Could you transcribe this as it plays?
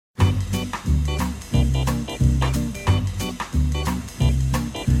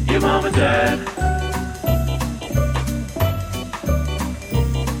Your mom and dad.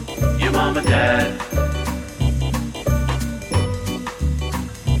 Your mom and dad.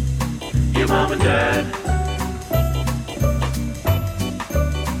 Your mom and dad.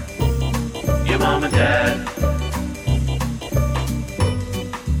 Your mom and dad.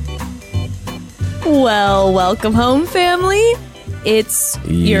 Well, welcome home, family. It's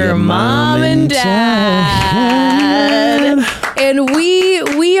your mom and dad. And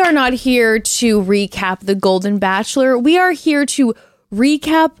we are not here to recap the Golden Bachelor. We are here to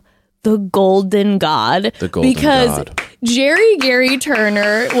recap the Golden God. The Golden because God. Jerry Gary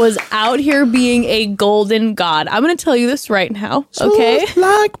Turner was out here being a golden god. I'm going to tell you this right now, okay? Smooth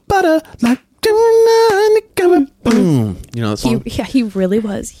like butter, like boom. You know that song? He really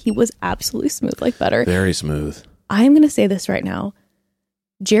was. He was absolutely smooth like butter. Very smooth. I am going to say this right now.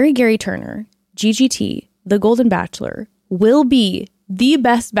 Jerry Gary Turner, GGT, the Golden Bachelor, will be the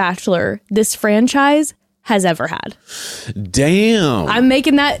best bachelor this franchise has ever had. Damn. I'm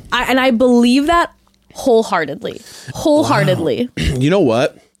making that, and I believe that wholeheartedly. Wholeheartedly. Wow. You know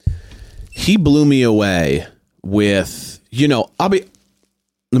what? He blew me away with, let me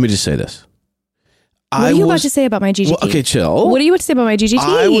just say this. What are you about to say about my GGT? Well, okay, chill. What are you about to say about my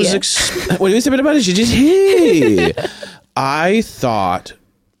GGT? What do you say about his GGT? I thought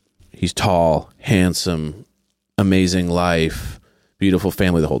he's tall, handsome, amazing life, beautiful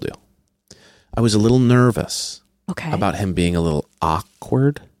family, the whole deal. I was a little nervous about him being a little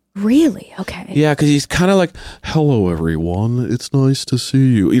awkward. Really? Okay. Yeah, because he's kind of like, hello, everyone. It's nice to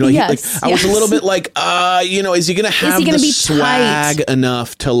see you. Yes, I was a little bit like, is he going to have the swag tight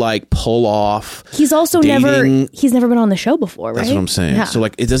enough to like pull off? He's also dating? he's never been on the show before, right? That's what I'm saying. Yeah. So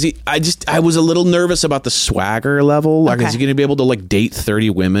like, I was a little nervous about the swagger level. Like, is he going to be able to like date 30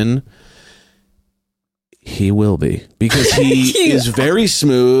 women? He will be, because he is very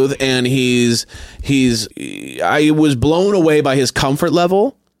smooth, and I was blown away by his comfort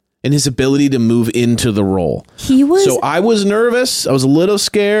level and his ability to move into the role. So I was nervous. I was a little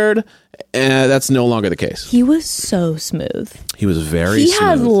scared. And that's no longer the case. He was so smooth. He was very smooth. He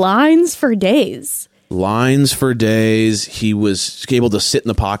had lines for days. He was able to sit in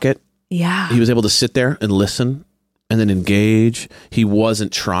the pocket. Yeah. He was able to sit there and listen and then engage. He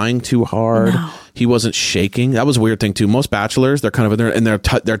wasn't trying too hard. No. He wasn't shaking. That was a weird thing too. Most bachelors, they're kind of in there and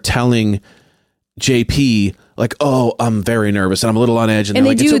they're telling JP like, "Oh, I'm very nervous and I'm a little on edge." And they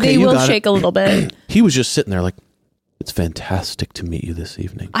like, "It's okay, they will shake a little bit. He was just sitting there like, "It's fantastic to meet you this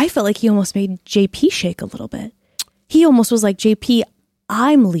evening." I felt like he almost made JP shake a little bit. He almost was like, "JP,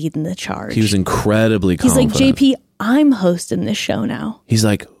 I'm leading the charge." He was incredibly confident. He's like, "JP, I'm hosting this show now." He's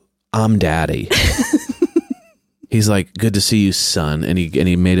like, "I'm daddy." He's like, "Good to see you, son," and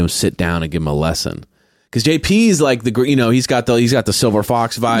he made him sit down and give him a lesson. Because JP's like he's got the Silver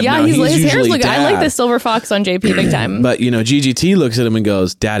Fox vibe. Yeah, now. his hair's looking. Dad. I like the Silver Fox on JP big time. But GGT looks at him and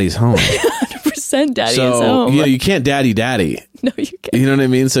goes, "Daddy's home." 100% daddy is So home. you can't daddy. No, you can't. You know what I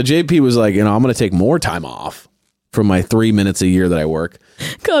mean? So JP was like, I'm going to take more time off from my 3 minutes a year that I work.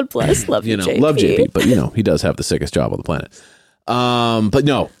 God bless, love you, JP. Love JP, but he does have the sickest job on the planet. But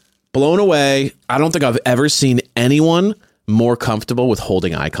no, blown away. I don't think I've ever seen anyone more comfortable with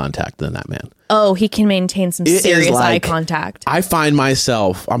holding eye contact than that man. Oh, he can maintain some serious eye contact. I find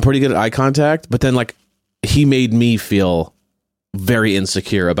myself, I'm pretty good at eye contact, but then like he made me feel very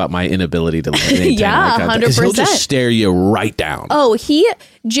insecure about my inability to maintain eye contact. 'Cause he'll just stare you right down. Oh,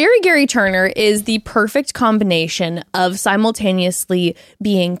 Jerry Gary Turner is the perfect combination of simultaneously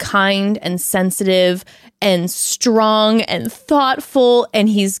being kind and sensitive and strong and thoughtful, and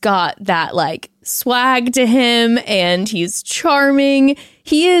he's got that like swag to him, and he's charming.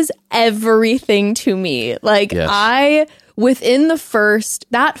 He is everything to me. Like, yes. Within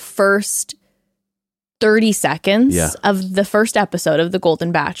that first 30 seconds of the first episode of The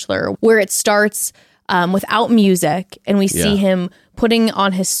Golden Bachelor, where it starts without music, and we see him putting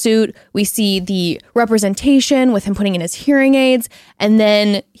on his suit. We see the representation with him putting in his hearing aids, and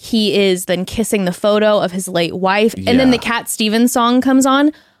then he is then kissing the photo of his late wife, and then the Cat Stevens song comes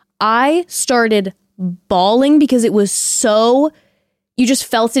on. I started bawling because it was so... You just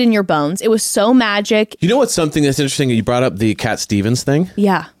felt it in your bones. It was so magic. You know what's something that's interesting? You brought up the Cat Stevens thing.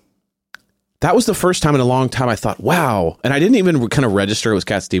 Yeah. That was the first time in a long time I thought, wow. And I didn't even kind of register it was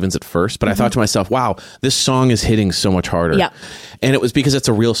Cat Stevens at first, but I thought to myself, wow, this song is hitting so much harder. Yeah. And it was because it's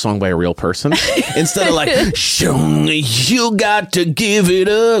a real song by a real person. Instead of like, you got to give it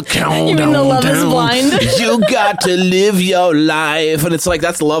a count. You mean the Love is Blind? You got to live your life. And it's like,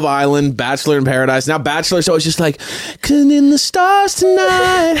 that's Love Island, Bachelor in Paradise. Now Bachelor, so it's just like, 'cause in the stars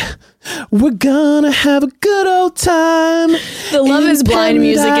tonight, we're gonna have a good old time. The Love is Blind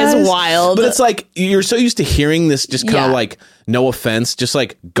music is wild. But it's like, you're so used to hearing this just kind of like, no offense, just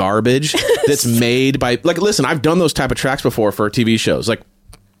like garbage that's made by, like, listen, I've done those type of tracks before for TV shows. Like,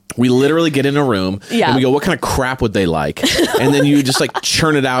 we literally get in a room and we go, what kind of crap would they like? And then you just like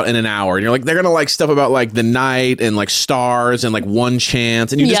churn it out in an hour. And you're like, they're going to like stuff about like the night and like stars and like one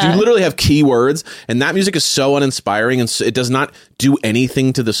chance. And you literally have keywords. And that music is so uninspiring and it does not do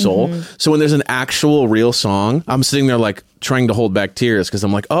anything to the soul. So when there's an actual real song, I'm sitting there like trying to hold back tears because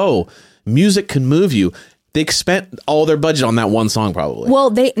I'm like, oh, music can move you. They spent all their budget on that one song, probably. Well,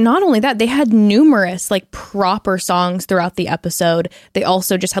 they not only that, they had numerous like proper songs throughout the episode. They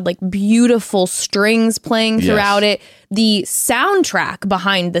also just had like beautiful strings playing throughout it. The soundtrack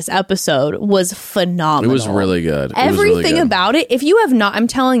behind this episode was phenomenal. It was really good. Everything about it. If you have not, I'm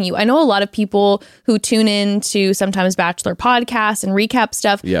telling you, I know a lot of people who tune in to sometimes Bachelor podcasts and recap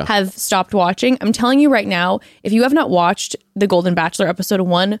stuff have stopped watching. I'm telling you right now, if you have not watched The Golden Bachelor episode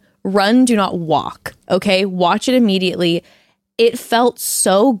 1, run, do not walk. Okay, watch it immediately. It felt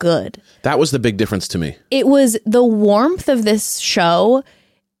so good. That was the big difference to me. It was the warmth of this show.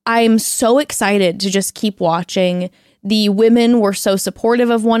 I'm so excited to just keep watching. The women were so supportive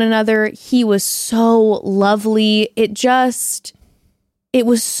of one another. He was so lovely. It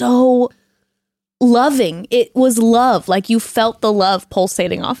was so loving. It was love. Like you felt the love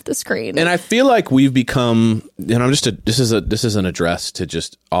pulsating off the screen. And I feel like we've become, and this is an address to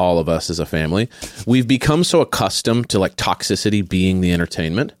just all of us as a family. We've become so accustomed to like toxicity being the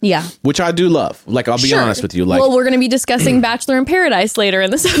entertainment. Yeah. Which I do love. Like, I'll be honest with you. Like, well, we're going to be discussing Bachelor in Paradise later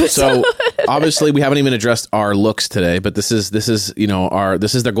in this episode. So obviously we haven't even addressed our looks today, but this is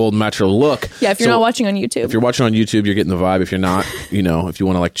their Golden Bachelor look. Yeah. If you're not watching on YouTube. If you're watching on YouTube, you're getting the vibe. If you're not, if you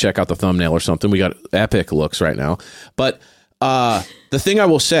want to like check out the thumbnail or something, we got epic looks right now. But the thing I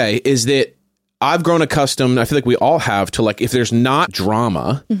will say is that I've grown accustomed, I feel like we all have, to like, if there's not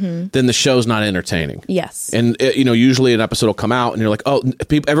drama, then the show's not entertaining. Yes. And usually an episode will come out and you're like, oh,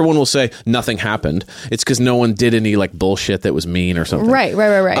 everyone will say nothing happened. It's because no one did any like bullshit that was mean or something. Right.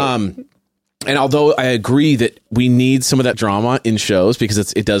 And although I agree that we need some of that drama in shows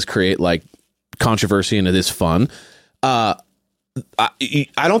because it does create like controversy and it is fun. I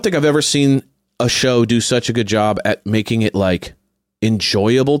don't think I've ever seen a show do such a good job at making it like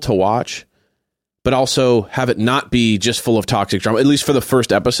enjoyable to watch, but also have it not be just full of toxic drama, at least for the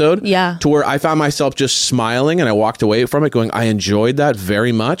first episode. Yeah. To where I found myself just smiling and I walked away from it going, I enjoyed that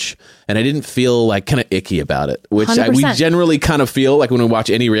very much. And I didn't feel like kind of icky about it, which we generally kind of feel like when we watch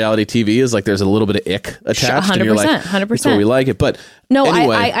any reality TV is like there's a little bit of ick attached. 100%. And you're like, 100%. That's why we like it. But no,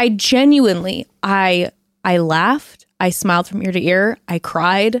 anyway. I genuinely, I laughed. I smiled from ear to ear. I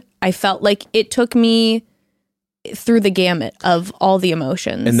cried. I felt like it took me through the gamut of all the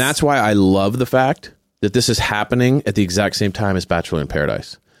emotions. And that's why I love the fact that this is happening at the exact same time as Bachelor in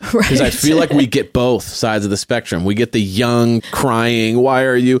Paradise. Because I feel like we get both sides of the spectrum. We get the young crying, why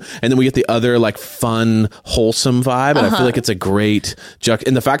are you? And then we get the other like fun, wholesome vibe. And I feel like it's a great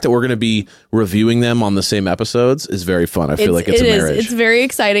and the fact that we're going to be reviewing them on the same episodes is very fun. I feel like it's a marriage. It's very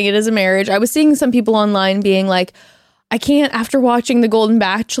exciting. It is a marriage. I was seeing some people online being like, I can't, after watching The Golden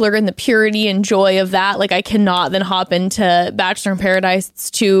Bachelor and the purity and joy of that, like I cannot then hop into Bachelor in Paradise.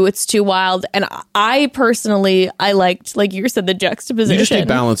 It's too wild. And I personally, I liked, like you said, the juxtaposition. You just need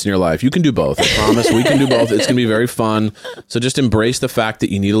balance in your life. You can do both. I promise. We can do both. It's going to be very fun. So just embrace the fact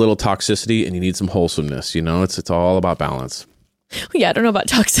that you need a little toxicity and you need some wholesomeness. It's all about balance. Yeah, I don't know about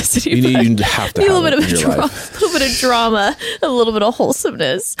toxicity. You have to have a little bit of drama, a little bit of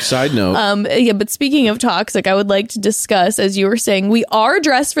wholesomeness. Side note. But speaking of toxic, I would like to discuss, as you were saying, we are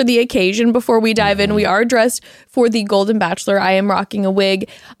dressed for the occasion. Before we dive in, we are dressed for the Golden Bachelor. I am rocking a wig.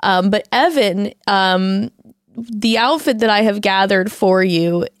 But Evan, the outfit that I have gathered for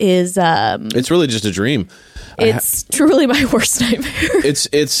you is... it's really just a dream. It's truly my worst nightmare.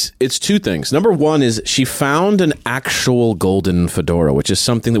 It's two things. Number one is she found an actual golden fedora, which is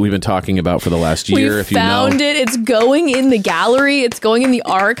something that we've been talking about for the last year. We found it. It's going in the gallery. It's going in the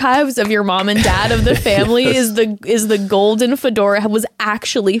archives of your mom and dad of the family. Is the golden fedora was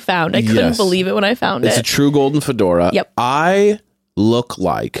actually found. I couldn't believe it when I found it. It's a true golden fedora. Yep. I look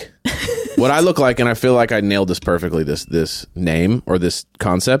like what I look like, and I feel like I nailed this perfectly. This name or this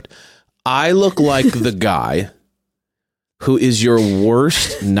concept. I look like the guy who is your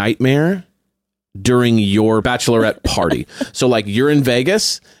worst nightmare during your bachelorette party. So like you're in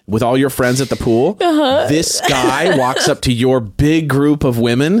Vegas with all your friends at the pool. This guy walks up to your big group of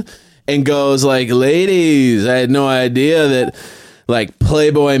women and goes like, ladies, I had no idea that like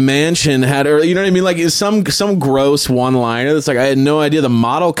Playboy Mansion had, or you know what I mean? Like it's some gross one liner that's like, I had no idea the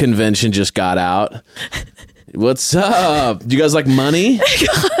model convention just got out. What's up? Do you guys like money?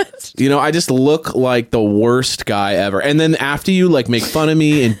 God. You know, I just look like the worst guy ever. And then after you like make fun of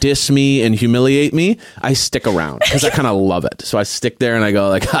me and diss me and humiliate me, I stick around because I kind of love it. So I stick there and I go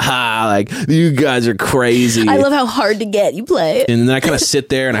like, haha, like you guys are crazy. I love how hard to get you play. And then I kind of sit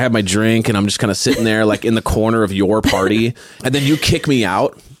there and I have my drink and I'm just kind of sitting there like in the corner of your party. And then you kick me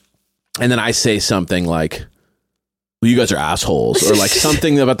out. And then I say something like, well, you guys are assholes, or like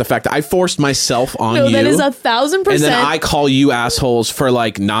something about the fact that I forced myself on you. No, that is 1,000%. And then I call you assholes for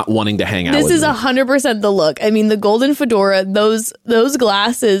like not wanting to hang out with me. This is 100% the look. I mean, the golden fedora, those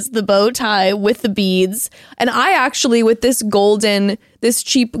glasses, the bow tie with the beads. And I actually, with this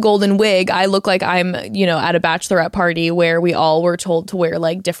cheap golden wig, I look like I'm, you know, at a bachelorette party where we all were told to wear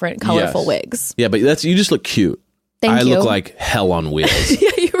like different colorful wigs. Yeah, but you just look cute. Thank you. I look like hell on wheels.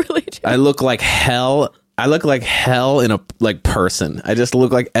 Yeah, you really do. I look like hell. I look like hell in a like person. I just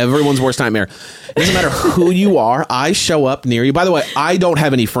look like everyone's worst nightmare. It doesn't matter who you are. I show up near you. By the way, I don't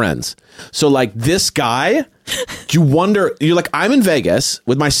have any friends. So like this guy, you wonder, you're like, I'm in Vegas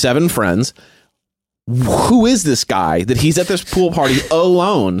with my 7 friends. Who is this guy that he's at this pool party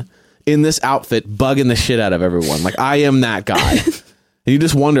alone in this outfit, bugging the shit out of everyone? Like I am that guy. And you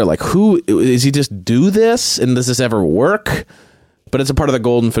just wonder like, who is he? Just do this? And does this ever work? But it's a part of the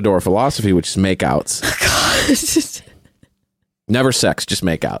golden fedora philosophy, which is makeouts. God. Never sex, just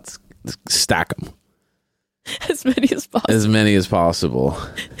makeouts. Stack them. As many as possible. As many as possible.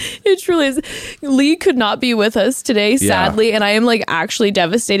 It truly is. Lee could not be with us today, sadly. Yeah. And I am like actually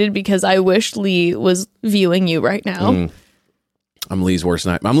devastated because I wish Lee was viewing you right now. I'm Lee's worst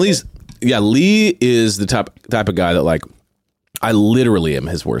nightmare. Lee is the type of guy that like, I literally am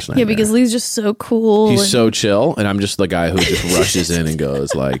his worst nightmare. Yeah, because Lee's just so cool. He's so chill, and I'm just the guy who just rushes in and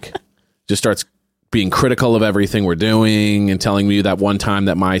goes like, just starts being critical of everything we're doing and telling me that one time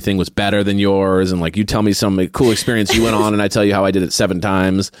that my thing was better than yours, and like you tell me some cool experience you went on, and I tell you how I did it 7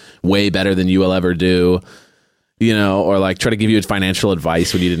 times, way better than you will ever do. You know, or like try to give you financial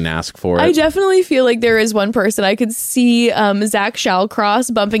advice when you didn't ask for it. I definitely feel like there is one person I could see Zach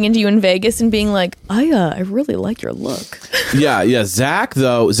Shallcross bumping into you in Vegas and being like, I really like your look. Yeah. Zach,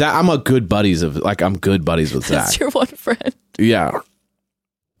 though, I'm good buddies with Zach. That's your one friend. Yeah.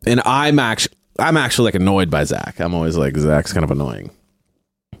 And I'm actually like annoyed by Zach. I'm always like, Zach's kind of annoying.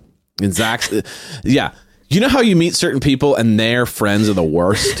 And Zach's, yeah. You know how you meet certain people and their friends are the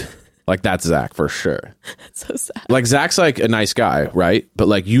worst? Like that's Zach for sure. That's so sad. Like Zach's like a nice guy, right? But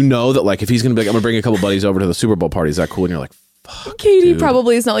like you know that like if he's gonna be like, I'm gonna bring a couple buddies over to the Super Bowl party, is that cool? And you're like, fuck. Katie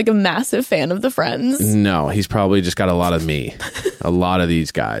probably is not like a massive fan of the Friends. No, he's probably just got a lot of me. A lot of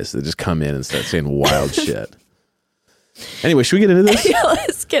these guys that just come in and start saying wild shit. Anyway, should we get into this? Yeah,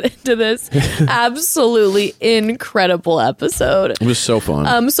 let's get into this absolutely incredible episode. It was so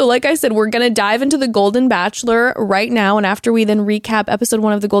fun. So like I said, we're going to dive into The Golden Bachelor right now. And after we then recap episode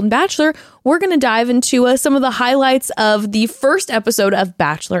 1 of The Golden Bachelor, we're going to dive into some of the highlights of the first episode of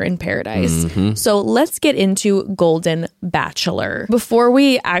Bachelor in Paradise. Mm-hmm. So let's get into Golden Bachelor. Before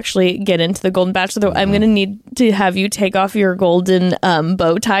we actually get into The Golden Bachelor, though, I'm going to need to have you take off your golden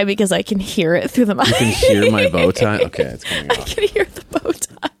bow tie because I can hear it through the mic. You can hear my bow tie? Okay, it's coming off. I can hear the bow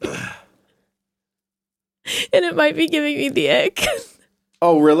tie. And it might be giving me the ick.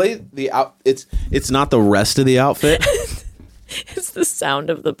 Oh, really? It's not the rest of the outfit? It's the sound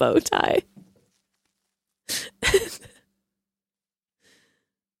of the bow tie.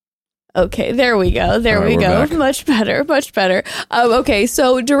 Okay, there we go. There we go. Back. Much better. Okay,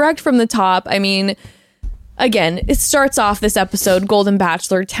 so direct from the top. I mean, again, it starts off this episode, Golden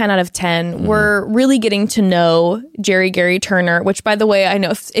Bachelor, 10 out of 10. Mm. We're really getting to know Jerry Gary Turner, which, by the way, I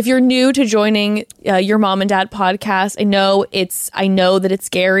know if you're new to joining your mom and dad podcast, I know that it's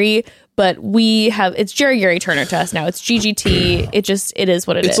Gary, but it's Jerry Gary Turner to us now. It's GGT. It is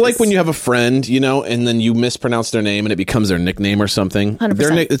what it is. It's like when you have a friend, you know, and then you mispronounce their name and it becomes their nickname or something.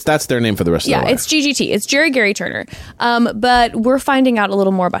 100%. That's their name for the rest of their life. Yeah, it's GGT. It's Jerry Gary Turner. But we're finding out a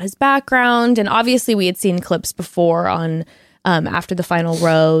little more about his background. And obviously we had seen clips before on after the final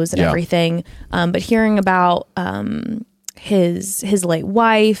rose and everything. But hearing about his late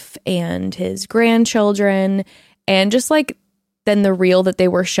wife and his grandchildren and just like then the reel that they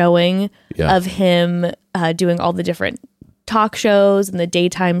were showing of him doing all the different talk shows and the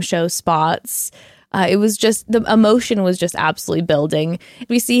daytime show spots. It was just, the emotion was just absolutely building.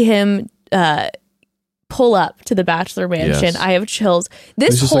 We see him pull up to the Bachelor Mansion. Yes. I have chills.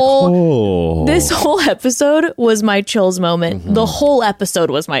 This whole episode was my chills moment. Mm-hmm. The whole episode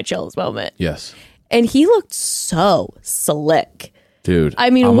was my chills moment. Yes. And he looked so slick. Dude, I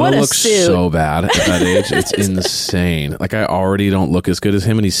mean, I'm what gonna a look suit. so bad at that age. It's insane. Like, I already don't look as good as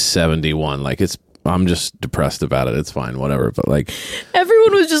him, and he's 71. Like, I'm just depressed about it. It's fine, whatever. But like,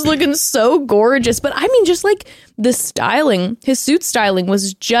 everyone was just looking so gorgeous. But I mean, just like the styling, his suit styling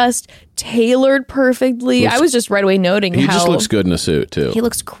was just tailored perfectly. I was just right away noting he how just looks good in a suit too. he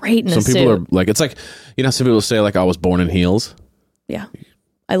looks great in a suit. Some people are like, it's like, you know, some people say like, I was born in heels. Yeah,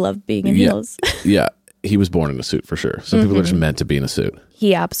 I love being in heels. Yeah, he was born in a suit for sure. Some people are just meant to be in a suit.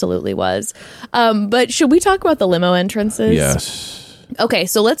 He absolutely was. But should we talk about the limo entrances? Yes. Okay,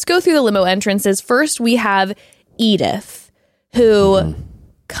 so let's go through the limo entrances. First, we have Edith, who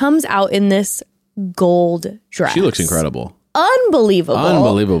comes out in this gold dress. She looks incredible.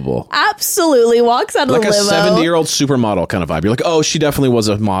 Unbelievable. Absolutely walks out of like the limo. Like a 70-year-old supermodel kind of vibe. You're like, oh, she definitely was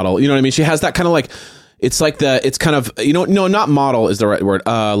a model. You know what I mean? She has that kind of like, it's kind of, you know, no, not model is the right word.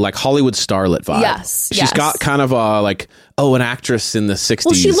 Like Hollywood starlet vibe. Yes. She's got kind of like, an actress in the 60s.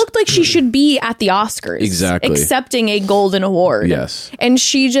 Well, she looked like she should be at the Oscars. Exactly. Accepting a golden award. Yes. And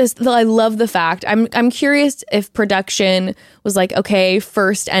she just, I love the fact. I'm curious if production was like, okay,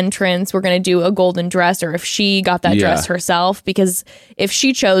 first entrance, we're going to do a golden dress, or if she got that dress herself. Because if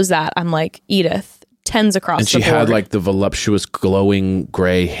she chose that, I'm like, Edith, tens across the board. And she had like the voluptuous glowing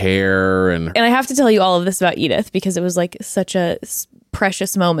gray hair. And I have to tell you all of this about Edith because it was like such a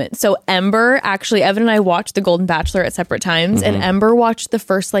precious moment. So Ember, actually, Evan and I watched The Golden Bachelor at separate times, and Ember watched the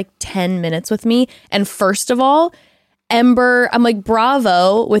first like 10 minutes with me. And first of all, Ember, I'm like,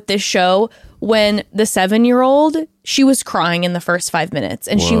 bravo with this show. When the 7-year-old, she was crying in the first 5 minutes,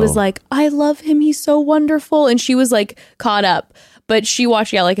 and she was like, I love him. He's so wonderful. And she was like caught up. But she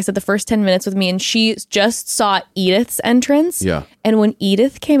watched, like I said, the first 10 minutes with me, and she just saw Edith's entrance. Yeah. And when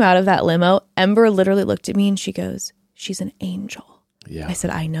Edith came out of that limo, Ember literally looked at me and she goes, she's an angel. Yeah. I said,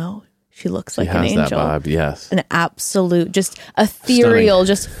 I know. She looks like has an angel. that vibe, yes. An absolute, just ethereal,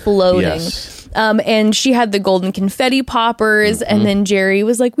 just floating. Yes. And she had the golden confetti poppers. And then Jerry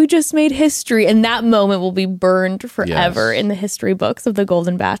was like, we just made history. And that moment will be burned forever in the history books of The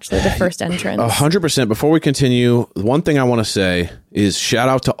Golden Bachelor, the first entrance. 100%. Before we continue, one thing I want to say is shout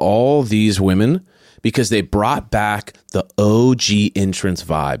out to all these women, because they brought back the OG entrance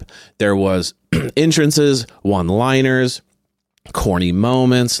vibe. There was entrances, one-liners, corny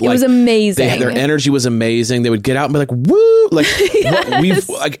moments. It was amazing. Their energy was amazing. They would get out and be like, woo! Like, we've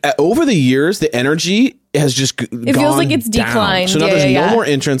like over the years, the energy has just it feels like it's down. declined. So now there's no more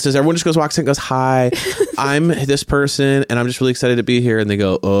entrances. Everyone just walks in and goes, hi, I'm this person, and I'm just really excited to be here. And they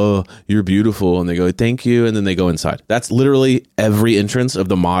go, oh, you're beautiful. And they go, thank you. And then they go inside. That's literally every entrance of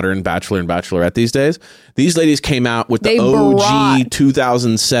the modern Bachelor and Bachelorette these days. These ladies came out with the OG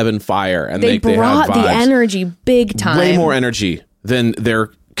 2007 fire, and they brought had vibes. The energy big time. Way more energy than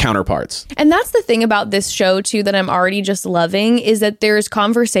their counterparts. And that's the thing about this show too that I'm already just loving, is that there's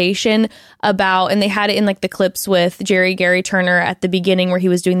conversation about, and they had it in like the clips with Gary Turner at the beginning where he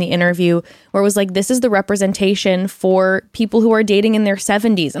was doing the interview, where it was like, this is the representation for people who are dating in their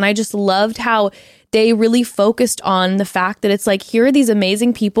 70s. And I just loved how they really focused on the fact that it's like, here are these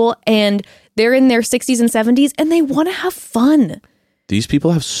amazing people and they're in their 60s and 70s and they want to have fun. These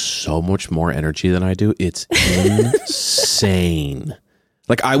people have so much more energy than I do. It's insane.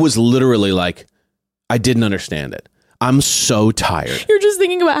 Like, I was literally like, I didn't understand it. I'm so tired. You're just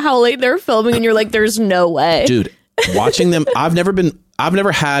thinking about how late they're filming and you're like, there's no way. Dude, watching them, I've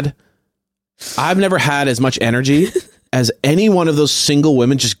never had as much energy as any one of those single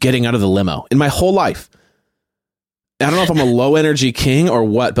women just getting out of the limo in my whole life. I don't know if I'm a low energy king or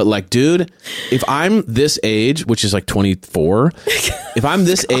what, but like, dude, if I'm this age, which is like 24, if I'm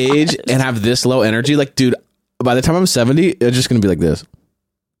this age and have this low energy, like, dude, by the time I'm 70, it's just going to be like this.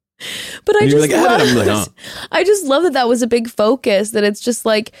 But I just, like, I just love that was a big focus, that it's just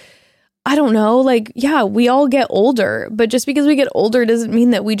like, I don't know, like, yeah, we all get older, but just because we get older doesn't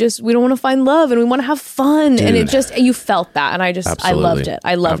mean that we don't want to find love and we want to have fun. Dude, and it just, you felt that. And I loved it.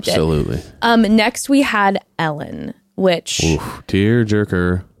 I loved it. Absolutely. Next we had Ellen, which... Oof, tear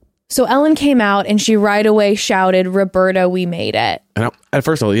jerker. So Ellen came out and she right away shouted, Roberta, we made it. And at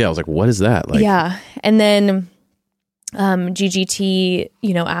first, I was like, what is that? Like, yeah. And then... GGT,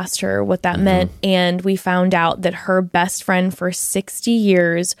 asked her what that meant. And we found out that her best friend for 60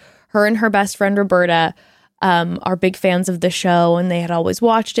 years, her and her best friend, Roberta, are big fans of the show, and they had always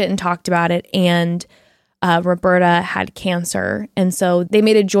watched it and talked about it. And Roberta had cancer. And so they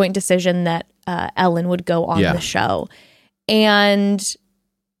made a joint decision that Ellen would go on the show. And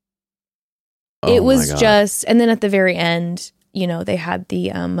it was just, and then at the very end, they had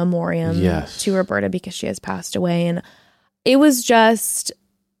the memoriam to Roberta because she has passed away. And it was just,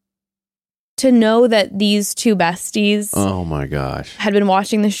 to know that these two besties Oh my gosh. had been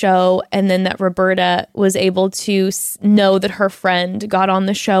watching the show, and then that Roberta was able to know that her friend got on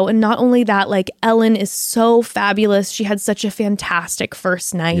the show. And not only that, like, Ellen is so fabulous. She had such a fantastic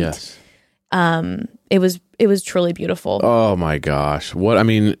first night. Yes. It was truly beautiful. Oh my gosh. What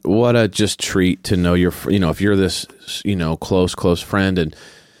a just treat to know if you're this, close friend and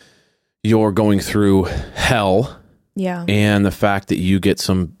you're going through hell. Yeah. And the fact that you get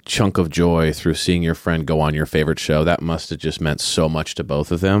some chunk of joy through seeing your friend go on your favorite show, that must have just meant so much to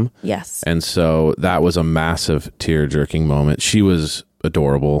both of them. Yes. And so that was a massive tear-jerking moment. She was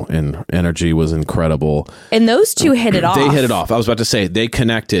adorable and energy was incredible. And those two hit it off. They hit it off. I was about to say they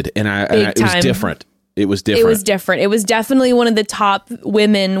connected, and it was different. It was different. It was different. It was definitely one of the top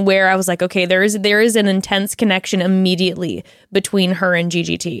women where I was like, okay, there is an intense connection immediately between her and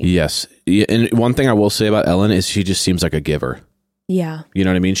GGT. Yes. And one thing I will say about Ellen is she just seems like a giver. Yeah. You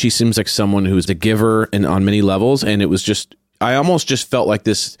know what I mean? She seems like someone who's a giver and on many levels. And it was just, I almost just felt like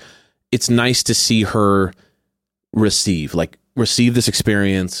this, it's nice to see her receive this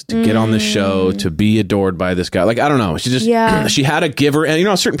experience, to get on the show, to be adored by this guy. Like, I don't know. She just, she had a giver,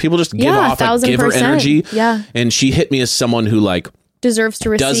 and certain people just give off like giver energy. Yeah. And she hit me as someone who like deserves to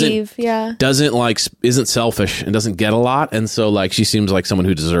receive. Doesn't like, isn't selfish and doesn't get a lot. And so like, she seems like someone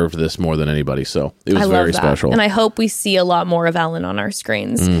who deserved this more than anybody. So it was very special. And I hope we see a lot more of Ellen on our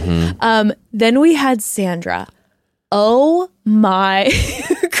screens. Mm-hmm. Then we had Sandra. Oh my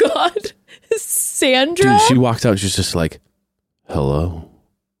God. Sandra. Dude, she walked out and she was just like, hello.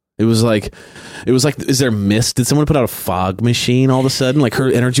 It was like, is there mist? Did someone put out a fog machine all of a sudden? Like her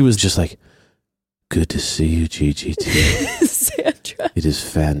energy was just like, good to see you, GGT. Sandra. It is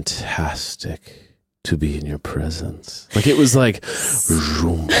fantastic to be in your presence. Like it was like,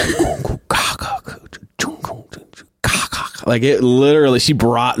 like it literally, she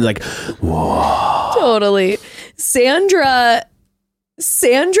brought like, whoa. Totally. Sandra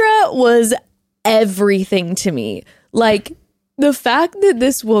was everything to me. Like, the fact that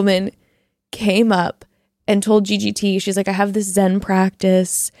this woman came up and told GGT, she's like, I have this Zen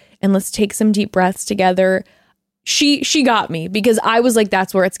practice and let's take some deep breaths together. She got me because I was like,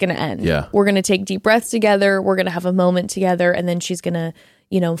 that's where it's going to end. Yeah. We're going to take deep breaths together. We're going to have a moment together. And then she's going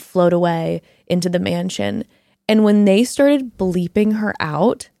to, float away into the mansion. And when they started bleeping her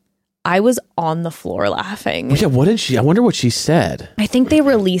out, I was on the floor laughing. Yeah, what did she? I wonder what she said. I think they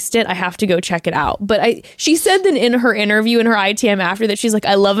released it. I have to go check it out. But she said that in her interview, in her ITM after that, she's like,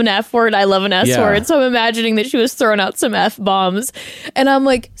 I love an F word. I love an S word. So I'm imagining that she was throwing out some F bombs. And I'm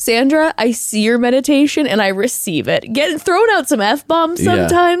like, Sandra, I see your meditation and I receive it. Getting thrown out some F bombs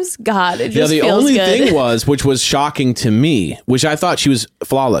sometimes. God, it just the feels only good. thing was, which was shocking to me, which I thought she was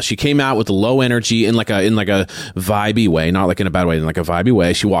flawless. She came out with low energy in like a vibey way, not like in a bad way, in like a vibey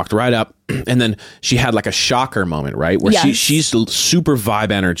way. She walked right up. And then she had like a shocker moment, right? Where she's super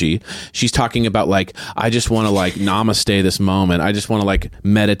vibe energy. She's talking about like, I just want to like namaste this moment. I just want to like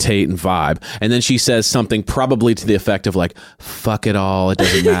meditate and vibe. And then she says something probably to the effect of like, fuck it all. It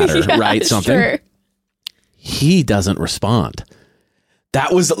doesn't matter, right? Something. Sure. He doesn't respond.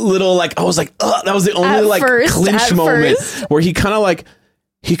 That was a little like, I was like, that was the only clinch moment where he kind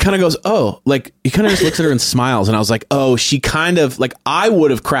of goes, oh, like he kind of just looks at her and smiles. And I was like, oh, she kind of like, I would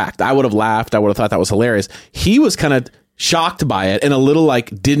have cracked. I would have laughed. I would have thought that was hilarious. He was kind of shocked by it and a little like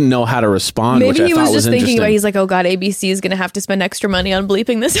didn't know how to respond. Maybe which I he thought was just thinking about, interesting. he's like, oh God, ABC is going to have to spend extra money on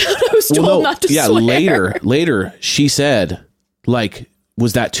bleeping this out. I was told not to swear. Later she said, like,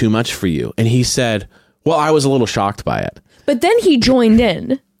 was that too much for you? And he said, well, I was a little shocked by it. But then he joined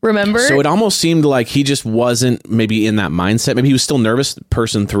in. Remember? So it almost seemed like he just wasn't maybe in that mindset. Maybe he was still nervous.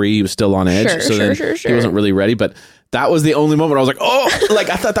 Person 3, he was still on edge. Sure. He wasn't really ready. But that was the only moment I was like, oh, like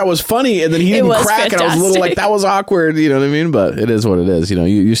I thought that was funny. And then he didn't crack. Fantastic. And I was a little like, that was awkward. You know what I mean? But it is what it is.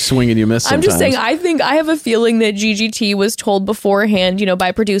 You swing and you miss sometimes. I'm just saying, I have a feeling that GGT was told beforehand,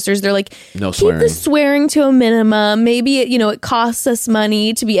 by producers. They're like, no keep swearing. the swearing to a minimum. Maybe, it costs us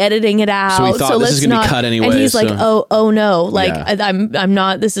money to be editing it out. So he thought this is going to be cut anyway. And he's like, oh no. Like, I'm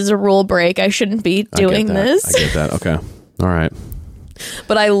not, this is a rule break. I shouldn't be doing this. I get that. Okay. All right.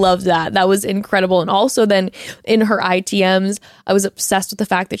 But I loved that. That was incredible. And also then in her ITMs, I was obsessed with the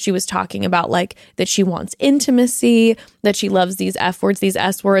fact that she was talking about like that she wants intimacy, that she loves these F words, these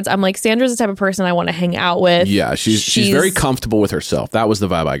S words. I'm like, Sandra's the type of person I want to hang out with. Yeah, she's very comfortable with herself. That was the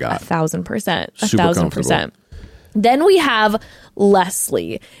vibe I got. 1,000%. Super 1,000%. Then we have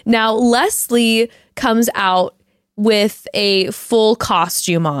Leslie. Now, Leslie comes out with a full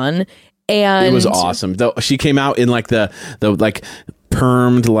costume on. And it was awesome. Though she came out in like the like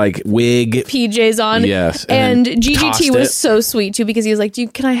permed like wig. PJs on. Yes. And then tossed GGT was it. so sweet too, because he was like,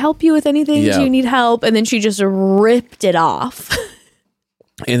 can I help you with anything? Yeah. Do you need help? And then she just ripped it off.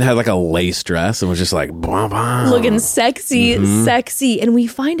 And had like a lace dress and was just like, bah, bah. Looking sexy. And we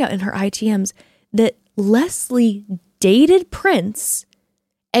find out in her ITMs that Leslie dated Prince,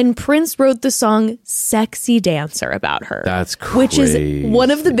 and Prince wrote the song Sexy Dancer about her. That's crazy. Which is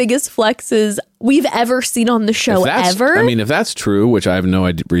one of the biggest flexes we've ever seen on the show ever. I mean, if that's true, which I have no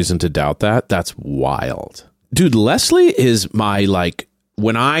reason to doubt that, that's wild. Dude, Leslie is my, like,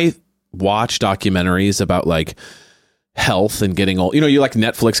 when I watch documentaries about, like, health and getting old, you know, you like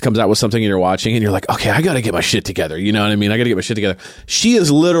Netflix comes out with something and you're watching and you're like, okay, I got to get my shit together. You know what I mean? I got to get my shit together. She is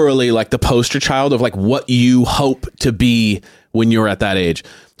literally like the poster child of like what you hope to be when you're at that age.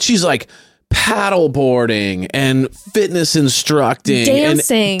 She's like paddle boarding and fitness instructing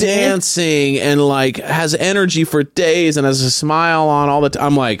dancing and like has energy for days and has a smile on all the time.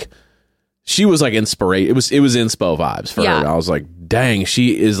 I'm like, she was like inspiration. It was inspo vibes for her. I was like, dang,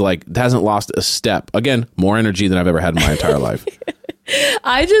 she is like, hasn't lost a step. Again, more energy than I've ever had in my entire life.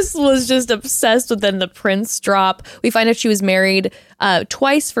 I was obsessed with then the Prince drop. We find out she was married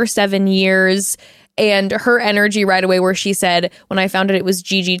twice for 7 years. And her energy right away, where she said, when I found out it was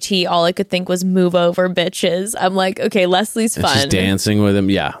GGT, all I could think was move over, bitches. I'm like, okay, Leslie's fun. And she's dancing with him.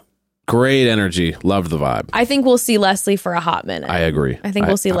 Yeah. Great energy. Loved the vibe. I think we'll see Leslie for a hot minute. I agree. I think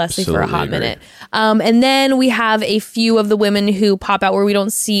we'll see Leslie for a hot agree. minute. And then we have a few of the women who pop out where we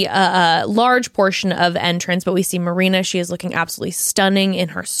don't see a large portion of entrance, but we see Marina. She is looking absolutely stunning in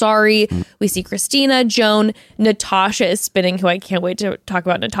her sari. We see Christina, Joan, Natasha is spinning, who I can't wait to talk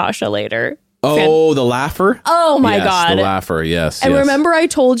about Natasha later. Oh, the laugher? Oh my yes, God. The laugher, yes. And yes. remember I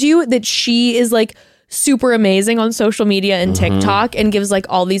told you that she is like super amazing on social media and TikTok and gives like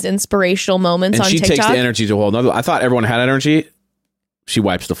all these inspirational moments and on she TikTok. takes the energy to a whole nother. I thought everyone had energy. She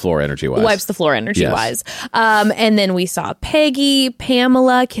wipes the floor energy wise. Wise. And then we saw Peggy,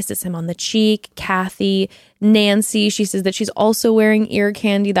 Pamela kisses him on the cheek, Kathy, Nancy. She says that she's also wearing ear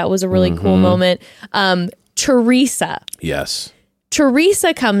candy. That was a really cool moment. Teresa. Yes.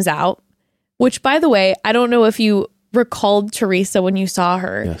 Teresa comes out, which, by the way, I don't know if you recalled Teresa when you saw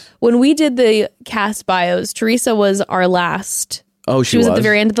her. Yes. When we did the cast bios, Teresa was our last. Oh, she was at the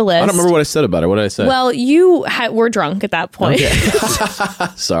very end of the list. I don't remember what I said about her. What did I say? Well, you were drunk at that point. Okay.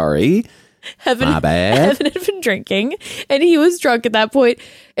 Sorry. My bad. Evan had been drinking and he was drunk at that point.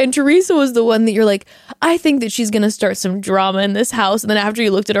 And Teresa was the one that you're like, I think that she's going to start some drama in this house. And then after you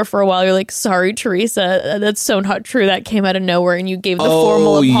looked at her for a while, you're like, sorry, Teresa, that's so not true. That came out of nowhere. And you gave the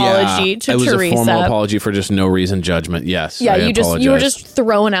formal apology to Teresa. It was a formal apology for just no reason judgment. Yes. Yeah, you were just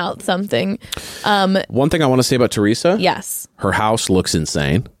throwing out something. One thing I want to say about Teresa. Yes. Her house looks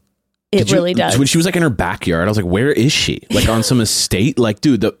insane. It really does. When she was like in her backyard, I was like, where is she? Like on some estate? Like,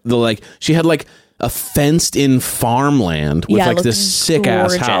 dude, the like she had like a fenced in farmland with like this sick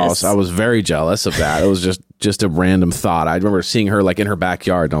ass house. I was very jealous of that. It was just a random thought. I remember seeing her like in her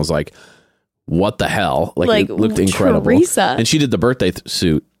backyard and I was like, what the hell? Like it looked incredible. Teresa. And she did the birthday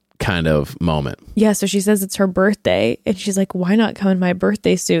suit kind of moment. Yeah, so she says it's her birthday and she's like, why not come in my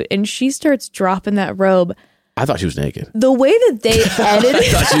birthday suit? And she starts dropping that robe. I thought she was naked. The way that they edited I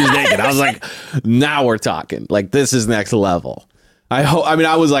thought she was naked. I was like, now we're talking. Like, this is next level.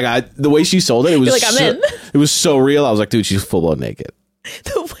 I was like, the way she sold it, it was You're like, I'm in. It was so real. I was like, dude, she's full blown naked.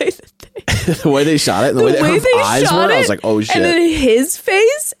 The way that The way they shot it, and the way that her eyes were, I was like, oh shit. And then his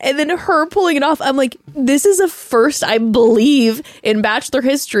face, and then her pulling it off. I'm like, this is a first, I believe, in Bachelor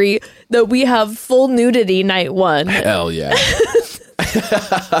history that we have full nudity night one. Hell yeah.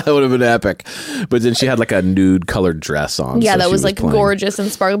 That would have been epic. But then she had like a nude colored dress on. Yeah, so that was like playing. Gorgeous and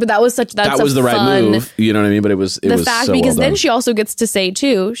sparkly. But that was the right move. You know what I mean? But it was the fact so because well then done. she also gets to say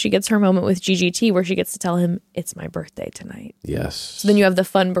too, she gets her moment with GGT where she gets to tell him it's my birthday tonight. Yes. So then you have the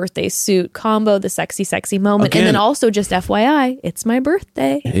fun birthday suit combo, the sexy moment. Again, and then also just FYI, it's my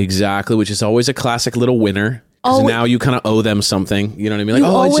birthday. Exactly, which is always a classic little winner. Because now you kind of owe them something. You know what I mean?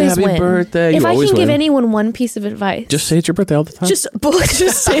 Like, you it's happy birthday. If you I always can give win. anyone one piece of advice, Just say it's your birthday all the time. Just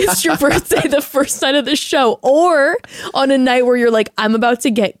say it's your birthday the first night of the show, or on a night where you're like, I'm about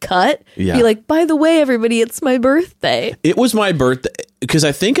to get cut. Yeah. Be like, by the way, everybody, it's my birthday. It was my birthday because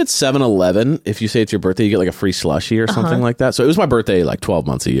I think it's 7-Eleven. If you say it's your birthday, you get like a free slushie or something like that. So it was my birthday like 12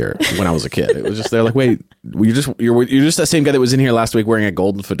 months a year when I was a kid. It was just they're like, wait, you're just that same guy that was in here last week wearing a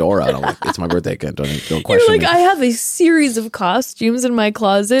golden fedora. And I'm like, it's my birthay again. Don't question You're like, me. I have a series of costumes in my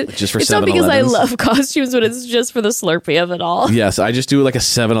closet. Just for it's not because I 7-Elevens? love costumes, but it's just for the Slurpee of it all. Yes, I just do like a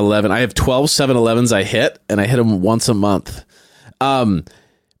 7-Eleven. I have 12 7-Elevens I hit, and I hit them once a month.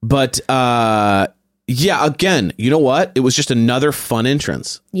 Yeah, again, you know what? It was just another fun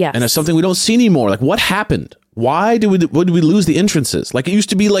entrance. Yes. And it's something we don't see anymore. Like, what happened? Why did we lose the entrances? Like, it used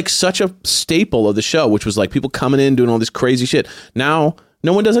to be like such a staple of the show, which was like people coming in doing all this crazy shit. Now,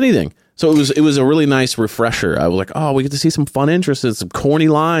 no one does anything. So it was a really nice refresher. I was like, oh, we get to see some fun entrances, some corny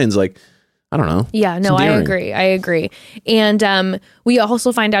lines. Like, I don't know. Yeah, no, I agree. And we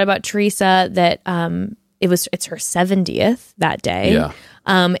also find out about Teresa that it's her 70th that day. Yeah.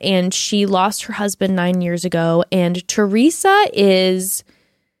 And she lost her husband 9 years ago. And Teresa is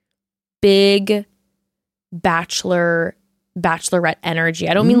big bachelorette energy.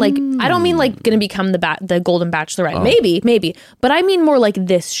 I don't mean like going to become the Golden Bachelorette. Maybe, but I mean more like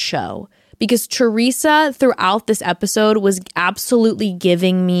this show, because Teresa throughout this episode was absolutely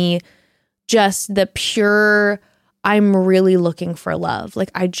giving me just the pure, I'm really looking for love.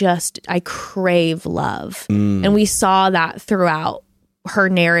 Like I crave love. And we saw that throughout her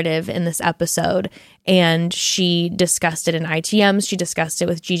narrative in this episode. And she discussed it in ITMs. She discussed it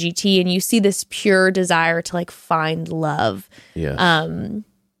with GGT. And you see this pure desire to like find love. Yeah.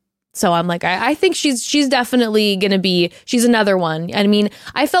 So I'm like, I think she's definitely going to be, she's another one. I mean,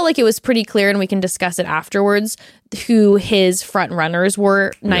 I felt like it was pretty clear, and we can discuss it afterwards, who his front runners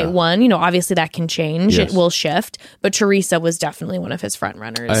were night one. You know, obviously that can change. Yes. It will shift. But Teresa was definitely one of his front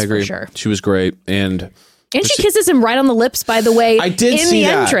runners. I agree. For sure. She was great. And she kisses him right on the lips, by the way, I did in see the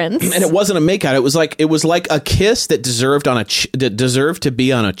that. entrance. And it wasn't a makeout. It was like a kiss that deserved to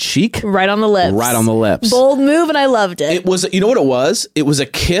be on a cheek. Right on the lips. Right on the lips. Bold move, and I loved it. It was, you know what it was? It was a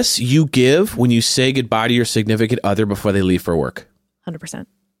kiss you give when you say goodbye to your significant other before they leave for work. 100%.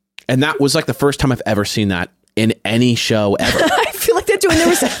 And that was like the first time I've ever seen that in any show ever. I feel like that too. And there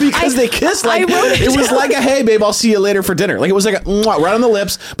was because they kissed like it was like a hey babe, I'll see you later for dinner. Like it was like a mwah, right on the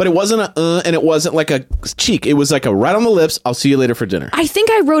lips, but it wasn't a and it wasn't like a cheek. It was like a right on the lips. I'll see you later for dinner. I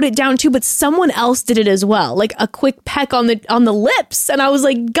think I wrote it down too, but someone else did it as well, like a quick peck on the lips, and I was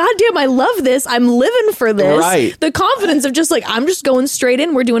like, God damn, I love this. I'm living for this. Right. The confidence of just like I'm just going straight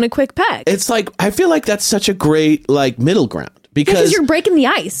in. We're doing a quick peck. It's like I feel like that's such a great like middle ground because you're breaking the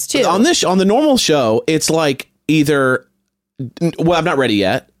ice too. On the normal show, it's like either, well, I'm not ready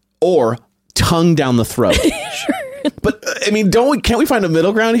yet, or tongue down the throat. Sure. But I mean, can't we find a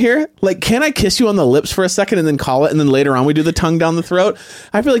middle ground here? Like, can I kiss you on the lips for a second and then call it, and then later on we do the tongue down the throat?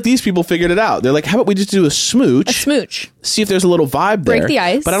 I feel like these people figured it out. They're like, how about we just do a smooch? See if there's a little vibe there. Break the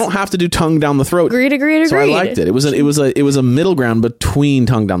ice. But I don't have to do tongue down the throat. Agreed. So I liked it. It was a middle ground between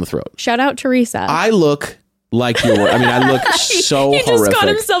tongue down the throat. Shout out Teresa. I look like I look so he horrific. Just got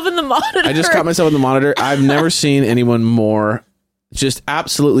himself in the monitor. I just caught myself in the monitor. I've never seen anyone more just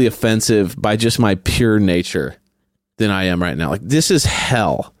absolutely offensive by just my pure nature than I am right now. Like, this is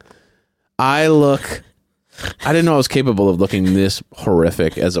hell. I didn't know I was capable of looking this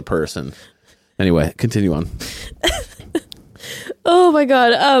horrific as a person. Anyway, continue on. Oh my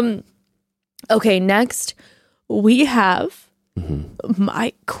God. Okay, next we have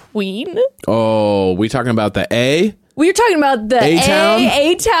my queen. Oh, we talking about the A? We're talking about the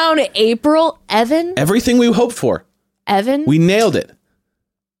A-Town, April, Evan. Everything we hoped for. Evan. We nailed it.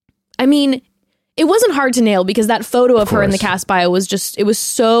 I mean, it wasn't hard to nail because that photo of her in the cast bio was just, it was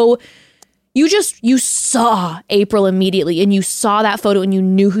so, you saw April immediately, and you saw that photo and you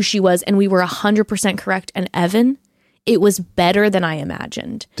knew who she was, and we were 100% correct. And Evan, it was better than I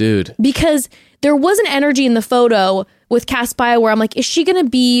imagined. Dude. Because there was an energy in the photo with cast bio where I'm like, is she going to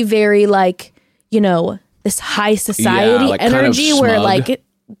be very like, this high society like energy kind of where smug. like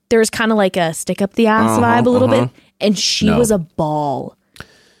there's kind of like a stick up the ass vibe a little bit. And she was a ball.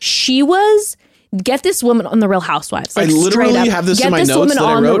 She was, get this woman on the Real Housewives. Like, I literally straight up, have this get in my this notes woman that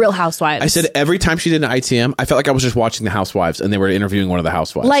I on wrote. the Real Housewives. I said every time she did an ITM, I felt like I was just watching the Housewives and they were interviewing one of the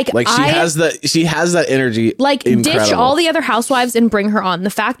Housewives. Like she has that energy. Like, incredible. ditch all the other Housewives and bring her on. The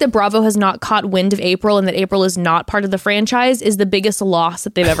fact that Bravo has not caught wind of April and that April is not part of the franchise is the biggest loss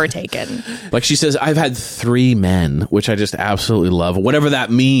that they've ever taken. Like she says, I've had 3 men, which I just absolutely love. Whatever that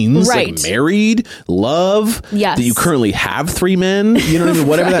means. Right. Like married, love. Yes. That you currently have 3 men. You know what I mean?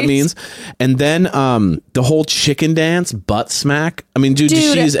 Whatever that means. And then the whole chicken dance, butt smack. I mean, dude,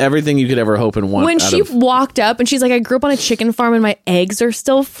 she's everything you could ever hope and want. When she walked up and she's like, I grew up on a chicken farm and my eggs are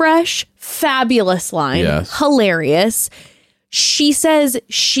still fresh. Fabulous line. Yes. Hilarious. She says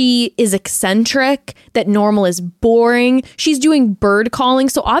she is eccentric, that normal is boring. She's doing bird calling.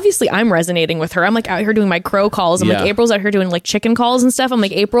 So obviously I'm resonating with her. I'm like out here doing my crow calls. I'm like, April's out here doing like chicken calls and stuff. I'm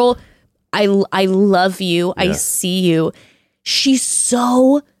like, April, I love you. Yeah. I see you. She's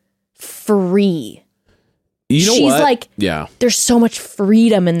so free. You know she's what? like, yeah, there's so much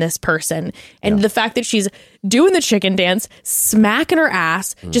freedom in this person. And the fact that she's doing the chicken dance, smacking her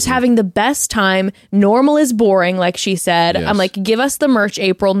ass, just having the best time. Normal is boring, like she said. Yes. I'm like, give us the merch,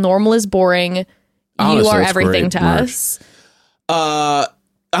 April. Normal is boring. Honestly, you are it's everything great to merch. us.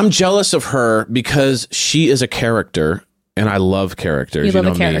 I'm jealous of her because she is a character. And I love characters. You love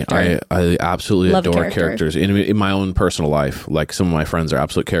know a character. me. I absolutely Love a adore character. characters. In my own personal life, like some of my friends are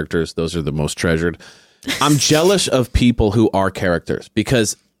absolute characters. Those are the most treasured. I'm jealous of people who are characters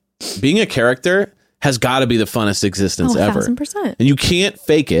because being a character has got to be the funnest existence ever. 1,000%. And you can't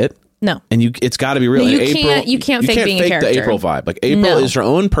fake it. No. And it's got to be real. No, you April, can't fake being a character. the April vibe. Like April is her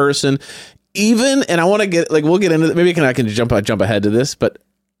own person. Even, and I want to get, like, we'll get into, maybe I can jump ahead to this, but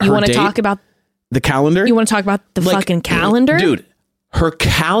You want to talk about the calendar? You want to talk about the fucking calendar? Dude, her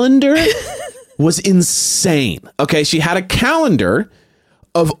calendar was insane. Okay, she had a calendar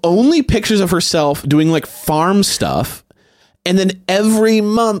of only pictures of herself doing like farm stuff, and then every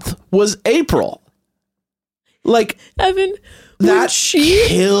month was April. Like, Evan, that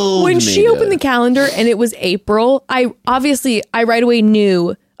killed when me, she opened dude. the calendar and it was April, I right away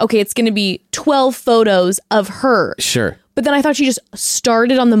knew, okay, it's going to be 12 photos of her. Sure. But then I thought she just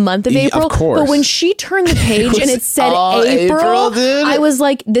started on the month of Yeah, April. of course. But when she turned the page and it said all April, dude. I was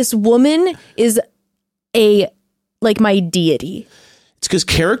like, this woman is my deity. It's because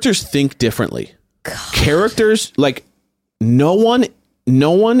characters think differently. God. Characters, like, no one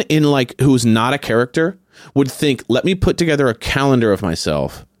in, like, who's not a character would think, let me put together a calendar of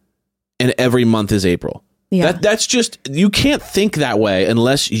myself and every month is April. Yeah. That's just, you can't think that way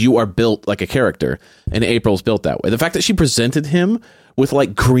unless you are built like a character, and April's built that way. The fact that she presented him with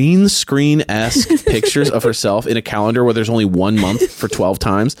like green screen-esque pictures of herself in a calendar where there's only 1 month for 12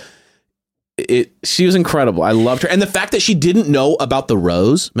 times, she was incredible. I loved her. And the fact that she didn't know about the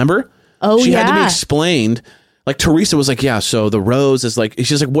rose, remember? Oh, she had to be yeah. explained. Like Teresa was like, yeah, so the rose is like,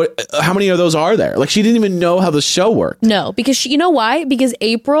 she's like, what, how many of those are there? Like, she didn't even know how the show worked. No, because you know why? Because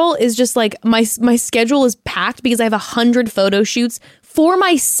April is just like, my schedule is packed because I have 100 photo shoots for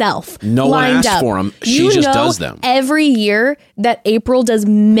myself. No one lined asked up. for them. She just does them. Every year that April does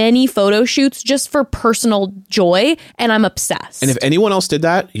many photo shoots just for personal joy, and I'm obsessed. And if anyone else did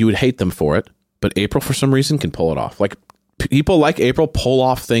that, you would hate them for it. But April, for some reason, can pull it off. Like, people like April pull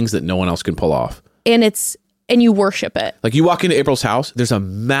off things that no one else can pull off. And you worship it. Like, you walk into April's house, there's a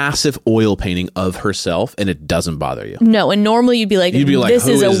massive oil painting of herself, and it doesn't bother you. No, and normally you'd be like, this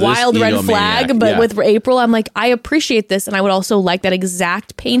who is is a wild this red egomaniac? flag. But Yeah. with April, I'm like, I appreciate this. And I would also like that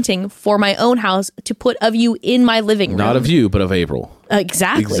exact painting for my own house to put of you in my living room. Not of you, but of April.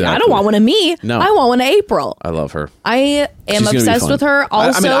 Exactly. I don't want one of me. No. I want one of April. I love her. I am She's gonna be obsessed fun. with her.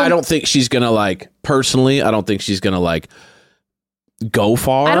 Also, I don't think she's going to, like, personally, I don't think she's going to, like, go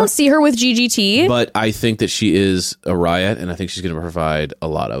far. I don't see her with GGT. But I think that she is a riot, and I think she's going to provide a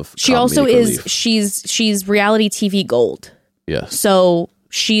lot of She also comedic is. relief. She's reality TV gold. Yes. So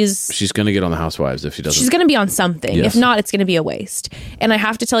she's going to get on the Housewives if she doesn't. she's going to be on something. Yes. If not, it's going to be a waste. And I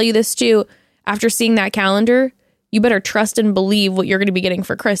have to tell you this too. After seeing that calendar, you better trust and believe what you're going to be getting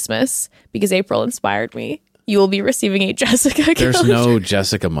for Christmas, because April inspired me. You will be receiving a Jessica calendar. There's no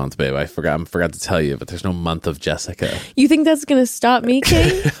Jessica month, babe. I forgot to tell you, but there's no month of Jessica. You think that's going to stop me,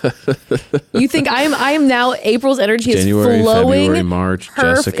 King? You think I am now, April's energy January, is flowing. February, March,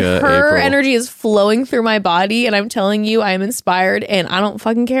 Jessica, her April. energy is flowing through my body, and I'm telling you, I am inspired, and I don't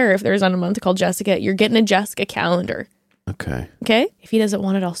fucking care if there's not a month called Jessica. You're getting a Jessica calendar. Okay. Okay? If he doesn't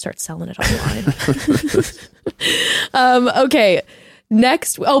want it, I'll start selling it online. Okay.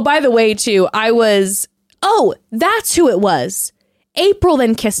 Next. Oh, by the way, too, that's who it was. April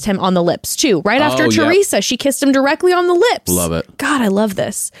then kissed him on the lips, too. Right after Teresa, she kissed him directly on the lips. Love it. God, I love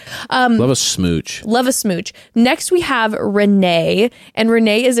this. Love a smooch. Love a smooch. Next, we have Renee, and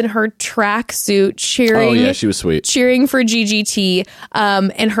Renee is in her tracksuit cheering. Oh, yeah, she was sweet. Cheering for GGT,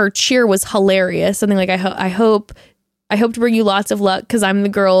 and her cheer was hilarious. Something like, I hope to bring you lots of luck because I'm the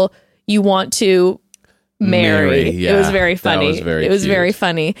girl you want to marry. Yeah, it was very funny. It was very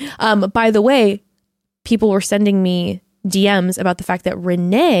funny. By the way, people were sending me DMs about the fact that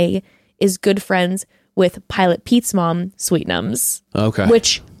Renee is good friends with Pilot Pete's mom, Sweet Nums. Okay.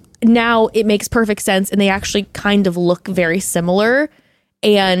 Which now it makes perfect sense, and they actually kind of look very similar.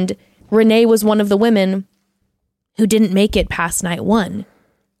 And Renee was one of the women who didn't make it past night one,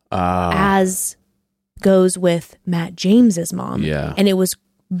 as goes with Matt James's mom. Yeah. And it was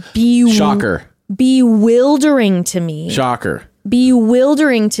Shocker. bewildering to me. Shocker.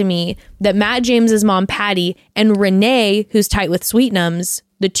 Bewildering to me that Matt James's mom, Patty, and Renee, who's tight with Sweet Nums,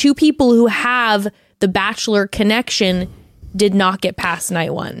 the two people who have the Bachelor connection, did not get past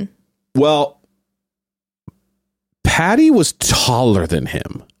night one. Well, Patty was taller than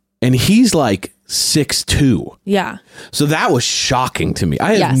him, and he's like 6'2". Yeah. So that was shocking to me.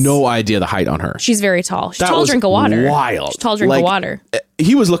 I had no idea the height on her. She's very tall. She's That tall was drink of water. wild. She's tall drink of water.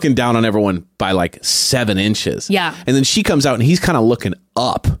 He was looking down on everyone by like 7 inches. Yeah. And then she comes out and he's kind of looking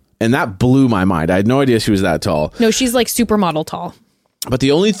up. And that blew my mind. I had no idea she was that tall. No, she's like supermodel tall. But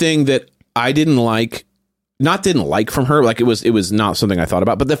the only thing that I didn't like from her, like it was not something I thought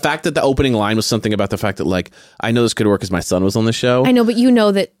about, but the fact that the opening line was something about the fact that like, I know this could work because my son was on the show. I know, but you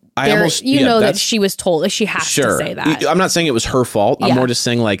know that that that's she was told, like she has to say that. I'm not saying it was her fault. I'm more just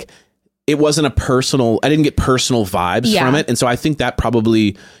saying like, it wasn't I didn't get personal vibes from it. And so I think that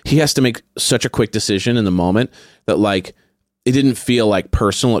probably he has to make such a quick decision in the moment that like, it didn't feel like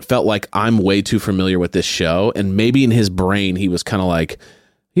personal. It felt like I'm way too familiar with this show. And maybe in his brain, he was kind of like,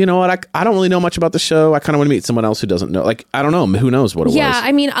 you know what? I don't really know much about the show. I kind of want to meet someone else who doesn't know. Like, I don't know. Who knows what it was? Yeah,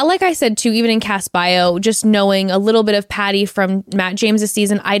 I mean, like I said, too, even in cast bio, just knowing a little bit of Patty from Matt James'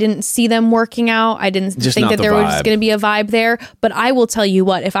 season, I didn't see them working out. I didn't think that there was going to be a vibe there. But I will tell you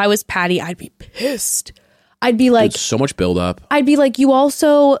what, if I was Patty, I'd be pissed. I'd be like... so much buildup. I'd be like, you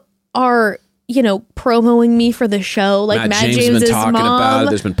also are... promoting me for the show, like Matt James has been talking about it.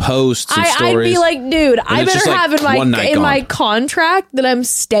 There's been posts and stories. I'd be like, dude, I better have in my contract that I'm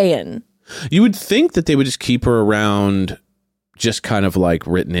staying. You would think that they would just keep her around, just kind of like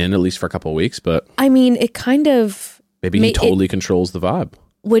written in, at least for a couple of weeks, but I mean, it kind of maybe he totally controls the vibe,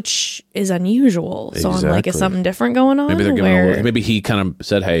 which is unusual. Exactly. So I'm like, is something different going on? Maybe they're going. Maybe he kind of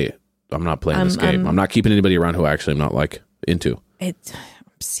said, "Hey, I'm not playing this game. I'm not keeping anybody around who actually I'm not like into." It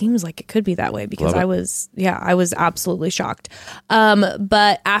seems like it could be that way because I was absolutely shocked.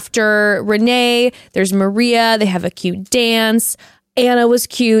 But after Renee, there's Maria. They have a cute dance. Anna was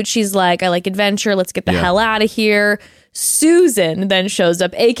cute. She's like, I like adventure. Let's get the hell out of here. Susan then shows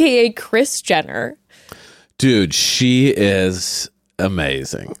up, aka Kris Jenner. Dude, she is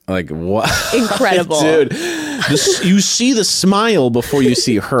amazing. Like, what? Incredible. Dude, you see the smile before you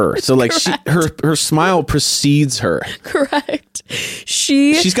see her. So like her smile precedes her. Correct.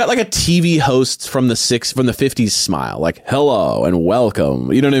 She's got like a TV host from the 50s smile, like hello and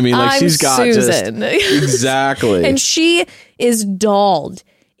welcome. You know what I mean? Like she's got Susan. Just exactly. And she is dolled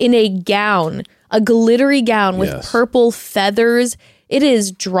in a gown, a glittery gown with purple feathers. It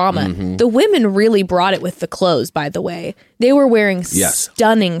is drama. Mm-hmm. The women really brought it with the clothes, by the way. They were wearing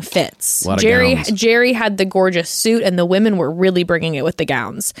stunning fits. Jerry had the gorgeous suit, and the women were really bringing it with the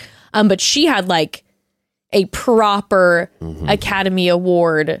gowns. But she had like a proper Academy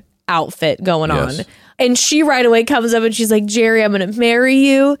Award outfit going on. And she right away comes up and she's like, Jerry, I'm going to marry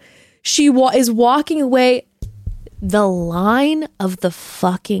you. She is walking away. The line of the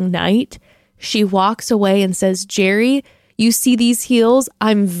fucking night, she walks away and says, Jerry, you see these heels?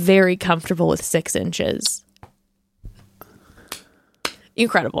 I'm very comfortable with 6 inches.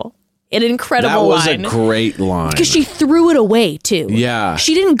 Incredible. An incredible line. That was a great line. Because she threw it away, too. Yeah.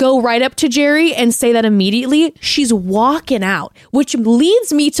 She didn't go right up to Jerry and say that immediately. She's walking out, which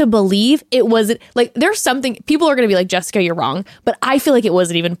leads me to believe it wasn't... Like, there's something... People are going to be like, Jessica, you're wrong. But I feel like it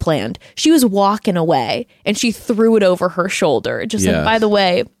wasn't even planned. She was walking away, and she threw it over her shoulder. Just like, by the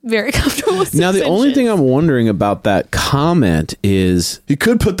way, very comfortable with 6 Now, the inches. only thing I'm wondering about that comment is he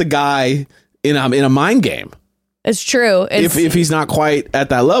could put the guy in a mind game. It's true. If he's not quite at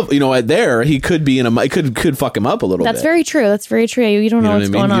that level, there he could be it could fuck him up a little bit. That's very true. That's very true. You don't know what's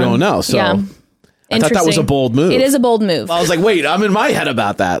going on. You don't know. So I thought that was a bold move. It is a bold move. I was like, wait, I'm in my head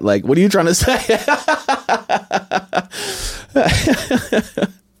about that. Like, what are you trying to say?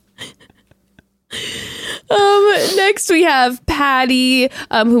 Next we have Patty,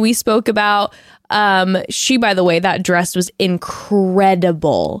 who we spoke about. She, by the way, that dress was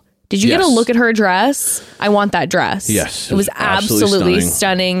incredible. Did you get a look at her dress? I want that dress. Yes. It was absolutely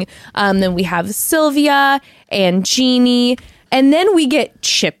stunning. Then we have Sylvia and Jeannie. And then we get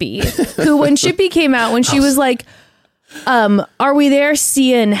Chippy, who when Chippy came out, when she was like, are we there?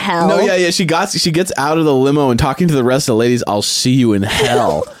 See you in hell. No, yeah. She gets out of the limo and talking to the rest of the ladies, I'll see you in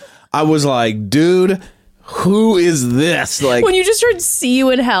hell. I was like, dude, who is this? Like, when you just heard "see you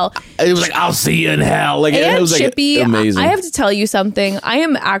in hell," it was like, "I'll see you in hell." Like, Aunt it was Chippy, like amazing. I have to tell you something. I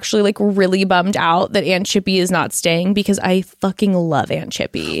am actually like really bummed out that Aunt Chippy is not staying because I fucking love Aunt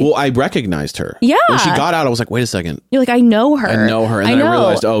Chippy. Well, I recognized her. Yeah, when she got out, I was like, "Wait a second." You're like, I know her. And then I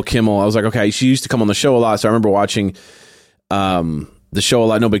realized, oh, Kimmel. I was like, okay, she used to come on the show a lot, so I remember watching. The show a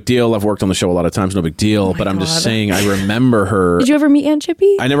lot, no big deal. I've worked on the show a lot of times, no big deal. But I'm just saying, I remember her. Did you ever meet Aunt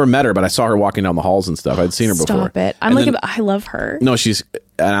Chippy? I never met her, but I saw her walking down the halls and stuff. I'd seen her before. Stop it. I love her. No, she's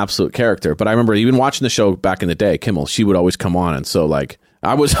an absolute character. But I remember even watching the show back in the day, Kimmel, she would always come on. And so like,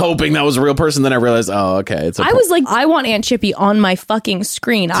 I was hoping that was a real person. Then I realized, oh, okay. I was like, I want Aunt Chippy on my fucking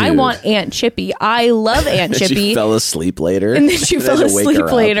screen. Dude. I want Aunt Chippy. I love Aunt Chippy. She fell asleep later. And then she fell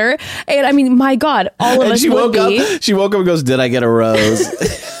asleep later. And I mean, my God, all of us would be. She woke up and goes, did I get a rose?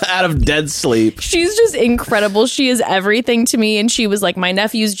 Out of dead sleep. She's just incredible. She is everything to me. And she was like, my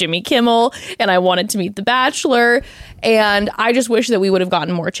nephew's Jimmy Kimmel. And I wanted to meet The Bachelor. And I just wish that we would have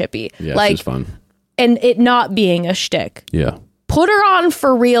gotten more Chippy. Yeah, like, she's fun. And it not being a shtick. Yeah. Put her on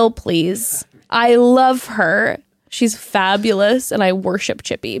for real, please. I love her. She's fabulous, and I worship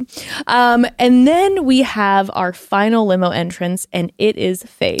Chippy. And then we have our final limo entrance, and it is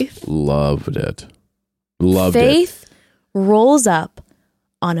Faith. Loved it. Loved Faith rolls up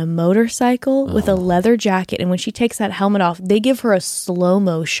on a motorcycle with a leather jacket, and when she takes that helmet off, they give her a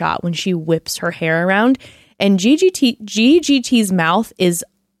slow-mo shot when she whips her hair around, and GGT's mouth is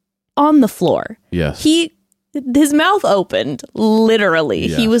on the floor. Yes. His mouth opened, literally.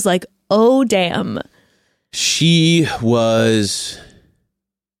 Yeah. He was like, oh, damn. She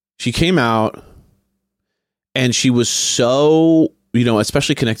came out and she was so,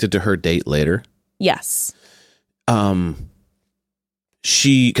 especially connected to her date later. Yes. Can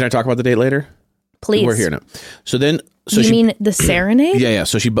I talk about the date later? Please. We're here now. So you mean the serenade? Yeah.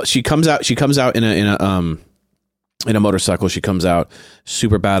 So she comes out in a motorcycle. She comes out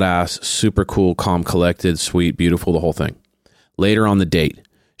super badass, super cool, calm, collected, sweet, beautiful, the whole thing. Later on the date,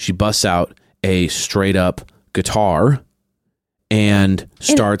 she busts out a straight up guitar and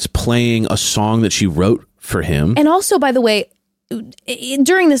starts playing a song that she wrote for him. And also, by the way,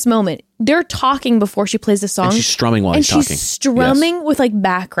 during this moment, they're talking before she plays the song. And she's strumming while he's talking. And she's strumming with like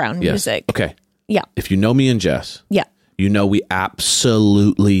background music. Okay. Yeah. If you know me and Jess, you know we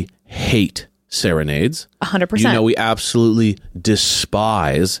absolutely hate serenades. 100%. You know we absolutely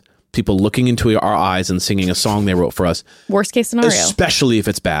despise people looking into our eyes and singing a song they wrote for us. Worst case scenario. Especially if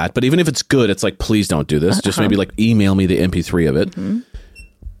it's bad. But even if it's good, it's like, please don't do this. Just maybe like email me the MP3 of it. Mm-hmm.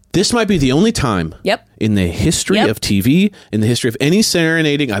 This might be the only time in the history of TV, in the history of any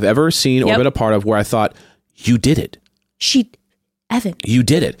serenading I've ever seen or been a part of, where I thought, you did it. Evan. You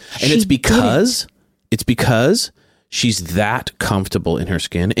did it. And it's because she's that comfortable in her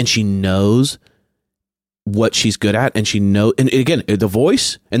skin and she knows what she's good at. And and again, the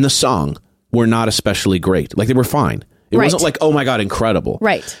voice and the song were not especially great. Like, they were fine. It wasn't like, oh my God, incredible.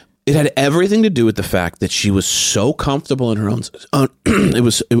 Right. It had everything to do with the fact that she was so comfortable in her own.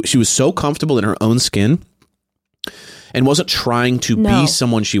 She was so comfortable in her own skin, and wasn't trying to be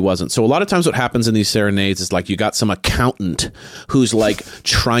someone she wasn't. So a lot of times, what happens in these serenades is like you got some accountant who's like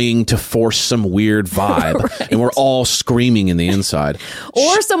trying to force some weird vibe, and we're all screaming in the inside.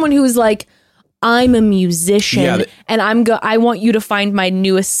 Or someone who's like, I'm a musician, and I want you to find my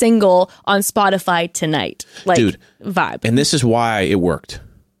newest single on Spotify tonight. Like, dude, vibe. And this is why it worked.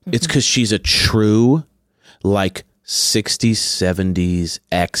 It's because she's a true, like, 60s, 70s,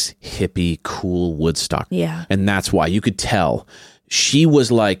 ex-hippie, cool Woodstock. Yeah. And that's why. You could tell. She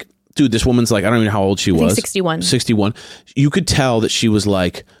was like, dude, this woman's like, I don't even know how old she was. 61. 61. You could tell that she was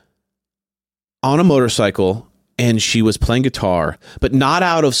like on a motorcycle and she was playing guitar, but not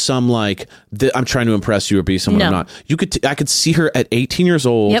out of some like, I'm trying to impress you or be someone I'm not. I could see her at 18 years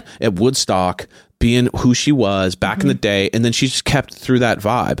old at Woodstock being who she was back in the day, and then she just kept through that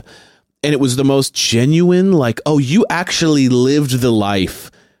vibe. And it was the most genuine, like, oh, you actually lived the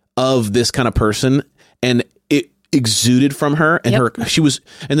life of this kind of person, and it exuded from her. And she was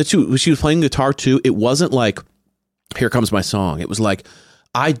playing guitar too. It wasn't like, here comes my song. It was like,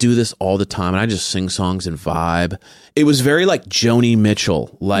 I do this all the time, and I just sing songs and vibe. It was very like Joni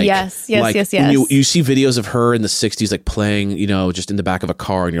Mitchell. Like, yes. When you see videos of her in the 60s, like playing, just in the back of a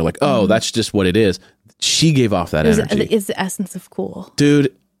car, and you're like, oh, that's just what it is. She gave off that energy. It's the essence of cool.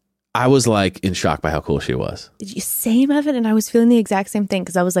 Dude, I was like in shock by how cool she was. Same, Evan, and I was feeling the exact same thing,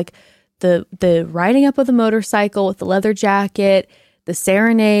 because I was like, the riding up of the motorcycle with the leather jacket, the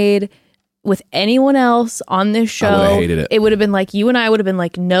serenade. With anyone else on this show, I hated it. It would have been like, you and I would have been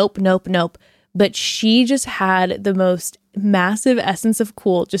like, nope. But she just had the most massive essence of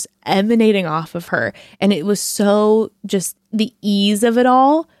cool just emanating off of her. And it was so just the ease of it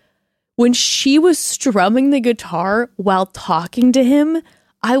all. When she was strumming the guitar while talking to him,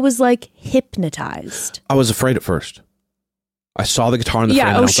 I was like hypnotized. I was afraid at first. I saw the guitar in the frame.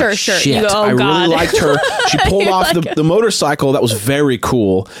 Yeah, and I was like, sure. Shit, I really liked her. She pulled off the motorcycle. That was very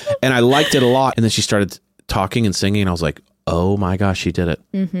cool. And I liked it a lot. And then she started talking and singing. And I was like, oh my gosh, she did it.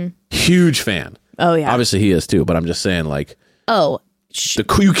 Mm-hmm. Huge fan. Oh, yeah. Obviously he is too. But I'm just saying, like,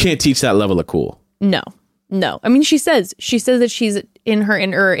 you can't teach that level of cool. No. I mean, she says that she's in her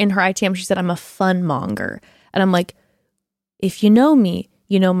ITM. She said, I'm a fun monger. And I'm like, if you know me,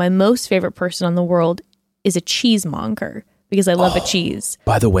 my most favorite person on the world is a cheesemonger because I love a cheese.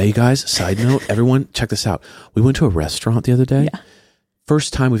 By the way, guys, side note, everyone, check this out. We went to a restaurant the other day. Yeah.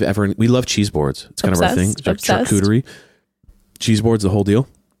 First time we love cheese boards. It's kind of our thing. Charcuterie, cheese boards, the whole deal.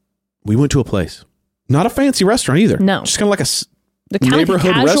 We went to a place. Not a fancy restaurant either. No. Just kind of like a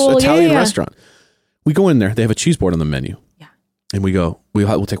neighborhood Italian restaurant. We go in there. They have a cheese board on the menu. Yeah. And we go,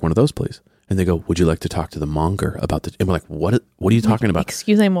 we'll take one of those, please. And they go, would you like to talk to the monger about the... And we're like, what are you talking about?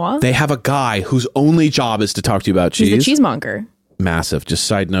 Excusez-moi? They have a guy whose only job is to talk to you about cheese. He's a cheesemonger. Massive. Just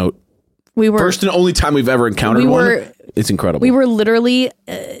side note. First and only time we've ever encountered one. It's incredible. We were literally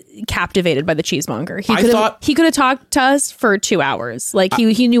captivated by the cheesemonger. He could have talked to us for 2 hours. Like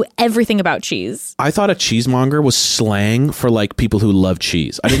he knew everything about cheese. I thought a cheesemonger was slang for like people who love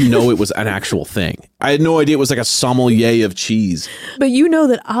cheese. I didn't know it was an actual thing. I had no idea it was like a sommelier of cheese. But you know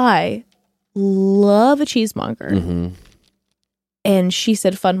that I love a cheesemonger. Mm-hmm. And she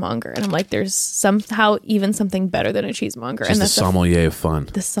said funmonger. And I'm like, there's somehow even something better than a cheesemonger. She's the sommelier of fun.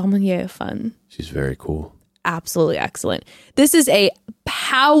 The sommelier of fun. She's very cool. Absolutely excellent. This is a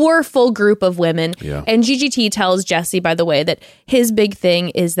powerful group of women. Yeah. And GGT tells Jesse, by the way, that his big thing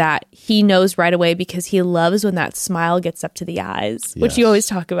is that he knows right away because he loves when that smile gets up to the eyes, which you always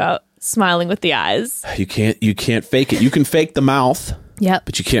talk about, smiling with the eyes. You can't fake it. You can fake the mouth. Yep.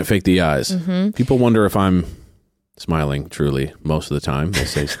 But you can't fake the eyes. Mm-hmm. People wonder if I'm smiling truly most of the time. They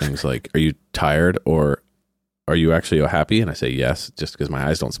say things like, are you tired or are you actually happy? And I say yes, just because my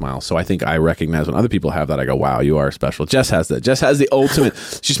eyes don't smile. So I think I recognize when other people have that, I go, wow, you are special. Jess has that. Jess has the ultimate.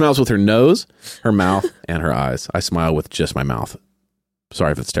 She smiles with her nose, her mouth, and her eyes. I smile with just my mouth.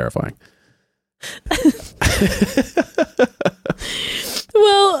 Sorry if it's terrifying.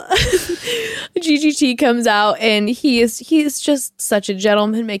 Well, GGT comes out and he is just such a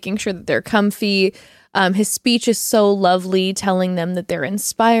gentleman, making sure that they're comfy. His speech is so lovely, telling them that they're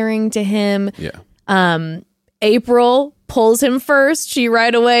inspiring to him. Yeah. April pulls him first. She's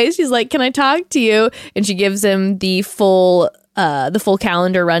like, "Can I talk to you?" And she gives him the full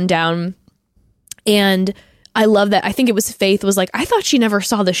calendar rundown. And I love that. I think it was Faith was like, "I thought she never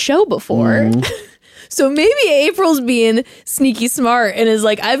saw the show before." Mm. So maybe April's being sneaky smart and is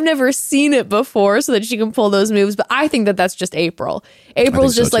like, I've never seen it before, so that she can pull those moves. But I think that that's just April.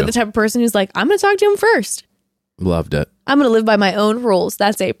 April's just like the type of person who's like, I'm going to talk to him first. Loved it. I'm going to live by my own rules.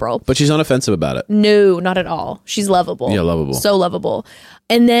 That's April. But she's unoffensive about it. No, not at all. She's lovable. Yeah, lovable. So lovable.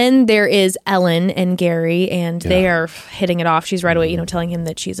 And then there is Ellen and Gary, and they are hitting it off. She's right away, telling him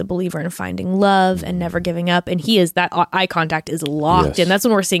that she's a believer in finding love and never giving up. And he is, that eye contact is locked in. That's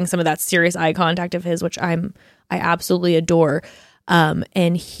when we're seeing some of that serious eye contact of his, which I absolutely adore.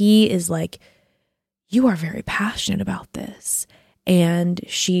 And he is like, you are very passionate about this. And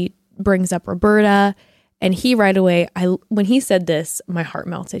she brings up Roberta. And he right away, when he said this, my heart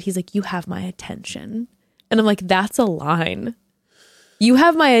melted. He's like, you have my attention. And I'm like, that's a line. You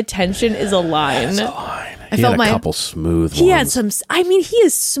have my attention is a line. That's a line. He had a couple smooth ones. He had some, he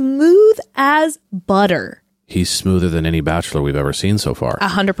is smooth as butter. He's smoother than any Bachelor we've ever seen so far.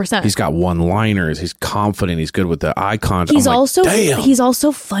 100%. He's got one-liners. He's confident. He's good with the eye contact. He's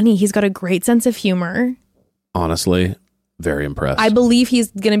also funny. He's got a great sense of humor. Honestly, very impressed. I believe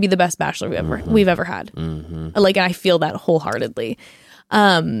he's going to be the best Bachelor we've ever had. Mm-hmm. Like, I feel that wholeheartedly.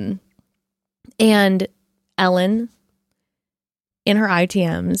 And Ellen, in her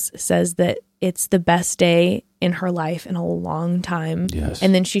ITMs, says that it's the best day in her life in a long time. Yes.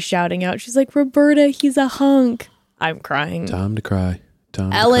 And then she's shouting out, she's like, Roberta, he's a hunk. I'm crying. Time to cry.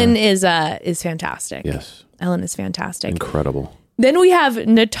 Ellen is fantastic. Yes. Ellen is fantastic. Incredible. Then we have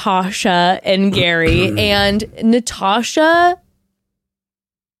Natasha and Gary. And Natasha,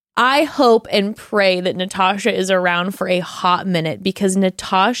 I hope and pray that Natasha is around for a hot minute, because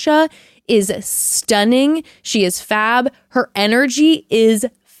Natasha is stunning. She is fab. Her energy is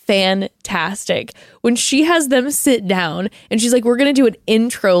fantastic. When she has them sit down and she's like, we're going to do an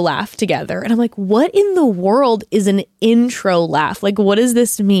intro laugh together. And I'm like, what in the world is an intro laugh? Like, what does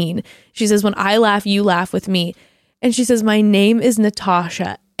this mean? She says, when I laugh, you laugh with me. And she says, my name is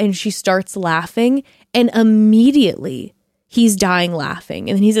Natasha. And she starts laughing, and immediately he's dying laughing.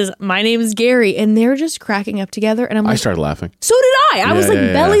 And then he says, my name is Gary. And they're just cracking up together. And I'm like, I started laughing. So did I. I was like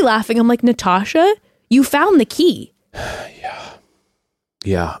belly laughing. I'm like, Natasha, you found the key.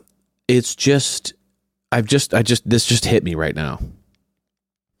 Yeah. It's just, this just hit me right now.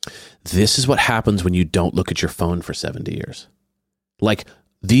 This is what happens when you don't look at your phone for 70 years. Like,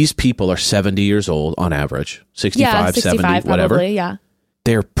 these people are 70 years old on average, 65, 70, whatever. Probably, yeah.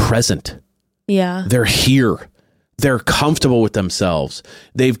 They're present. Yeah. They're here. they're comfortable with themselves.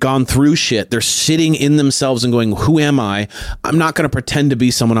 They've gone through shit. They're sitting in themselves and going, who am I? I'm not going to pretend to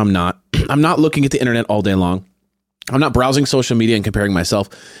be someone I'm not. I'm not looking at the internet all day long. I'm not browsing social media and comparing myself.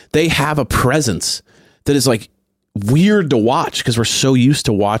 They have a presence that is like weird to watch because we're so used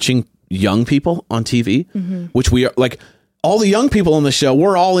to watching young people on TV, which we are like, all the young people on the show,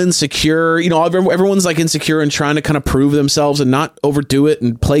 we're all insecure. You know, everyone's like insecure and trying to kind of prove themselves and not overdo it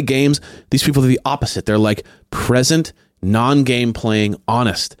and play games. These people are the opposite. They're like present, non-game playing,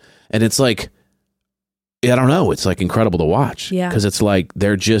 honest. And it's like, I don't know. It's like incredible to watch. Yeah. Because it's like,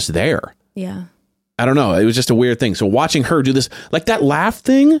 they're just there. Yeah. I don't know. It was just a weird thing. So watching her do this, like that laugh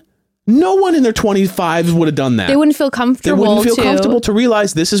thing, no one in their 25s would have done that. They wouldn't feel comfortable. They wouldn't feel comfortable to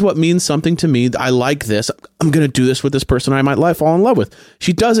realize this is what means something to me. I like this. I'm going to do this with this person I might fall in love with.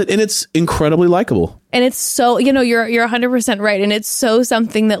 She does it, and it's incredibly likable. And it's so, you know, you're 100% right. And it's so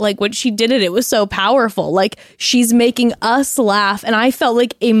something that, like, when she did it, it was so powerful. Like, she's making us laugh. And I felt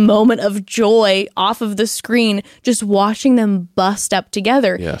like a moment of joy off of the screen just watching them bust up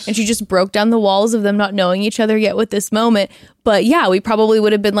together. Yes. And she just broke down the walls of them not knowing each other yet with this moment. But yeah, we probably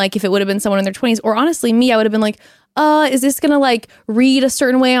would have been like, if it would have been someone in their 20s, or honestly, me, I would have been like, is this going to like read a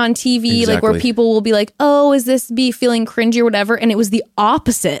certain way on TV? Exactly. Like where people will be like, oh, is this be feeling cringy or whatever? And it was the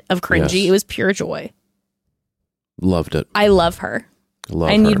opposite of cringy. Yes. It was pure joy. Loved it. I love her.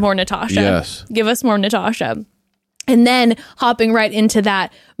 I need more Natasha. Yes. Give us more Natasha. And then hopping right into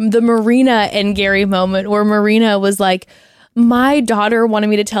that, the Marina and Gary moment where Marina was like, my daughter wanted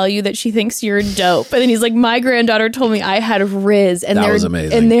me to tell you that she thinks you're dope. And then he's like, my granddaughter told me I had Riz. And that they're was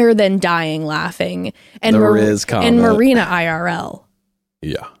amazing. And they're then dying laughing. And Riz comment. And Marina IRL.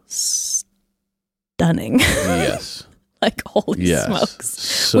 Yeah. Stunning. Yes. Like, holy smokes.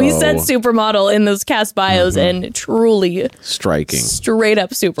 So, we said supermodel in those cast bios and truly striking. Straight up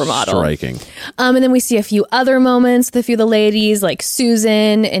supermodel. Striking. And then we see a few other moments with a few of the ladies, like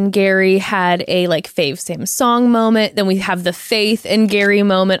Susan and Gary had a like fave same song moment. Then we have the Faith and Gary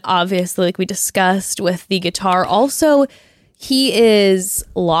moment, obviously, like we discussed with the guitar. Also, he is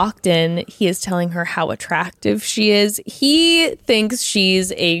locked in. He is telling her how attractive she is. He thinks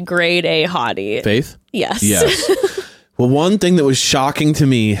she's a grade A hottie. Faith? Yes. Yes. Well, one thing that was shocking to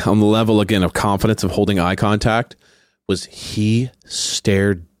me on the level, again, of confidence of holding eye contact was he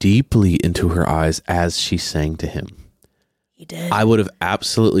stared deeply into her eyes as she sang to him. He did. I would have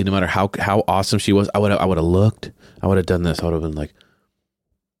absolutely, no matter how awesome she was, I would have looked. I would have done this. I would have been like...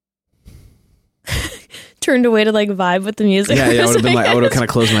 Turned away to like vibe with the music. Yeah, I would have been like, I would have kind of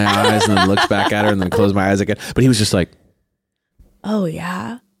closed my eyes and then looked back at her and then closed my eyes again. But he was just like... Oh,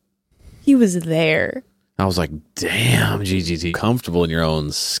 yeah. He was there. I was like, damn, GGT, comfortable in your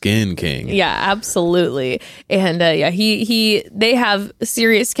own skin, king. Yeah, absolutely. And they have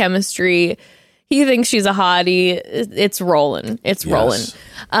serious chemistry. He thinks she's a hottie. It's rolling. It's rolling.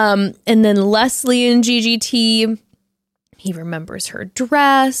 And then Leslie and GGT, he remembers her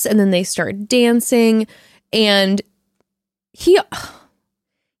dress and then they start dancing. And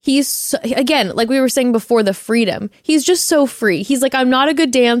he's, again, like we were saying before, the freedom. He's just so free. He's like, I'm not a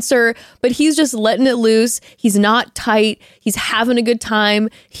good dancer, but he's just letting it loose. He's not tight. He's having a good time.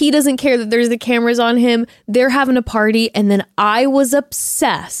 He doesn't care that there's the cameras on him. They're having a party. And then I was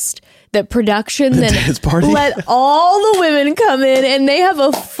obsessed that production then let all the women come in and they have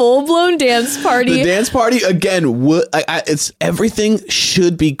a full-blown dance party. The dance party, again, it's everything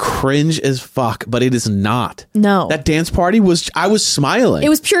should be cringe as fuck, but it is not. No. That dance party I was smiling. It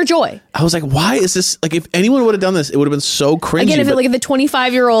was pure joy. I was like, why is this, like, if anyone would have done this, it would have been so cringy. Again, if it, like the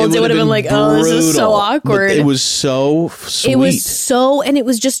 25-year-olds, it would have been like, brutal. Oh, this is so awkward. But it was so sweet. It was so, and it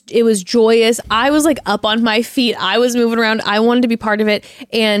was joyous. I was like up on my feet. I was moving around. I wanted to be part of it.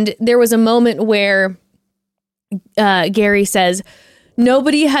 And there was a moment where Gary says,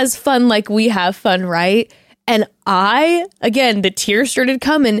 nobody has fun like we have fun, right? And again, the tears started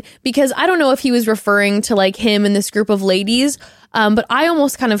coming because I don't know if he was referring to like him and this group of ladies, but I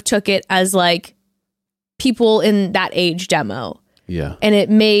almost kind of took it as like people in that age demo. Yeah. And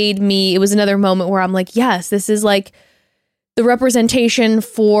it was another moment where I'm like, yes, this is like the representation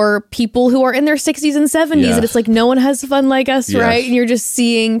for people who are in their 60s and 70s. Yes. And it's like, no one has fun like us, yes. right? And you're just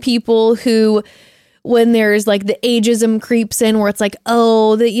seeing people who, when there's like the ageism creeps in where it's like,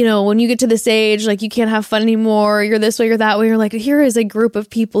 oh, that, you know, when you get to this age, like you can't have fun anymore. You're this way, you're that way. You're like, here is a group of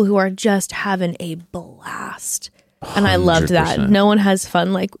people who are just having a blast. And I loved that. No one has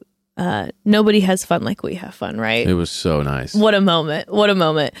fun like, nobody has fun like we have fun, right? It was so nice. What a moment. What a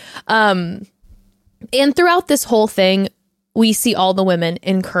moment. And throughout this whole thing, we see all the women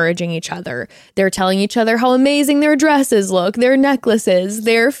encouraging each other. They're telling each other how amazing their dresses look, their necklaces,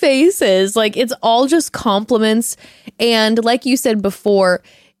 their faces. Like, it's all just compliments. And like you said before,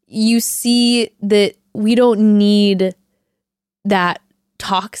 you see that we don't need that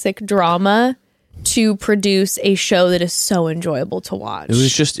toxic drama to produce a show that is so enjoyable to watch.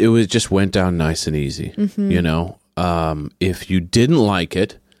 It just went down nice and easy. You know, if you didn't like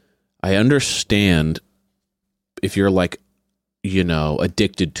it, I understand if you're like, you know,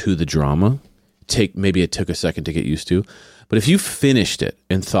 addicted to the drama. Maybe it took a second to get used to, but if you finished it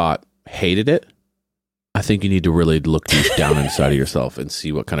and hated it, I think you need to really look deep down inside of yourself and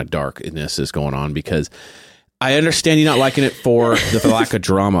see what kind of darkness is going on, because I understand you not liking it for the lack of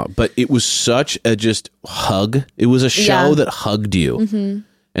drama, but it was such a just hug. It was a show that hugged you.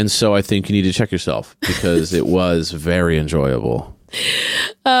 And so I think you need to check yourself, because it was very enjoyable.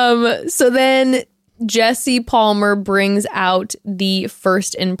 So then Jesse Palmer brings out the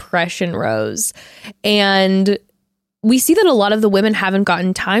first impression rose, and we see that a lot of the women haven't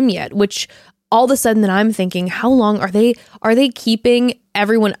gotten time yet, which all of a sudden then I'm thinking, how long are they keeping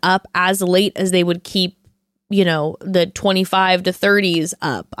everyone up as late as they would keep, you know, the 25 to 30s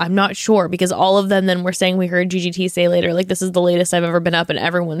up? I'm not sure, because all of them then were saying, we heard GGT say later, like, this is the latest I've ever been up and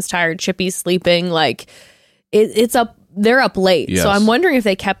everyone's tired. Chippy's sleeping. Like, it's up. They're up late. Yes. So I'm wondering if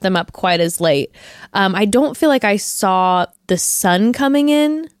they kept them up quite as late. I don't feel like I saw the sun coming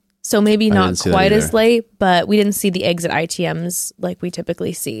in, so maybe not quite as late, but we didn't see the exit ITMs like we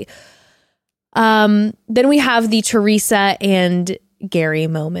typically see. Then we have the Teresa and Gary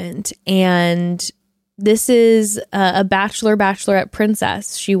moment, and this is a bachelorette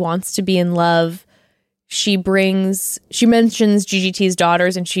princess. She wants to be in love. She mentions GGT's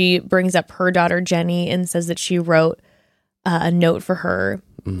daughters, and she brings up her daughter Jenny and says that she wrote a note for her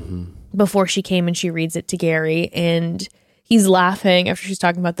before she came, and she reads it to Gary, and he's laughing after she's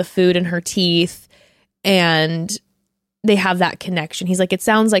talking about the food in her teeth, and they have that connection. He's like, it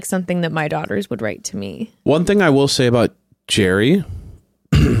sounds like something that my daughters would write to me. One thing I will say about Gary.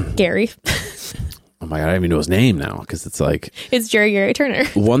 Oh my God, I don't even know his name now, because it's like... It's Gary Turner.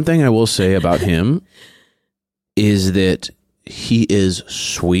 One thing I will say about him is that he is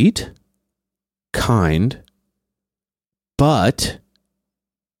sweet, kind, but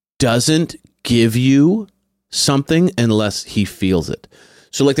doesn't give you something unless he feels it.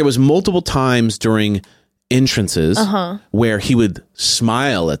 So like there was multiple times during entrances where he would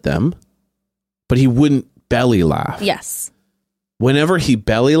smile at them, but he wouldn't belly laugh. Yes. Whenever he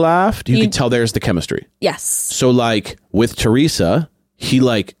belly laughed, you could tell there's the chemistry. Yes. So like with Teresa, he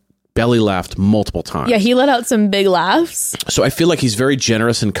like belly laughed multiple times. Yeah, he let out some big laughs. So I feel like he's very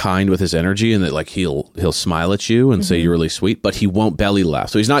generous and kind with his energy, and that like he'll smile at you and say you're really sweet, but he won't belly laugh.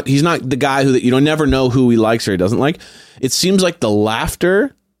 So he's not the guy who, you never know who he likes or he doesn't like. It seems like the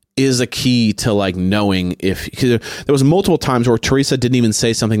laughter is a key to like knowing if, because there was multiple times where Teresa didn't even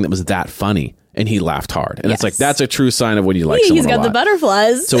say something that was that funny, and he laughed hard. And it's like, that's a true sign of when you like someone He's got a lot. the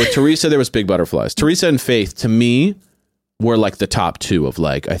butterflies. So with Teresa, there was big butterflies. Teresa and Faith, to me, were like the top two of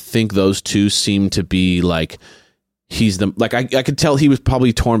like, I think those two seem to be like, he's the, like, I could tell he was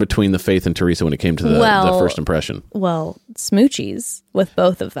probably torn between the Faith and Teresa when it came to the first impression. Well, smoochies with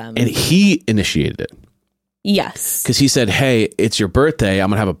both of them. And he initiated it. Yes. Because he said, hey, it's your birthday. I'm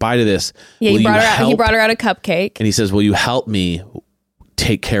going to have a bite of this. Yeah, he brought her out a cupcake. And he says, will you help me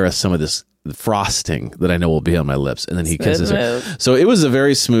take care of some of this frosting that I know will be on my lips? And then he kisses her. So it was a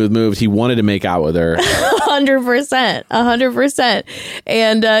very smooth move. He wanted to make out with her. 100%.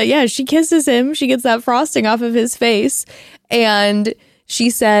 And she kisses him. She gets that frosting off of his face. And she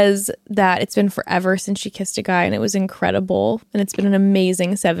says that it's been forever since she kissed a guy, and it was incredible. And it's been an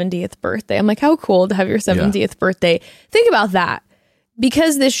amazing 70th birthday. I'm like, how cool to have your 70th birthday. Think about that.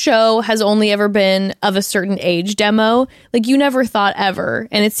 Because this show has only ever been of a certain age demo, like you never thought ever.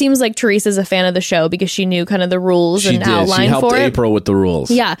 And it seems like Teresa's a fan of the show because she knew kind of the rules and outline for it. She helped April with the rules.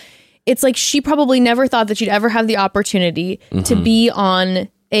 Yeah. It's like she probably never thought that she'd ever have the opportunity to be on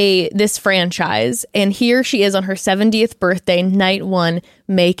this franchise, and here she is on her 70th birthday, night one,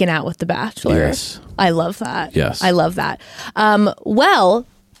 making out with the Bachelor. Yes. I love that. Yes. I love that. Well,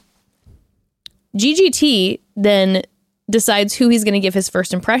 GGT then decides who he's going to give his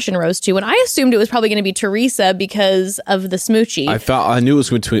first impression rose to, and I assumed it was probably going to be Teresa because of the smoochie. I knew it was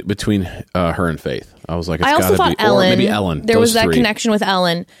between her and Faith. I was like, it's I also thought be, Ellen. Or maybe Ellen. There was that three. connection with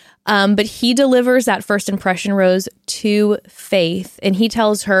Ellen. But he delivers that first impression rose to Faith, and he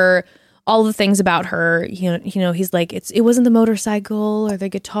tells her all the things about her. You know, he's like, it wasn't the motorcycle or the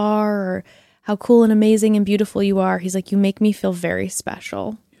guitar or how cool and amazing and beautiful you are. He's like, you make me feel very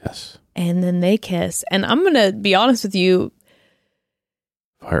special. Yes. And then they kiss. And I'm going to be honest with you,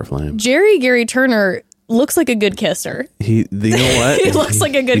 Fire flame. Jerry Gary Turner looks like a good kisser. You know what? He looks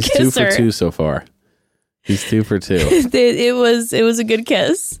like a good he's kisser. 2 for 2 so far. He's 2 for 2. It was a good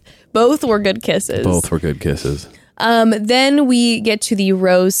kiss. Both were good kisses. Both were good kisses. Then we get to the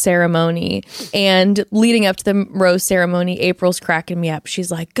rose ceremony, and leading up to the rose ceremony, April's cracking me up.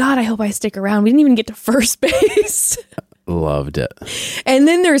 She's like, God, I hope I stick around. We didn't even get to first base. Loved it. And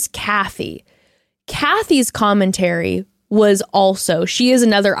then there's Kathy. Kathy's commentary was also, she is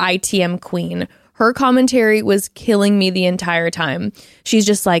another ITM queen. Her commentary was killing me the entire time. She's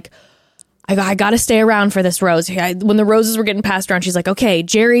just like, I gotta stay around for this rose. When the roses were getting passed around, she's like, okay,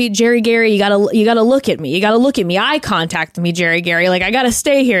 Jerry Gary, you gotta look at me. You gotta look at me. Eye contact with me, Jerry Gary. Like, I gotta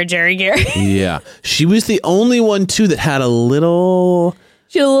stay here, Jerry Gary. Yeah. She was the only one, too, that had a little...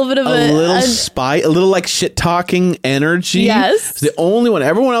 She had a little bit of a little spite, a little like shit talking energy. Yes. It's the only one.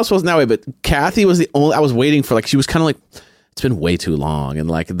 Everyone else wasn't that way, but Kathy was the only. I was waiting for, like, she was kind of like, it's been way too long,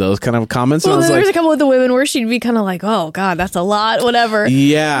 and like those kind of comments. Well, and I was there's like, a couple with the women where she'd be kind of like, oh God, that's a lot, whatever.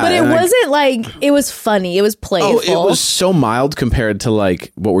 Yeah. But it wasn't like, it was funny. It was playful. Oh, it was so mild compared to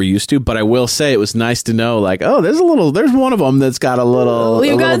like what we're used to. But I will say it was nice to know, like, oh, there's one of them that's got a little,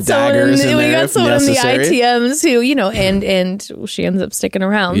 we've got daggers in there. We got if someone in the necessary. ITMs who, you know, and she ends up sticking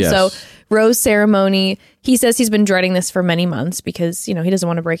around. Yes. So rose ceremony, he says he's been dreading this for many months because, you know, he doesn't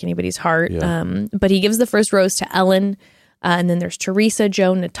want to break anybody's heart. Yeah. But he gives the first rose to Ellen. And then there's Teresa,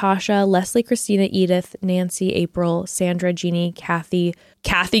 Joan, Natasha, Leslie, Christina, Edith, Nancy, April, Sandra, Jeannie, Kathy.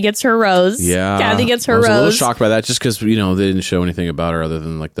 Kathy gets her rose. Yeah. Kathy gets her I was rose. a little shocked by that just because, you know, they didn't show anything about her other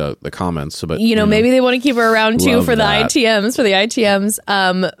than like the comments. So, but you know, maybe they want to keep her around too Love for the that.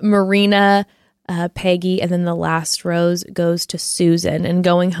 ITMs. Marina, Peggy, and then the last rose goes to Susan. And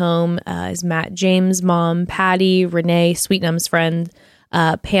going home is Matt James' mom, Patty, Renee, Sweetnum's friend,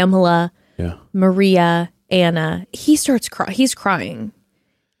 Pamela, Maria, Anna. He starts he's crying.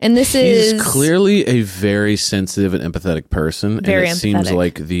 And this is clearly a very sensitive and empathetic person. Very and it seems empathetic.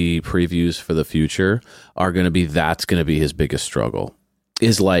 like the previews for the future are going to be, that's going to be his biggest struggle,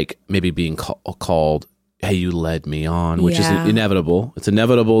 is like maybe being called, hey, you led me on, which is inevitable. It's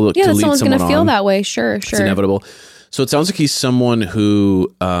inevitable to lead someone's someone gonna feel on. that way. Sure. It's inevitable. So it sounds like he's someone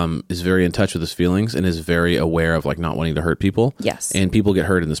who is very in touch with his feelings and is very aware of like not wanting to hurt people. Yes. And people get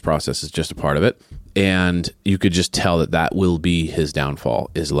hurt in this process is just a part of it. And you could just tell that will be his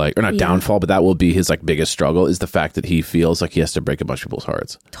downfall, is like, or not downfall, but that will be his like biggest struggle, is the fact that he feels like he has to break a bunch of people's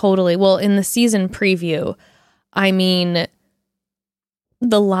hearts. Totally. Well, in the season preview, I mean,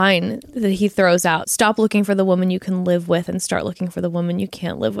 the line that he throws out, stop looking for the woman you can live with and start looking for the woman you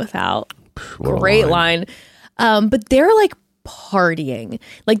can't live without. Great line. But they're like partying.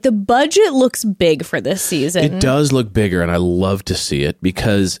 Like the budget looks big for this season. It does look bigger, and I love to see it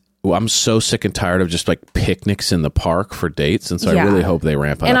because I'm so sick and tired of just like picnics in the park for dates. And so I really hope they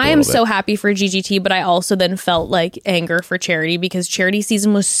ramp it up. And a I am little so bit. happy for GGT, but I also then felt like anger for Charity because Charity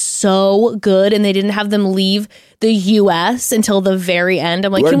season was so good and they didn't have them leave the US until the very end.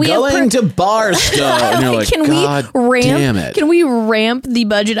 I'm like, We're can we going to Barstow? And you're like, can God damn it. Can we ramp the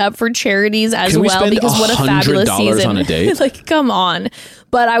budget up for charities as Can we well? spend Because what a fabulous $100 season on a date? Like, come on.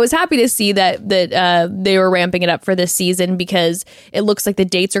 But I was happy to see that they were ramping it up for this season because it looks like the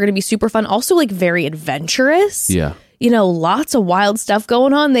dates are going to be super fun. Also, like very adventurous. Yeah. You know, lots of wild stuff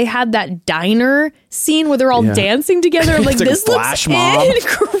going on. They had that diner scene where they're all dancing together. I'm like, It's like a this flash looks mob.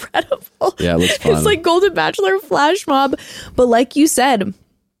 incredible. Yeah, it looks fun. It's like Golden Bachelor flash mob. But like you said,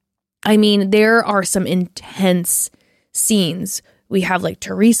 I mean, there are some intense scenes. We have like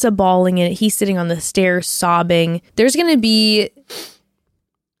Teresa bawling in it. He's sitting on the stairs sobbing. There's going to be...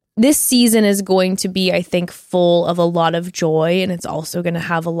 This season is going to be, I think, full of a lot of joy, and it's also going to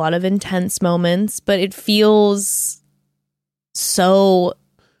have a lot of intense moments, but it feels so...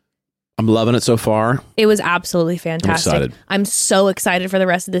 I'm loving it so far. It was absolutely fantastic. I'm excited. I'm so excited for the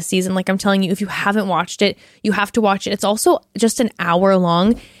rest of this season. Like I'm telling you, if you haven't watched it, you have to watch it. It's also just an hour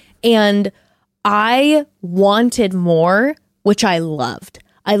long, and I wanted more, which I loved.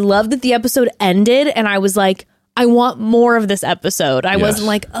 I loved that the episode ended, and I was like, I want more of this episode. I wasn't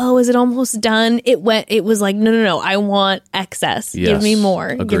like, oh, is it almost done? It was like, no. I want excess. Yes. Give me more.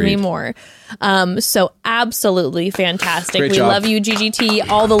 Agreed. Give me more. So absolutely fantastic. Great we job. love you, GGT.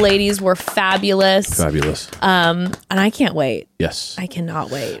 All the ladies were fabulous. Fabulous. And I can't wait. Yes. I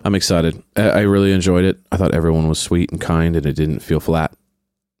cannot wait. I'm excited. I really enjoyed it. I thought everyone was sweet and kind, and it didn't feel flat.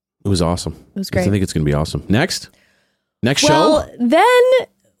 It was awesome. It was great. I think it's going to be awesome. Next Well, show. then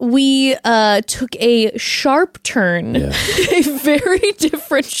we took a sharp turn, Yeah. a very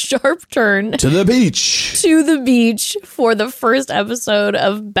different sharp turn To the beach. to the beach for the first episode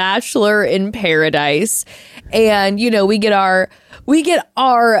of Bachelor in Paradise. And, you know, we get our We get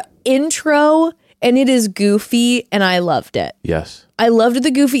our intro, and it is goofy, and I loved it. Yes. I loved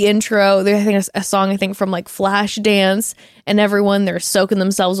the goofy intro. I think a song, from like Flashdance, and everyone, they're soaking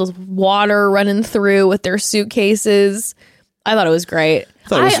themselves with water running through with their suitcases. I thought it was great.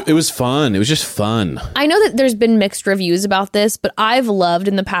 It was fun. It was just fun. I know that there's been mixed reviews about this, but I've loved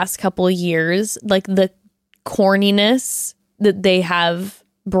in the past couple of years, like the corniness that they have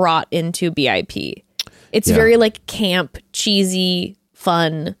brought into BIP. It's very like camp, cheesy,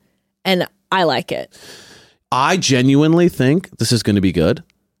 fun, and I like it. I genuinely think this is going to be good.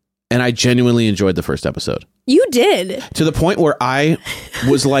 And I genuinely enjoyed the first episode. You did. To the point where I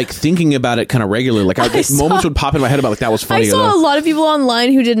was like thinking about it kind of regularly. Like moments would pop in my head about like, that was funny. I saw a lot of people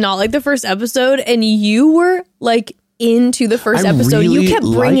online who did not like the first episode, and you were like into the first episode. Really you kept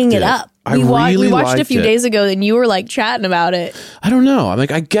bringing it up. We watched it a few days ago, and you were like chatting about it. I don't know. I'm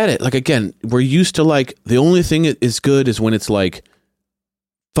like, I get it. Like, again, we're used to like, the only thing that is good is when it's like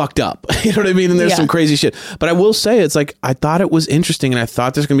fucked up. You know what I mean? And there's some crazy shit. But I will say, it's like, I thought it was interesting, and I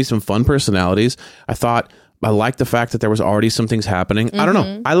thought there's going to be some fun personalities. I liked the fact that there was already some things happening. I don't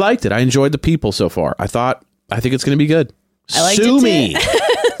know. I liked it. I enjoyed the people so far. I think it's going to be good. Sue me.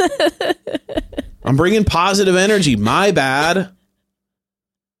 I'm bringing positive energy. My bad.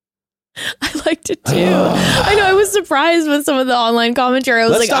 I liked it too. I know. I was surprised with some of the online commentary.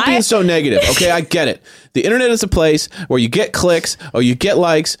 Let's stop being so negative. Okay, I get it. The internet is a place where you get clicks or you get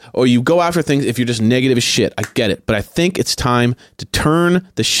likes or you go after things if you're just negative as shit. I get it. But I think it's time to turn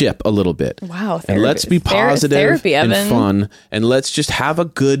the ship a little bit. Wow. And let's be positive and fun. And let's just have a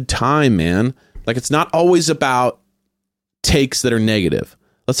good time, man. Like, it's not always about takes that are negative.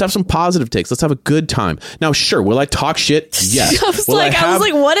 Let's have some positive takes. Let's have a good time. Now, sure, will I talk shit? Yes. I was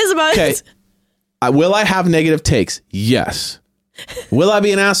like, what is about it? Will I have negative takes? Yes. Will I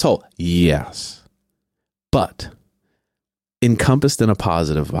be an asshole? Yes. But encompassed in a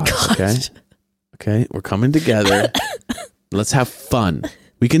positive vibe, okay? Okay, we're coming together. Let's have fun.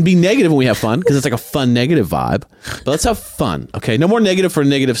 We can be negative when we have fun because it's like a fun negative vibe. But let's have fun, okay? No more negative for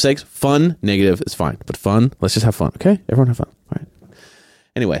negative sakes. Fun, negative is fine. But fun, let's just have fun, okay? Everyone have fun. All right.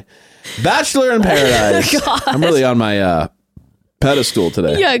 Anyway, Bachelor in Paradise. I'm really on my pedestal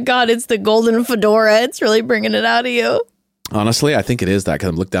today. Yeah, God, it's the golden fedora. It's really bringing it out of you. Honestly, I think it is that, because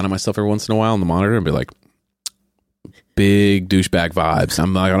I look down at myself every once in a while on the monitor and be like, big douchebag vibes.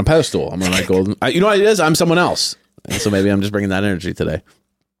 I'm like on a pedestal. I'm on my golden. You know what it is? I'm someone else. And so maybe I'm just bringing that energy today.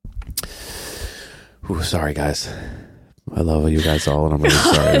 Ooh, sorry, guys. I love you guys all, and I'm really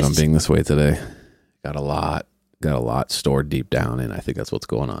sorry that I'm being this way today. Got a lot stored deep down, and I think that's what's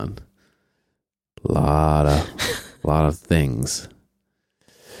going on. A lot of things.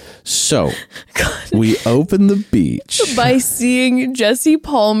 So we open the beach by seeing Jesse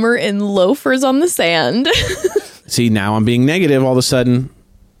Palmer in loafers on the sand. See, now I'm being negative. All of a sudden.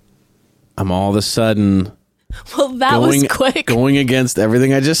 Well, that was quick. Going against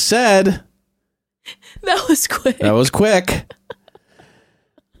everything I just said. That was quick.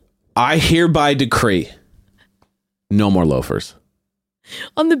 I hereby decree no more loafers.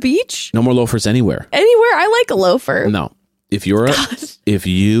 On the beach? No more loafers anywhere. Anywhere? I like a loafer. No. If you're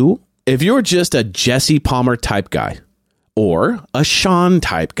just a Jesse Palmer type guy, or a Sean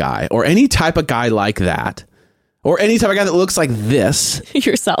type guy, or any type of guy like that, or any type of guy that looks like this,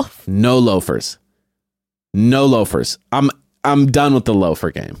 yourself. No loafers. No loafers. I'm done with the loafer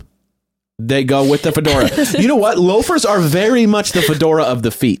game. They go with the fedora. You know what? Loafers are very much the fedora of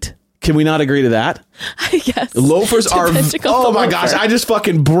the feet. Can we not agree to that? I guess. Loafers are... Oh my gosh, I just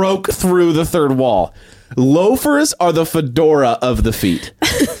fucking broke through the third wall. Loafers are the fedora of the feet.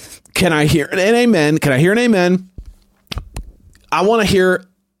 Can I hear an amen? I want to hear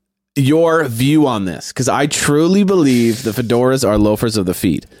your view on this, because I truly believe the fedoras are loafers of the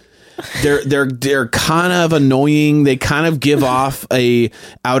feet. They're kind of annoying. They kind of give off a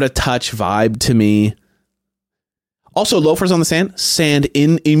out of touch vibe to me. Also, loafers on the sand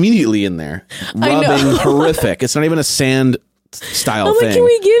immediately in there, rubbing, horrific. It's not even a sand style thing. Can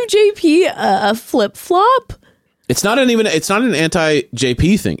we give JP a flip flop? It's not an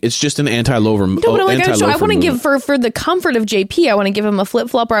anti-JP thing. It's just an anti-loafer. No, but I want to give for the comfort of JP. I want to give him a flip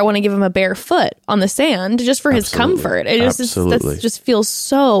flop, or I want to give him a bare foot on the sand just for his comfort. It just feels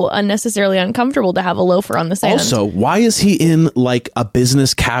so unnecessarily uncomfortable to have a loafer on the sand. Also, why is he in like a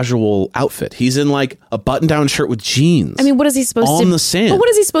business casual outfit? He's in like a button-down shirt with jeans. I mean, what is he supposed to on the sand? But what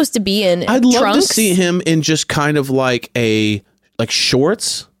is he supposed to be in? I'd love to see him in just kind of like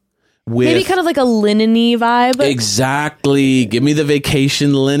shorts. Maybe kind of like a linen-y vibe. Exactly. Give me the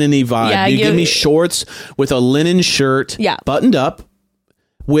vacation linen-y vibe. Yeah, give me shorts with a linen shirt, buttoned up,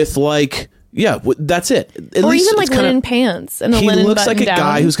 with like Yeah, that's it. At or least even like it's kinda- linen pants and a He linen looks like a button-down.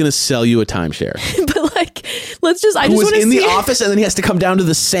 guy who's going to sell you a timeshare. But like, I just Who was want to in see the office and then he has to come down to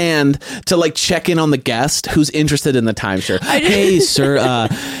the sand to like check in on the guest who's interested in the timeshare. Hey, sir,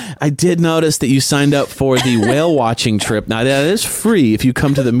 I did notice that you signed up for the whale watching trip. Now that is free if you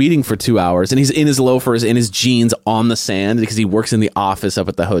come to the meeting for 2 hours. And he's in his loafers, in his jeans on the sand because he works in the office up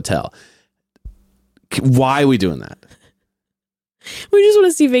at the hotel. Why are we doing that? We just want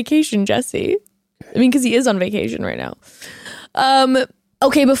to see Vacation Jesse. I mean, because he is on vacation right now.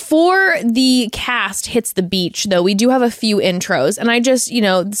 Okay, before the cast hits the beach, though, we do have a few intros. And I just,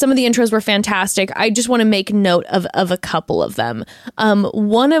 some of the intros were fantastic. I just want to make note of a couple of them.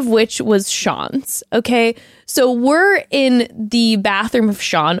 One of which was Sean's. Okay, so we're in the bathroom of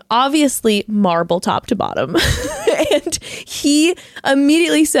Sean, obviously marble top to bottom. And he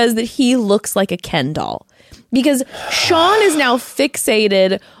immediately says that he looks like a Ken doll. Because Sean is now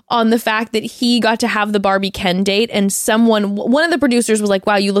fixated on the fact that he got to have the Barbie Ken date and one of the producers was like,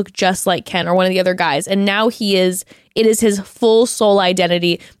 wow, you look just like Ken, or one of the other guys. And now it is his full soul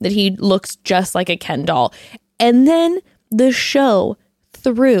identity that he looks just like a Ken doll. And then the show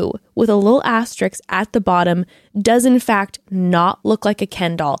through with a little asterisk at the bottom does in fact not look like a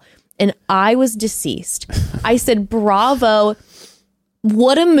Ken doll. And I was deceased. I said, bravo.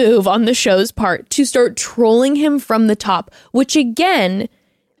 What a move on the show's part to start trolling him from the top, which again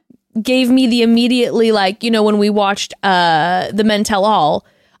gave me the immediately, like, when we watched The Men Tell All,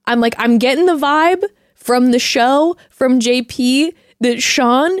 I'm like, I'm getting the vibe from the show, from JP, that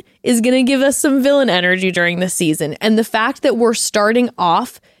Sean is going to give us some villain energy during the season. And the fact that we're starting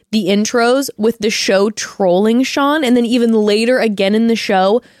off the intros with the show trolling Sean, and then even later again in the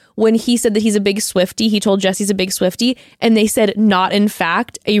show, when he said that he's a big Swiftie, he told Jess he's a big Swiftie, and they said not in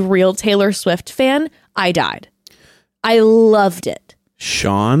fact a real Taylor Swift fan, I died. I loved it.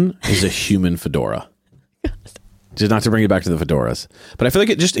 Sean is a human fedora. Just not to bring it back to the fedoras, but I feel like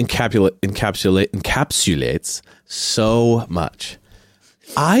it just encapsulates so much.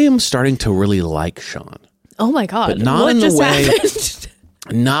 I am starting to really like Sean. Oh my God. But not what in just the way, happened?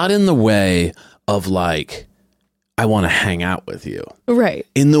 not in the way of like, I want to hang out with you. Right.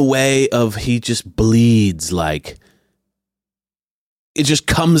 In the way of he just bleeds, like it just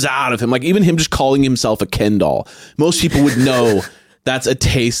comes out of him. Like even him just calling himself a Ken doll. Most people would know that's a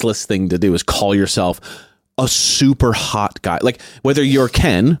tasteless thing to do, is call yourself a super hot guy. Like whether you're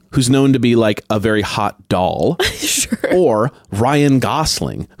Ken, who's known to be like a very hot doll, Sure. or Ryan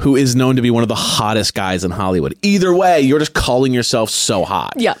Gosling, who is known to be one of the hottest guys in Hollywood. Either way, you're just calling yourself so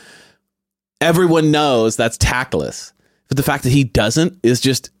hot. Yeah. Everyone knows that's tactless. But the fact that he doesn't is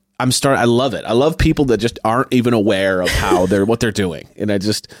just, I love it. I love people that just aren't even aware of how what they're doing. And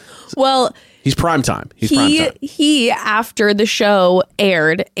he's prime time. He after the show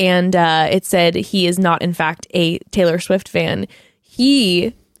aired and it said he is not in fact a Taylor Swift fan,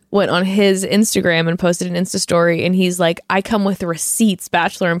 he went on his Instagram and posted an Insta story, and he's like, I come with receipts,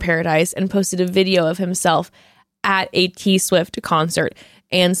 Bachelor in Paradise, and posted a video of himself at a T Swift concert.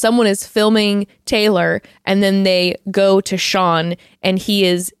 And someone is filming Taylor, and then they go to Sean, and he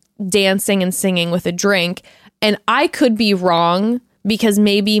is dancing and singing with a drink. And I could be wrong because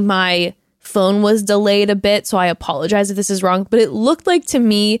maybe my phone was delayed a bit, so I apologize if this is wrong. But it looked like to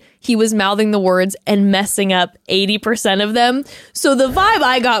me he was mouthing the words and messing up 80% of them. So the vibe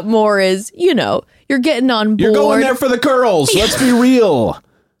I got more is, you're getting on board. You're going there for the girls. Let's be real.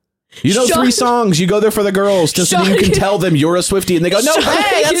 You know, Sean, 3 songs. You go there for the girls just so that you can tell them you're a Swiftie, and they go, no,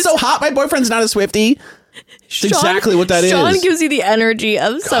 hey, that's so hot. My boyfriend's not a Swiftie. That's exactly what that is. Sean gives you the energy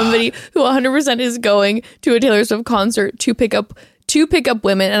of somebody who 100% is going to a Taylor Swift concert to pick up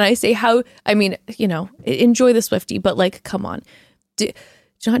women. And I say, enjoy the Swiftie, but like, come on. Do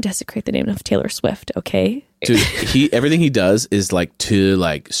not desecrate the name of Taylor Swift, okay? Dude, everything he does is like to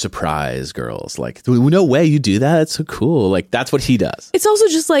like surprise girls. Like, no way you do that. That's so cool. Like, that's what he does. It's also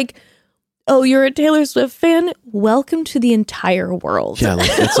just like, oh, you're a Taylor Swift fan? Welcome to the entire world. Yeah, like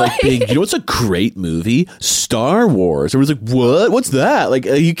it's like big. You know what's a great movie? Star Wars. Everyone's like, what? What's that? Like,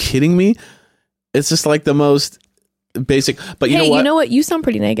 are you kidding me? It's just like the most basic. But you know what? You sound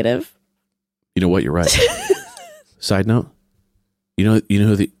pretty negative. You know what? You're right. Side note.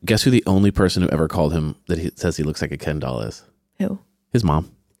 Guess who the only person who ever called him that he says he looks like a Ken doll is? Who? His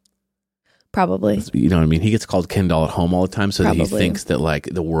mom. Probably. You know what I mean? He gets called Ken doll at home all the time, so that he thinks that like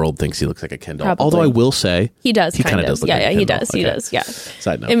the world thinks he looks like a Ken doll. Probably. Although I will say he does. He kind of does look like a Ken he doll. does. Okay. He does. Yeah.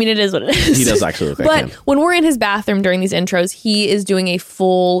 Side note. I mean, it is what it is. He does actually look like Ken. But when we're in his bathroom during these intros, he is doing a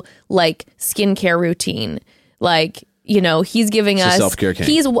full like skincare routine. Like, he's giving us self-care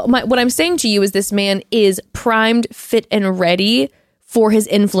king. What I'm saying to you is this man is primed, fit, and ready for his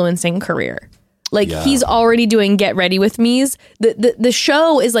influencing career. Like he's already doing Get Ready With Me's. The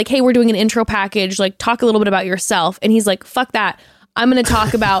show is like, hey, we're doing an intro package. Like, talk a little bit about yourself. And he's like, fuck that. I'm going to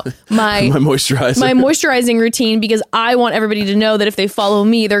talk about my moisturizing routine because I want everybody to know that if they follow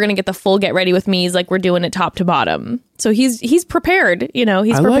me, they're going to get the full Get Ready With Me's. Like, we're doing it top to bottom. So he's prepared. You know,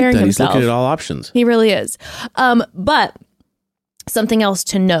 he's preparing himself. He's looking at all options. He really is. But something else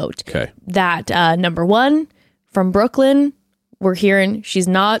to note. Okay. That number one, from Brooklyn, we're hearing she's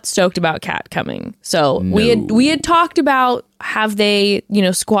not stoked about Kat coming. So we had talked about, have they,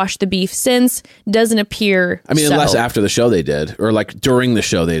 squashed the beef since? Doesn't appear. I mean, unless after the show they did, or like during the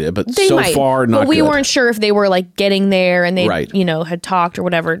show they did, but they so far not. But we good. weren't sure if they were like getting there and they, had talked or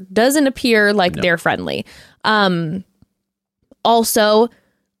whatever. Doesn't appear like they're friendly. Also,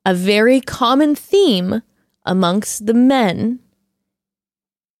 a very common theme amongst the men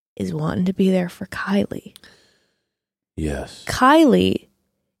is wanting to be there for Kylie. Yes. Kylie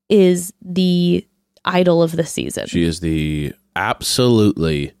is the idol of the season. She is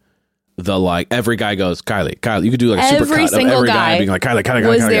absolutely the every guy goes, Kylie. You could do like a super cut of every guy being like, Kylie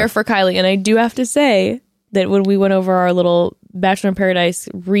was there for Kylie. And I do have to say that when we went over our little Bachelor in Paradise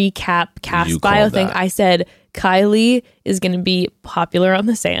recap cast bio thing, I said, Kylie is going to be popular on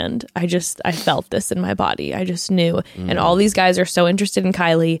the sand. I felt this in my body. I just knew. And all these guys are so interested in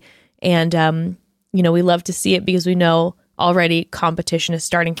Kylie. And, we love to see it because we know already competition is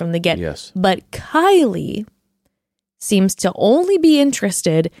starting from the get. Yes. But Kylie seems to only be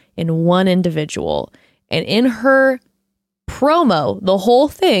interested in one individual. And in her promo, the whole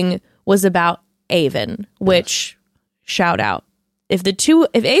thing was about Avon, which, shout out. If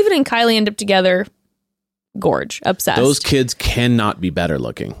Avon and Kylie end up together, gorge, obsessed. Those kids cannot be better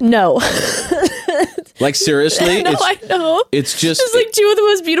looking. No. Like, seriously? No, I know. It's just like two of the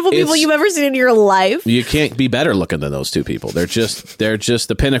most beautiful people you've ever seen in your life. You can't be better looking than those two people. They're just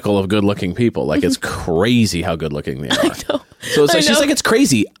the pinnacle of good looking people. Like, it's crazy how good looking they are. I know. So it's like, she's like, it's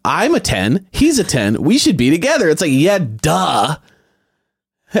crazy. I'm a 10. He's a 10. We should be together. It's like, yeah, duh.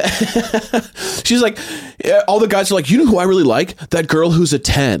 She's like, all the guys are like, you know who I really like? That girl who's a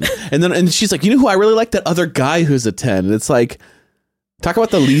 10. And she's like, you know who I really like? That other guy who's a 10. And it's like, talk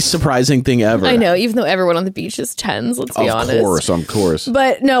about the least surprising thing ever. I know, even though everyone on the beach is 10s, let's be honest. Of course.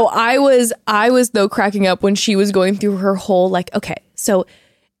 But no, I was though cracking up when she was going through her whole okay, so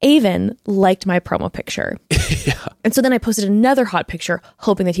Avon liked my promo picture. Yeah. And so then I posted another hot picture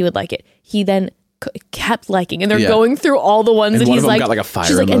hoping that he would like it. He then kept liking, and they're going through all the ones, and he's like, got a fire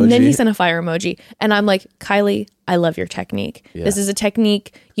she's emoji. Like, and then he sent a fire emoji, and I'm like, Kylie, I love your technique. Yeah. This is a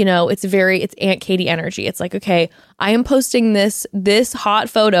technique, it's Aunt Katie energy. It's like, okay, I am posting this hot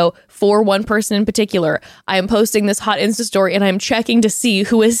photo for one person in particular. I am posting this hot Insta story, and I'm checking to see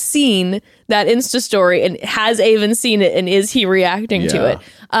who has seen that Insta story and has Avon seen it, and is he reacting to it?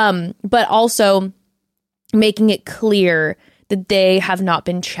 But also making it clear that they have not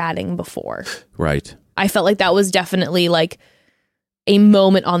been chatting before. Right. I felt like that was definitely like a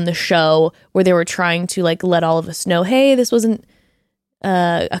moment on the show where they were trying to let all of us know, hey, this wasn't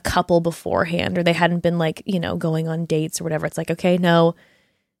a couple beforehand, or they hadn't been going on dates or whatever. It's like, okay, no,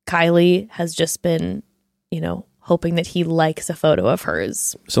 Kylie has just been, hoping that he likes a photo of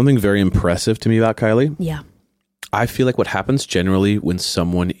hers. Something very impressive to me about Kylie. Yeah. I feel like what happens generally when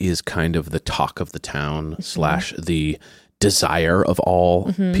someone is kind of the talk of the town / the desire of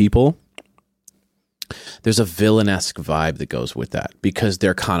all people, there's a villain-esque vibe that goes with that, because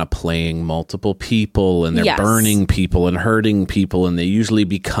they're kind of playing multiple people, and they're burning people and hurting people, and they usually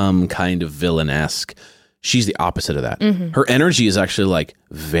become kind of villain-esque. She's the opposite of that. Her energy is actually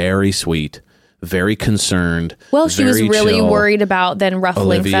very sweet, very concerned. Well, she was really chill. worried about then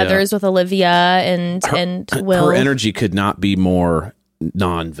ruffling feathers with Olivia and Will. Her energy could not be more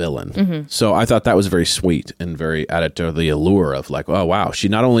non-villain. So I thought that was very sweet and very added to the allure of oh wow, she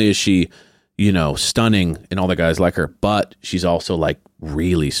not only is she stunning and all the guys like her, but she's also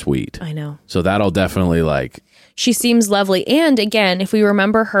really sweet. I know. So that'll definitely she seems lovely. And again, if we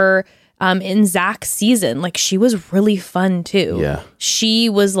remember her in Zach's season, she was really fun too. Yeah. She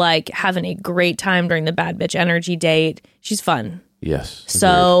was having a great time during the bad bitch energy date. She's fun. Yes.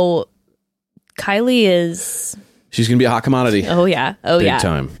 So Kylie is... She's going to be a hot commodity. Oh, yeah. Big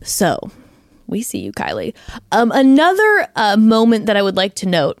time. So, we see you, Kylie. Another moment that I would like to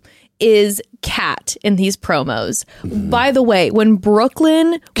note is Kat in these promos. By the way, when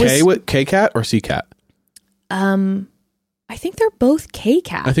Brooklyn was... K-Cat or C-Cat? I think they're both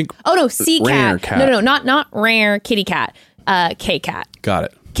K-Cat. I think... Oh, no, C-Cat. No, not rare kitty cat. K-Cat. Got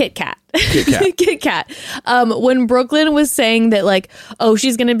it. Kit Kat. Kit Kat. Kit Kat. When Brooklyn was saying that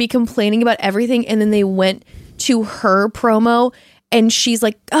she's going to be complaining about everything, and then they went to her promo and she's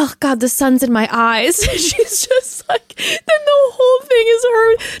like, oh God, the sun's in my eyes. She's just like, then the whole thing is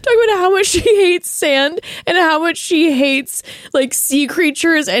her talking about how much she hates sand and how much she hates like sea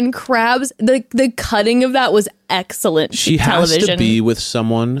creatures and crabs. The cutting of that was excellent. She has to be with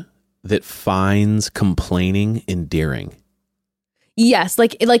someone that finds complaining endearing. Yes,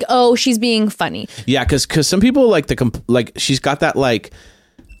 like oh, she's being funny. Yeah, because some people like she's got that like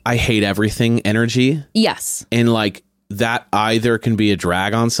I hate everything energy. Yes, and like that either can be a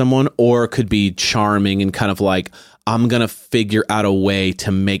drag on someone or could be charming and kind of like I'm gonna figure out a way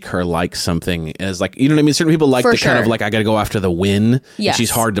to make her like something as like you know what I mean. Certain people like kind of like I gotta go after the win. Yes,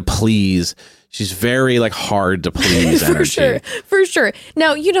 she's hard to please. She's very like hard to please energy. For sure.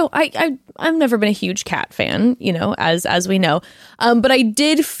 Now, you know, I've never been a huge Kat fan, you know, as we know. But I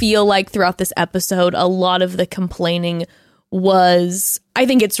did feel like throughout this episode, a lot of the complaining was, I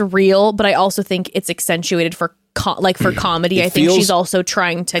think it's real, but I also think it's accentuated for comedy. I think she's also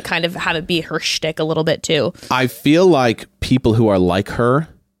trying to kind of have it be her shtick a little bit too. I feel like people who are like her,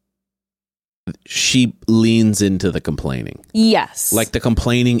 she leans into the complaining. Yes. Like the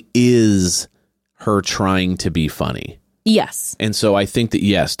complaining is her trying to be funny. Yes. And so I think that,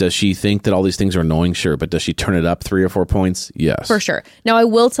 yes, does she think that all these things are annoying? Sure. But does she turn it up 3 or 4 points? Yes. For sure. Now, I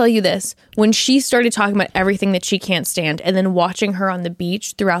will tell you this. When she started talking about everything that she can't stand and then watching her on the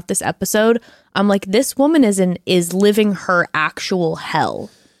beach throughout this episode, I'm like, this woman is living her actual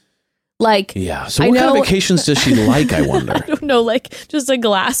hell. Like, yeah. So what kind of vacations does she like, I wonder? I don't know, like just a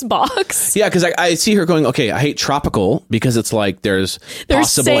glass box. Yeah, because I see her going, okay, I hate tropical because it's like there's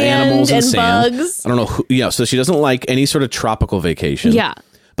possible sand animals and sand. Bugs. I don't know who, yeah, so she doesn't like any sort of tropical vacation. Yeah.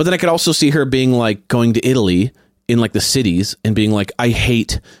 But then I could also see her being like going to Italy in like the cities and being like, I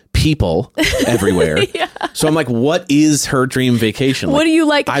hate people everywhere. Yeah. So I'm like, what is her dream vacation? What do you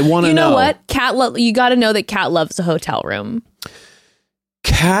like? I want to know. You know what? You got to know that Kat loves a hotel room.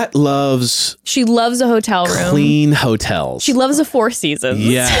 Kat loves... She loves a hotel room. Clean hotels. She loves a Four Seasons.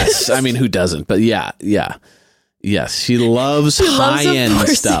 Yes. I mean, who doesn't? But yeah. Yes. She loves high-end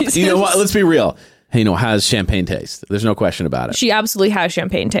stuff. Seasons. You know what? Let's be real. You know, has champagne taste. There's no question about it. She absolutely has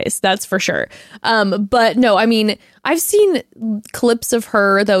champagne taste. That's for sure. But no, I mean, I've seen clips of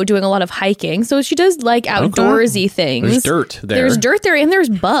her, though, doing a lot of hiking. So she does like outdoorsy things. There's dirt there. There's dirt there and there's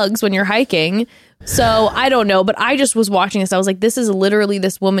bugs when you're hiking. So I don't know, but I just was watching this. I was like, this is literally,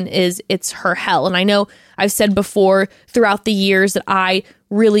 this woman it's her hell. And I know I've said before throughout the years that I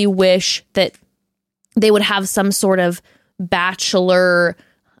really wish that they would have some sort of Bachelor,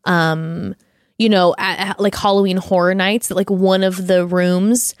 you know, at like Halloween Horror Nights, that like one of the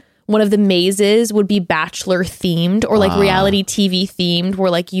rooms, one of the mazes would be Bachelor themed or like reality TV themed,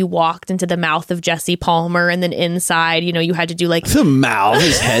 where like you walked into the mouth of Jesse Palmer and then inside, you know, you had to do like the mouth.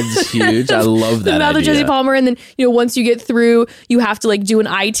 His head's huge. I love that. The mouth idea. of Jesse Palmer, and then you know once you get through, you have to like do an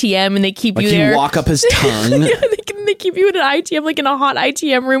ITM, and they keep like you there. You walk up his tongue. Yeah, they keep you in an ITM, like in a hot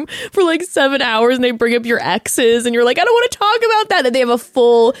ITM room for like 7 hours, and they bring up your exes, and you're like, I don't want to talk about that. And they have a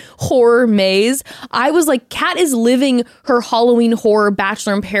full horror maze. I was like, Kat is living her Halloween horror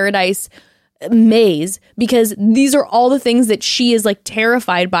Bachelor in Paradise maze, because these are all the things that she is like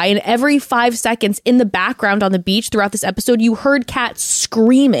terrified by. And every 5 seconds in the background on the beach throughout this episode, you heard Kat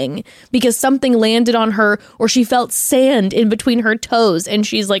screaming because something landed on her or she felt sand in between her toes and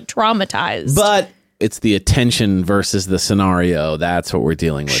she's like traumatized. But it's the attention versus the scenario. That's what we're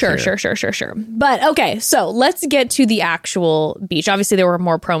dealing with. Sure. But okay, so let's get to the actual beach. Obviously, there were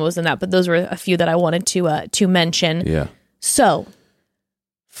more promos than that, but those were a few that I wanted to mention. Yeah. So,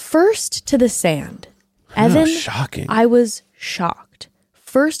 first to the sand. Evan, shocking. I was shocked.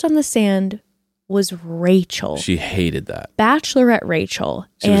 First on the sand was Rachel. She hated that. Bachelorette Rachel.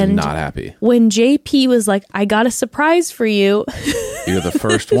 She was not happy. When JP was like, I got a surprise for you. You're the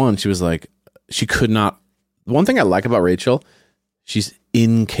first one. She was like, she could not. One thing I like about Rachel, she's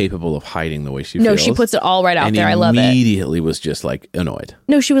incapable of hiding the way she feels. No, she puts it all right out there. I love it. Immediately was just like annoyed.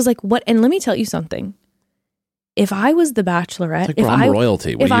 No, she was like, what? And let me tell you something. If I was the Bachelorette, like, I'm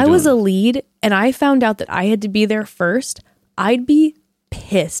royalty. If I was a lead and I found out that I had to be there first, I'd be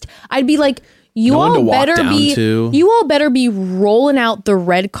pissed. I'd be like, you all better be rolling out the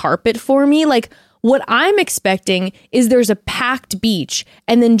red carpet for me. Like, what I'm expecting is there's a packed beach,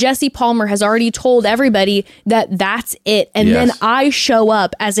 and then Jesse Palmer has already told everybody that that's it, and then I show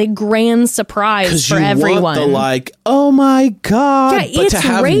up as a grand surprise for everyone. Want the like, oh my god, yeah, but to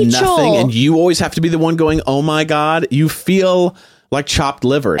have Rachel. Nothing, and you always have to be the one going, oh my god. You feel like chopped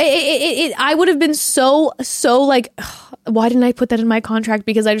liver. I would have been so like, why didn't I put that in my contract?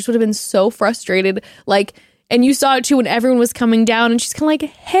 Because I just would have been so frustrated. Like, And you saw it too when everyone was coming down and she's kind of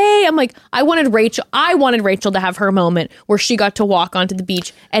like, hey, I'm like, I wanted Rachel to have her moment where she got to walk onto the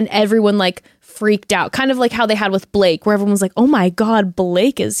beach and everyone like freaked out. Kind of like how they had with Blake, where everyone was like, oh my God,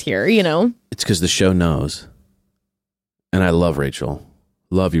 Blake is here, you know? It's because the show knows. And I love Rachel.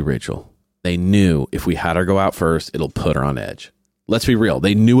 Love you, Rachel. They knew if we had her go out first, it'll put her on edge. Let's be real.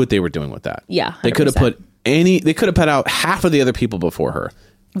 They knew what they were doing with that. Yeah. 100%. They could have put out half of the other people before her.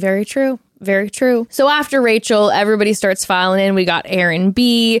 Very true. Very true. So after Rachel, everybody starts filing in. We got Aaron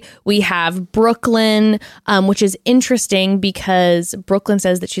B. We have Brooklyn, which is interesting because Brooklyn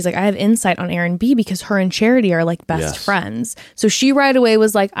says that she's like, I have insight on Aaron B because her and Charity are like best friends. So she right away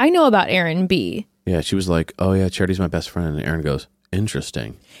was like, I know about Aaron B. Yeah, she was like, oh yeah, Charity's my best friend. And Aaron goes,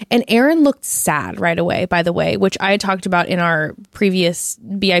 interesting. And Aaron looked sad right away, by the way, which I had talked about in our previous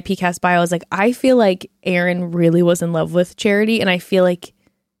BIP cast bio. I was like, I feel like Aaron really was in love with Charity, and I feel like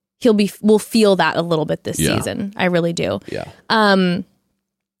we'll feel that a little bit this season. I really do. Yeah.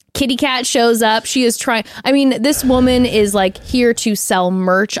 Kitty Cat shows up. She is trying. I mean, this woman is like here to sell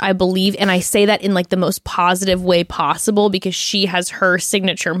merch, I believe. And I say that in like the most positive way possible because she has her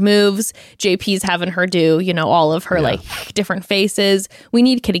signature moves. JP's having her do, you know, all of her like different faces. We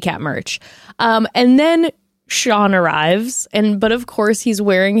need Kitty Cat merch. And then Sean arrives. But of course, he's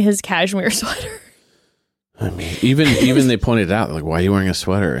wearing his cashmere sweater. I mean, even they pointed out, like, why are you wearing a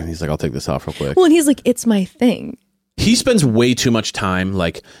sweater? And he's like, I'll take this off real quick. Well, and he's like, it's my thing. He spends way too much time,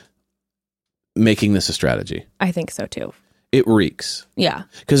 like, making this a strategy. I think so, too. It reeks. Yeah.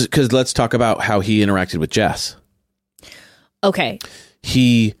 Because let's talk about how he interacted with Jess. Okay.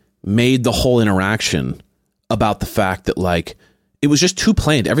 He made the whole interaction about the fact that, like, it was just too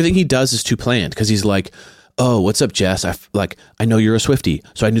planned. Everything he does is too planned because he's like, oh, what's up, Jess? I know you're a Swiftie,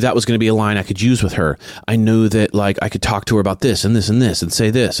 so I knew that was going to be a line I could use with her. I knew that, like, I could talk to her about this and this and this and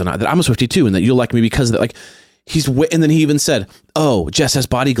say this, and that I'm a Swiftie too, and that you'll like me because of that. Like, and then he even said, oh, Jess has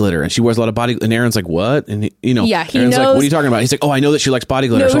body glitter and she wears a lot of body. And Aaron's like, what? And he Aaron's knows, like, what are you talking about? He's like, oh, I know that she likes body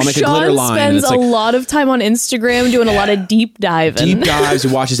glitter, so I'll make a glitter line. Sean spends a lot of time on Instagram doing a lot of deep diving. Deep dives.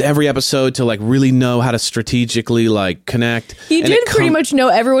 He watches every episode to like really know how to strategically like connect. He did pretty much know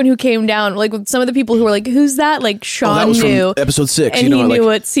everyone who came down. Like with some of the people who were like, who's that? Like Sean that was knew. From episode 6. And he knew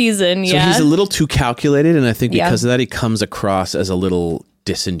what season. So he's a little too calculated. And I think because of that, he comes across as a little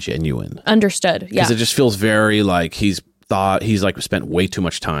disingenuine. Understood. Yeah. Because it just feels very like he's like spent way too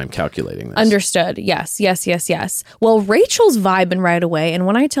much time calculating this. Understood. Yes. Well, Rachel's vibing right away. And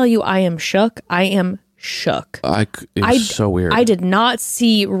when I tell you I am shook, I am shook. It's so weird. I did not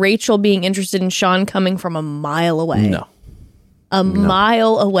see Rachel being interested in Sean coming from a mile away. No.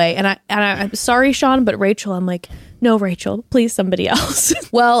 Mile away. And I'm sorry, Sean, but Rachel, I'm like, no, Rachel, please somebody else.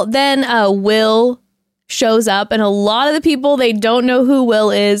 Well, then Will shows up, and a lot of the people, they don't know who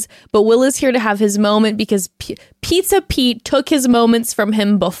Will is, but Will is here to have his moment because Pizza Pete took his moments from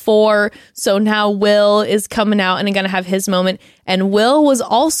him before, so now Will is coming out and going to have his moment. And Will was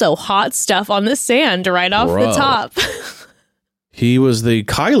also hot stuff on the sand right off the top. He was the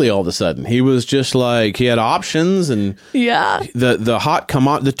Kylie all of a sudden. He was just like, he had options, and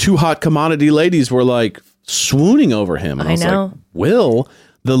the two hot commodity ladies were like swooning over him. And I was know. Like, Will,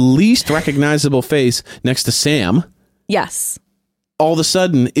 the least recognizable face next to Sam. Yes. All of a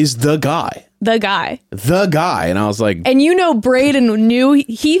sudden is the guy. And I was like... And you know Braden knew...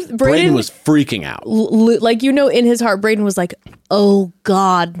 Braden was freaking out. Like, you know, in his heart, Braden was like, oh,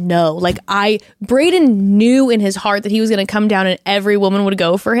 God, no. Like, Braden knew in his heart that he was going to come down and every woman would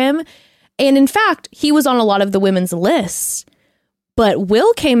go for him. And in fact, he was on a lot of the women's lists. But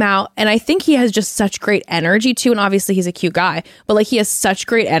Will came out, and I think he has just such great energy, too. And obviously, he's a cute guy. But, like, he has such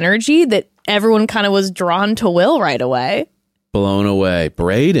great energy that everyone kind of was drawn to Will right away. Blown away.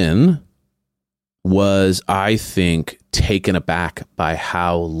 Braden was, I think, taken aback by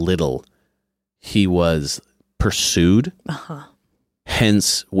how little he was pursued. Uh-huh.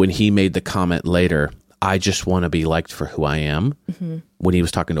 Hence, when he made the comment later, I just want to be liked for who I am, when he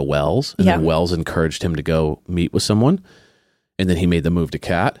was talking to Wells, and then Wells encouraged him to go meet with someone, and then he made the move to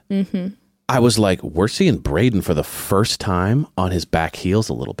Kat. I was like, we're seeing Braden for the first time on his back heels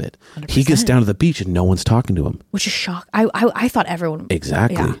a little bit. 100%. He gets down to the beach and no one's talking to him. Which is shock. I thought everyone...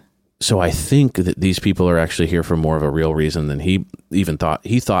 Exactly. Yeah. So I think that these people are actually here for more of a real reason than he even thought.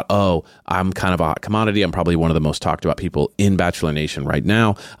 He thought, oh, I'm kind of a hot commodity. I'm probably one of the most talked about people in Bachelor Nation right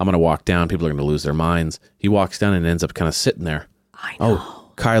now. I'm going to walk down. People are going to lose their minds. He walks down and ends up kind of sitting there. I know.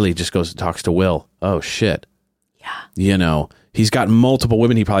 Oh, Kylie just goes and talks to Will. Oh, shit. Yeah. You know, he's got multiple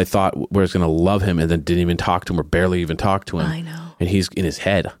women he probably thought were going to love him and then didn't even talk to him or barely even talk to him. I know. And he's in his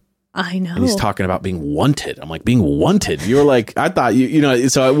head. I know. And he's talking about being wanted. I'm like, being wanted? You were like, I thought you know,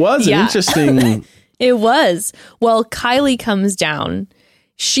 so it was an interesting It was. Well, Kylie comes down.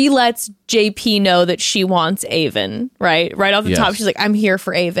 She lets JP know that she wants Avon, right? Right off the top, she's like, I'm here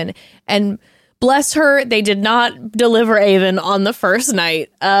for Avon. And bless her, they did not deliver Avon on the first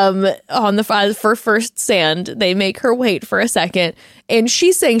night. For first sand, they make her wait for a second. And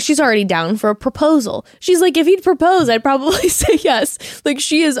she's saying she's already down for a proposal. She's like, if he'd propose, I'd probably say yes. Like,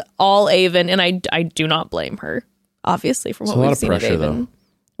 she is all Avon, and I do not blame her, obviously, from what we've seen of Avon. Though.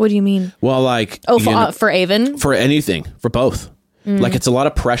 What do you mean? Well, like... for Avon? For anything. For both. Like, it's a lot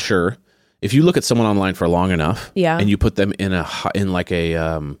of pressure. If you look at someone online for long enough, and you put them in a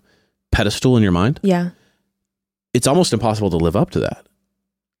pedestal in your mind, it's almost impossible to live up to that.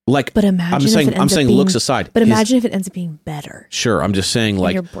 Like, but imagine I'm saying looks aside. But imagine if it ends up being better. Sure, I'm just saying,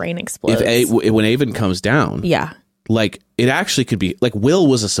 like, your brain explodes. When Avon comes down, like, it actually could be like Will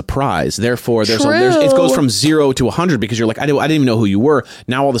was a surprise. Therefore, it goes from 0 to 100 because you're like, I didn't even know who you were.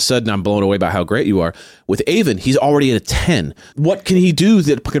 Now all of a sudden, I'm blown away by how great you are. With Avon, he's already at a 10. What can he do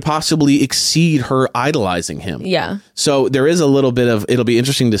that could possibly exceed her idolizing him? Yeah. So there is a little bit of, it'll be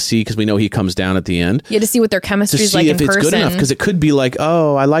interesting to see because we know he comes down at the end. Yeah, to see what their chemistry is like in person. To see if it's good enough, because it could be like,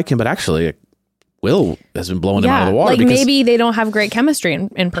 oh, I like him, but actually, Will has been blowing him out of the water. Like maybe they don't have great chemistry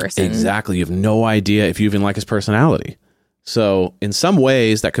in person. Exactly. You have no idea if you even like his personality. So in some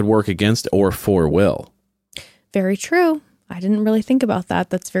ways that could work against or for Will. Very true. I didn't really think about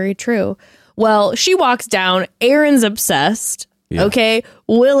that. That's very true. Well, she walks down. Aaron's obsessed. Yeah. Okay.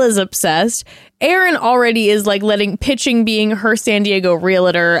 Will is obsessed. Aaron already is like pitching being her San Diego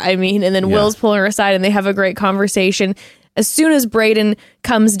realtor. I mean, and then Will's pulling her aside and they have a great conversation. As soon as Brayden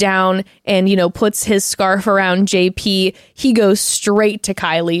comes down and, puts his scarf around JP, he goes straight to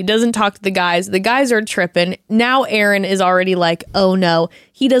Kylie, doesn't talk to the guys. The guys are tripping. Now Aaron is already like, oh no.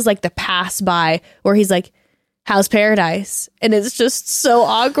 He does like the pass by where he's like, how's paradise? And it's just so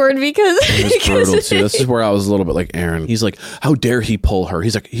awkward because it's brutal too. This is where I was a little bit like Aaron. He's like, how dare he pull her?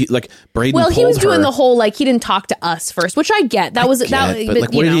 He's like, Brayden. Well, he was doing the whole he didn't talk to us first, which I get. But what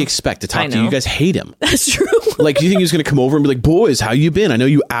did he expect to talk to you? You guys hate him. That's true. Do you think he's gonna come over and be like, boys, how you been? I know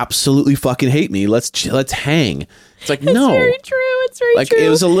you absolutely fucking hate me. Let's hang. It's like, no. It's very true. It's very true. It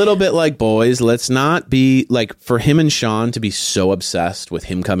was a little bit like, boys, let's not be for him and Sean to be so obsessed with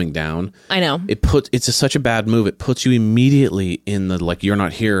him coming down. I know. It's such a bad move. It puts you immediately in the, you're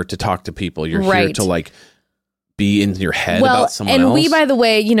not here to talk to people. You're here to be in your head about someone else. And we, by the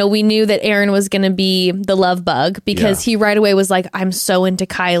way, we knew that Aaron was going to be the love bug because he right away was like, I'm so into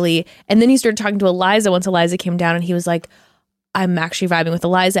Kylie. And then he started talking to Eliza once Eliza came down and he was like, I'm actually vibing with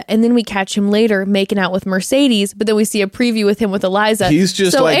Eliza. And then we catch him later making out with Mercedes, but then we see a preview with him with Eliza. He's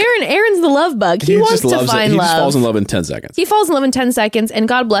just Aaron's the love bug. He wants to find love. He just falls in love in 10 seconds. He falls in love in 10 seconds, and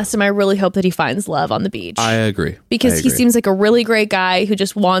God bless him. I really hope that he finds love on the beach. I agree. Because he seems like a really great guy who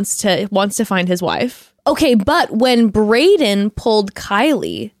just wants to find his wife. Okay, but when Brayden pulled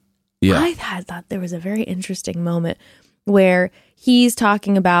Kylie, I thought there was a very interesting moment where he's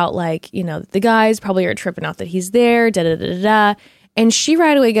talking about the guys probably are tripping out that he's there, da-da-da-da-da. And she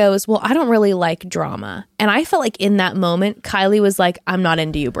right away goes, well, I don't really like drama. And I felt like in that moment, Kylie was like, I'm not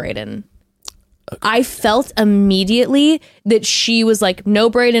into you, Brayden. Okay. I felt immediately that she was like, no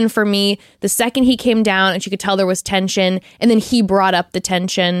Brayden for me. The second he came down and she could tell there was tension, and then he brought up the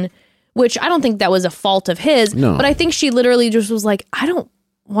tension, which I don't think that was a fault of his. No. But I think she literally just was like, I don't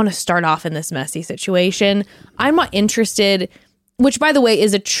want to start off in this messy situation. I'm not interested. Which, by the way,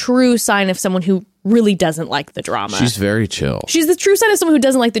 is a true sign of someone who really doesn't like the drama. She's very chill. She's the true sign of someone who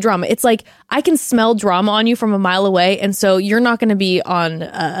doesn't like the drama. It's like, I can smell drama on you from a mile away, and so you're not going to be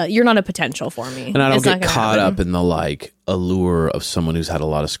on, you're not a potential for me. And I don't get caught up in the, allure of someone who's had a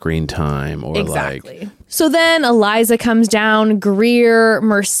lot of screen time or exactly. So then Eliza comes down, Greer,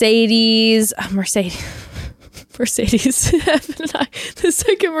 Mercedes. Mercedes. Evan and I, the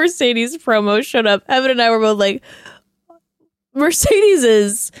second Mercedes promo showed up, Evan and I were both like, Mercedes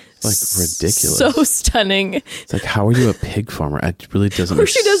is ridiculous, so stunning. It's like, how are you a pig farmer? It really doesn't. Or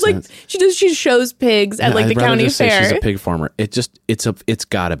she does sense. She shows pigs at the county fair. She's a pig farmer. It's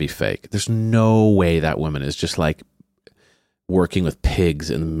got to be fake. There's no way that woman is just working with pigs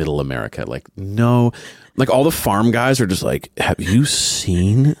in middle America. No, all the farm guys are just like, have you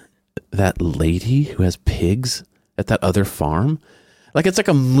seen that lady who has pigs at that other farm? It's like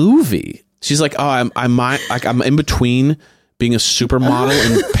a movie. She's like, oh, I'm in between being a supermodel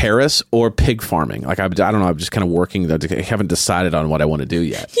in Paris or pig farming. I don't know. I'm just kind of working. I haven't decided on what I want to do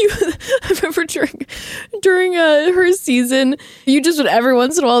yet. I remember during her season, you just would every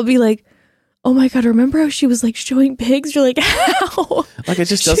once in a while be like, oh my God, remember how she was like showing pigs? You're like, how? Like, it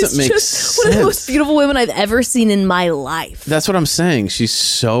just doesn't make sense. One of the most beautiful women I've ever seen in my life. That's what I'm saying. She's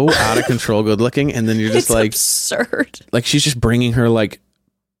so out of control good looking. And then you're just It's absurd. Like, she's just bringing her, like,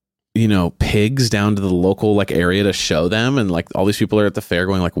 you know, pigs down to the local, like, area to show them. And, like, all these people are at the fair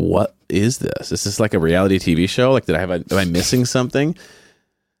going, like, what is this? Is this like a reality TV show? Like, am I missing something?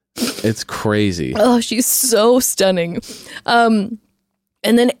 It's crazy. Oh, she's so stunning.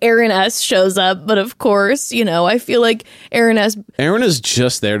 And then Aaron S. shows up, but of course, you know, I feel like Aaron is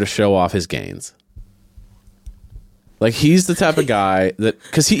just there to show off his gains. Like, he's the type of guy that,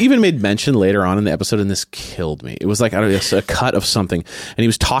 because he even made mention later on in the episode, and this killed me. It was like, I don't know, a cut of something, and he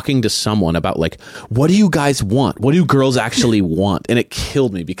was talking to someone about, like, what do you guys want? What do girls actually want? And it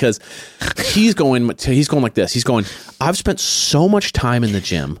killed me because he's going like this. He's going, I've spent so much time in the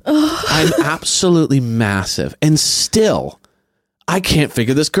gym. I'm absolutely massive, and still, I can't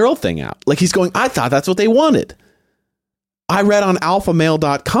figure this girl thing out. Like, he's going, I thought that's what they wanted. I read on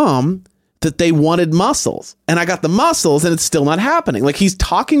alphamale.com that they wanted muscles, and I got the muscles, and it's still not happening. Like, he's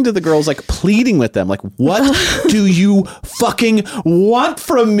talking to the girls, like, pleading with them, like, what do you fucking want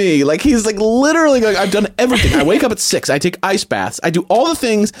from me? Like, he's like literally going, I've done everything. I wake up at 6, I take ice baths, I do all the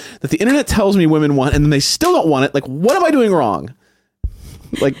things that the internet tells me women want, and then they still don't want it. Like, what am I doing wrong?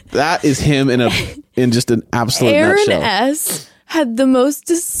 Like, that is him in just an absolute Aaron nutshell. S. had the most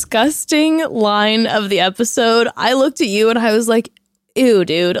disgusting line of the episode. I looked at you and I was like, ew,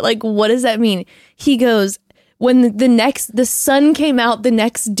 dude. Like, what does that mean? He goes, when the sun came out, the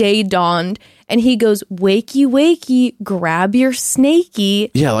next day dawned, and he goes, wakey, wakey, grab your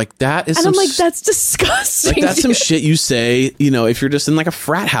snakey. Yeah, like, that is and I'm like, that's disgusting. Like, that's some shit you say, you know, if you're just in, like, a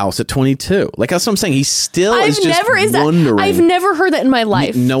frat house at 22. Like, that's what I'm saying. He still is just wondering. I've never heard that in my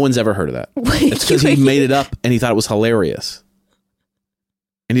life. No one's ever heard of that. It's because he made it up and he thought it was hilarious.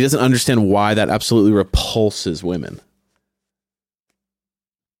 And he doesn't understand why that absolutely repulses women.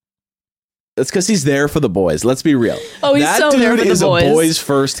 It's because he's there for the boys. Let's be real. Oh, he's so there for the boys. That dude is a boys'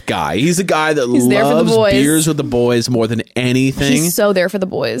 first guy. He's a guy that loves beers with the boys more than anything. He's so there for the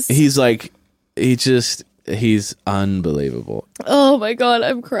boys. He's like, he's unbelievable. Oh my God,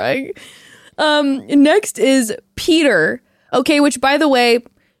 I'm crying. Next is Peter. Okay, which, by the way,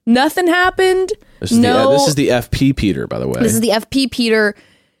 nothing happened. This is the FP Peter, by the way. This is the FP Peter.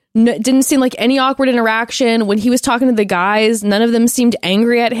 Didn't seem like any awkward interaction. When he was talking to the guys, none of them seemed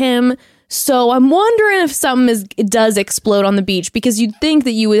angry at him. So I'm wondering if something does explode on the beach, because you'd think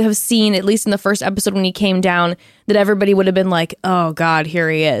that you would have seen, at least in the first episode when he came down, that everybody would have been like, oh God, here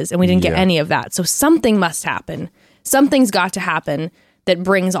he is. And we didn't get any of that. So something must happen. Something's got to happen that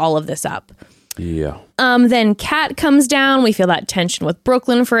brings all of this up. Yeah. Then Kat comes down. We feel that tension with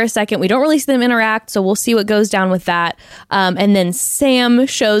Brooklyn for a second. We don't really see them interact, so we'll see what goes down with that. And then Sam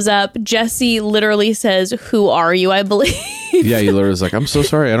shows up. Jesse literally says, "Who are you?" I believe. Yeah, he literally is like, "I'm so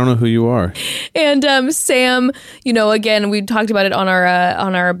sorry, I don't know who you are." And Sam, you know, again, we talked about it on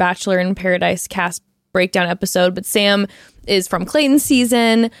our Bachelor in Paradise cast breakdown episode, but Sam is from Clayton's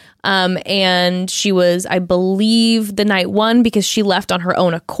season, and she was, I believe, the night one, because she left on her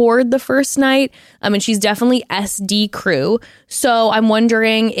own accord the first night, and she's definitely SD crew. So I'm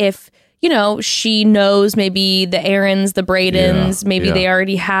wondering if, you know, she knows maybe the Aarons, the Bradens, maybe they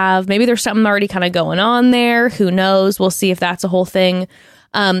already have, maybe there's something already kind of going on there. Who knows? We'll see if that's a whole thing.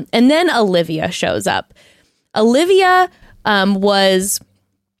 And then Olivia shows up. Olivia was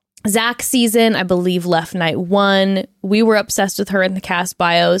Zach's season, I believe, left night one. We were obsessed with her in the cast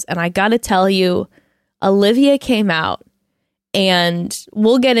bios, and I gotta tell you, Olivia came out, and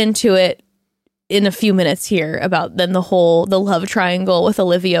we'll get into it in a few minutes here about then the love triangle with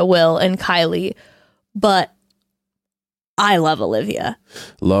Olivia, Will, and Kylie. But I love Olivia.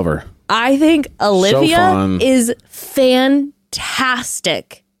 Love her. I think Olivia So is fantastic.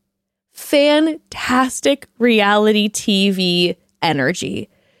 Fantastic reality TV energy.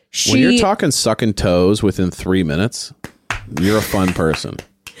 When you're talking sucking toes within 3 minutes, you're a fun person.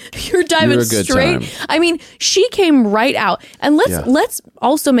 You're diving a good straight. time. I mean, she came right out. And let's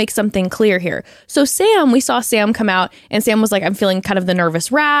also make something clear here. So we saw Sam come out, and Sam was like, I'm feeling kind of the nervous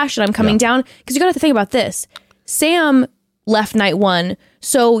rash, and I'm coming down. Because you got to think about this. Sam left night one,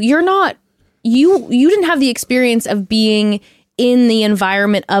 so you didn't have the experience of being in the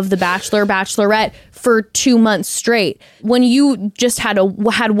environment of the Bachelor, Bachelorette for 2 months straight. When you just had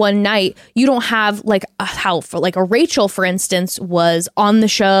one night, you don't have like a Rachel, for instance, was on the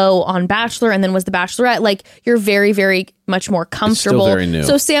show on Bachelor and then was the Bachelorette. Like, you're very, very much more comfortable. It's still very new.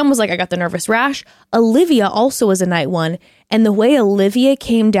 So Sam was like, I got the nervous rash. Olivia also was a night one. And the way Olivia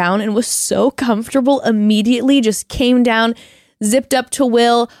came down and was so comfortable immediately, just came down. zipped up to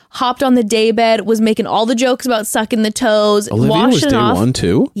Will, hopped on the daybed, was making all the jokes about sucking the toes, Olivia washing was it day off. one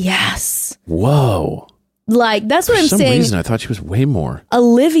too? Yes. Whoa. Like, that's what I'm saying. For some reason, I thought she was way more.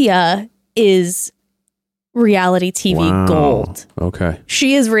 Olivia is reality TV Wow. gold. Okay.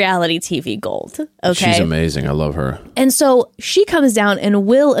 She is reality TV gold. Okay. She's amazing. I love her. And so she comes down and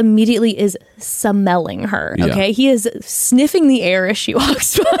Will immediately is smelling her. Yeah. Okay. He is sniffing the air as she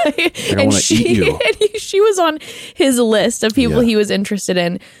walks by. I wanna eat you. She was on his list of people Yeah. he was interested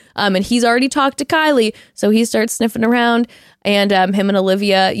in. And he's already talked to Kylie. So he starts sniffing around. And him and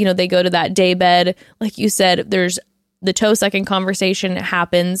Olivia, you know, they go to that daybed. Like you said, there's the toe sucking conversation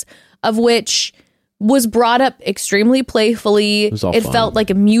happens, of which was brought up extremely playfully. It was all it fun. felt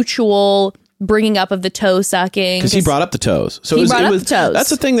like a mutual bringing up of the toe sucking. Because he brought up the toes. So He it was, brought it up was, the toes. That's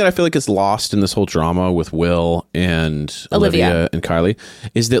the thing that I feel like is lost in this whole drama with Will and Olivia and Kylie,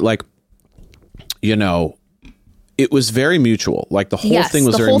 is that, like, you know, it was very mutual. Like, the whole thing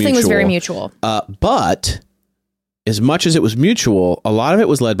was very mutual. The whole thing was very mutual. But as much as it was mutual, a lot of it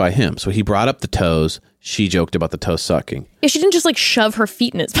was led by him. So he brought up the toes. She joked about the toe sucking. Yeah, she didn't just like shove her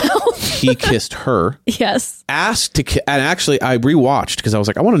feet in his mouth. He kissed her. Yes. Asked to and actually I rewatched because I was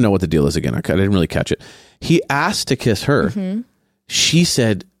like, I want to know what the deal is again. I didn't really catch it. He asked to kiss her. Mm-hmm. She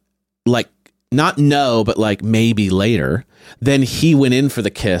said, like, not no, but like maybe later. Then he went in for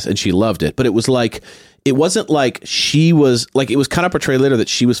the kiss and she loved it. But it was like, it wasn't like she was like, it was kind of portrayed later that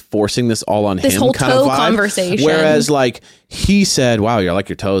she was forcing this all on This him whole kind toe of vibe. conversation. Whereas like he said, wow, you like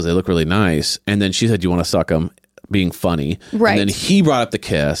your toes. They look really nice. And then she said, you want to suck them? Being funny. Right. And then he brought up the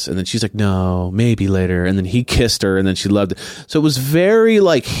kiss and then she's like, no, maybe later. And then he kissed her and then she loved it. So it was very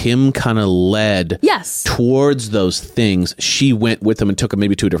like him kind of led Yes. towards those things. She went with him and took him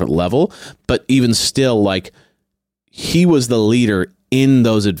maybe to a different level. But even still, like, he was the leader in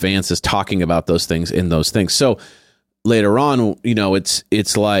those advances, talking about those things in those things. So later on, you know, it's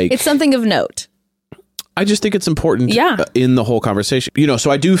like, It's something of note. I just think it's important Yeah. in the whole conversation. You know,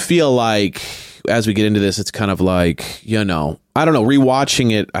 so I do feel like as we get into this, it's kind of like, you know, I don't know,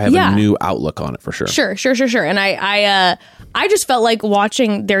 rewatching it, I have a new outlook on it for sure. Sure. And I just felt like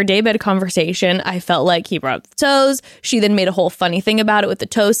watching their daybed conversation, I felt like he brought up the toes. She then made a whole funny thing about it with the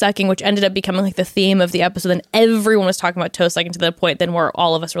toe sucking, which ended up becoming like the theme of the episode. And everyone was talking about toe sucking to the point then where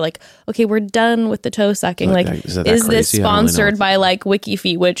all of us were like, okay, we're done with the toe sucking. Like, is that is this crazy? I don't really sponsored know. by like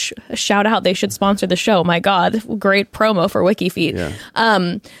WikiFeet, which shout out, they should sponsor the show. My God, great promo for WikiFeet.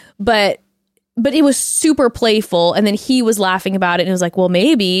 Yeah. But it was super playful, and then he was laughing about it, and it was like, well,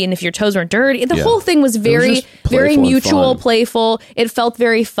 maybe, and if your toes weren't dirty. The whole thing was very, just very playful and mutual, fun. playful. It felt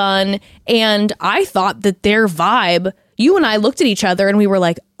very fun, and I thought that their vibe, you and I looked at each other, and we were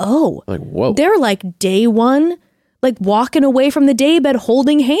like, oh, Like, whoa. they're like day one, like walking away from the daybed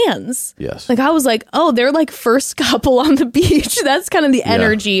holding hands. Yes. Like, I was like, oh, they're like first couple on the beach. That's kind of the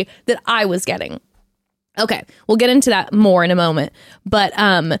energy that I was getting. Okay, we'll get into that more in a moment. But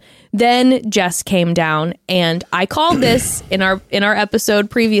then Jess came down, and I called this in our episode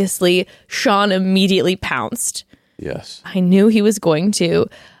previously. Sean immediately pounced. Yes. I knew he was going to.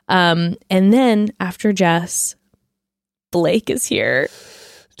 And then after Jess, Blake is here.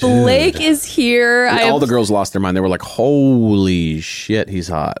 Blake is here. All the girls lost their mind. They were like, holy shit, he's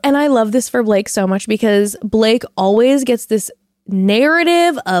hot. And I love this for Blake so much because Blake always gets this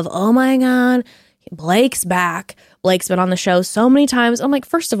narrative of, oh my God, Blake's back. Blake's been on the show so many times. I'm like,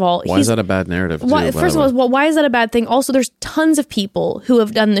 first of all, Why is that a bad narrative? First of all, why is that a bad thing? Also, there's tons of people who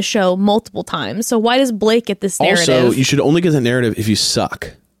have done the show multiple times. So why does Blake get this narrative? Also, you should only get that narrative if you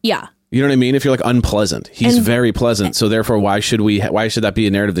suck. Yeah. You know what I mean? If you're like unpleasant, he's very pleasant. So therefore, why should that be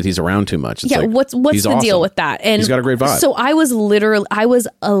a narrative that he's around too much? It's Yeah. like, What's he's the awesome. deal with that? And he's got a great vibe. So I was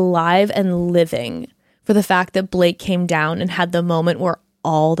alive and living for the fact that Blake came down and had the moment where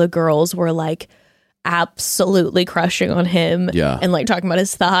all the girls were like absolutely crushing on him. Yeah. And like talking about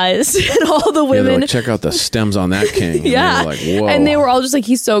his thighs and all the Yeah, they're women. like, check out the stems on that king. And Yeah. they were like, whoa. And they were all just like,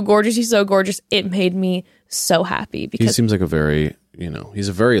 he's so gorgeous. He's so gorgeous. It made me so happy He because seems like a very, he's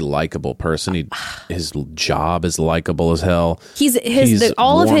a very likable person. His job is likable as hell. he's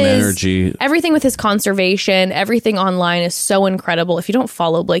warm of his energy. everything with his conservation, everything online is so incredible. If you don't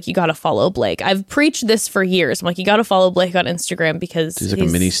follow Blake, you got to follow Blake. I've preached this for years. I'm like, you got to follow Blake on Instagram because He's like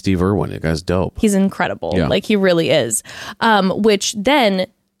a mini Steve Irwin. The guy's dope. he's incredible. Yeah. Like he really is. Which then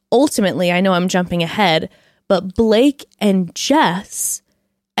ultimately, I know I'm jumping ahead, but Blake and Jess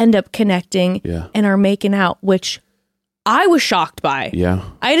end up connecting and are making out, which I was shocked by. Yeah.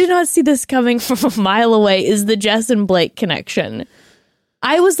 I did not see this coming from a mile away, is the Jess and Blake connection.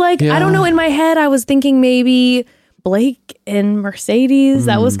 I was like, I don't know, in my head, I was thinking maybe Blake and Mercedes.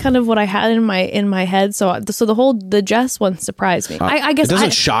 That was kind of what I had in my head. So the Jess one surprised me. I guess it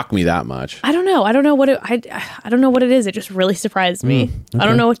doesn't shock me that much. I don't know. I don't know what it is. It just really surprised me. Okay. I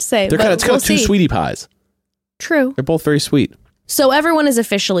don't know what to say. It's kind of two sweetie pies. True. They're both very sweet. So everyone is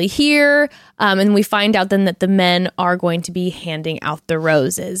officially here, and we find out then that the men are going to be handing out the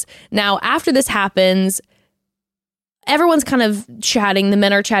roses. Now, after this happens, everyone's kind of chatting. The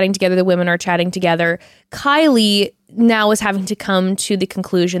men are chatting together. The women are chatting together. Kylie now is having to come to the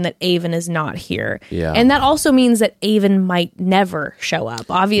conclusion that Avon is not here. Yeah. And that also means that Avon might never show up.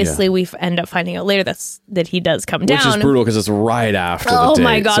 Obviously, we end up finding out later that he does come down. Which is brutal because it's right after the date. Oh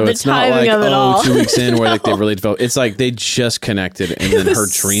my God, so the it's not timing like, of it all. 2 weeks in where like they really developed. It's like they just connected and then her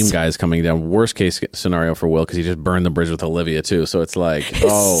dream guy is coming down. Worst case scenario for Will because he just burned the bridge with Olivia too. So it's like,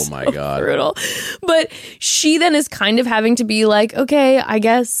 oh my God. Brutal. But she then is kind of having to be like, okay, I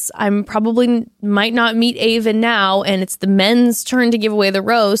guess I'm probably might not meet Avon now, and it's the men's turn to give away the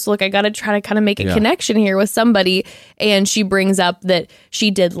rose. So like I got to try to kind of make a connection here with somebody. And she brings up that she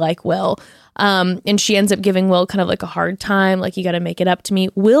did like Will. And she ends up giving Will kind of like a hard time. Like, you got to make it up to me.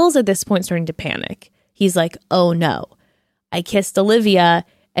 Will's at this point starting to panic. He's like, oh no, I kissed Olivia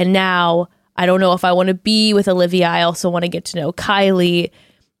and now I don't know if I want to be with Olivia. I also want to get to know Kylie.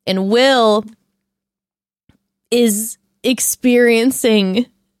 And Will is experiencing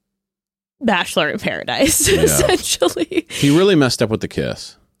Bachelor in Paradise, essentially. He really messed up with the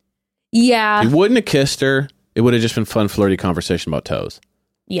kiss. Yeah. He wouldn't have kissed her. It would have just been fun, flirty conversation about toes.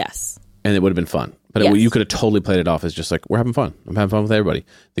 Yes. And it would have been fun. But you could have totally played it off as just like, we're having fun. I'm having fun with everybody.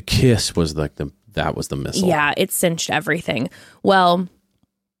 The kiss was like that was the missile. Yeah, it cinched everything. Well,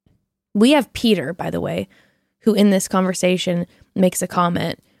 we have Peter, by the way, who in this conversation makes a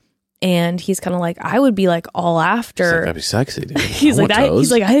comment. And he's kind of like, I would be like all after. He's like, that'd be sexy, dude. He's like,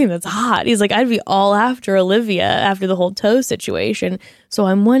 I think that's hot. He's like, I'd be all after Olivia after the whole toe situation. So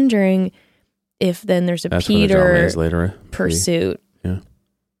I'm wondering if then there's a Peter later, pursuit. Yeah.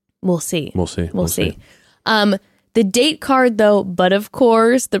 We'll see. We'll see. The date card, though, but of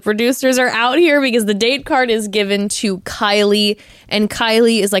course, the producers are out here because the date card is given to Kylie. And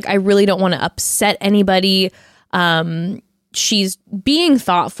Kylie is like, I really don't want to upset anybody. She's being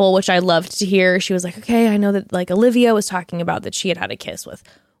thoughtful, which I loved to hear. She was like, okay, I know that like Olivia was talking about that she had a kiss with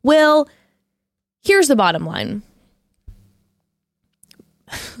Will. Here's the bottom line.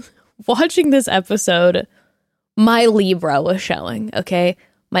 Watching this episode, my Libra was showing, okay?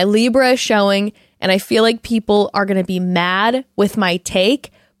 My Libra is showing, and I feel like people are going to be mad with my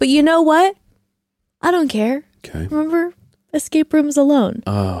take. But you know what? I don't care. Okay. Remember? Escape rooms alone.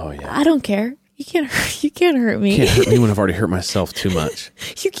 Oh, yeah. I don't care. You can't hurt me. You can't hurt me when I've already hurt myself too much.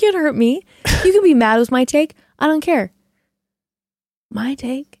 You can't hurt me. You can be mad with my take. I don't care. My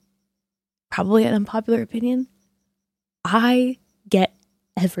take, probably an unpopular opinion, I get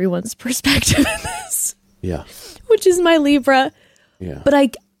everyone's perspective in this. Yeah. Which is my Libra. Yeah. But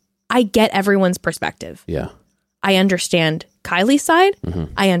I get everyone's perspective. Yeah. I understand Kylie's side.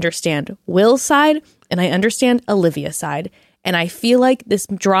 Mm-hmm. I understand Will's side. And I understand Olivia's side. And I feel like this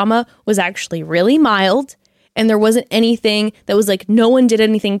drama was actually really mild. And there wasn't anything that was like, no one did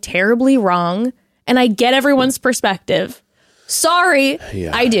anything terribly wrong. And I get everyone's perspective. Sorry,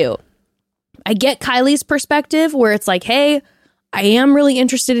 I do. I get Kylie's perspective where it's like, hey, I am really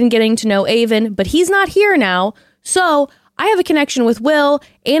interested in getting to know Avon, but he's not here now. So I have a connection with Will,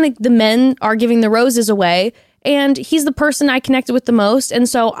 and the men are giving the roses away. And he's the person I connected with the most. And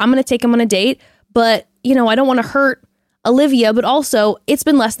so I'm going to take him on a date. But, you know, I don't want to hurt Olivia, but also it's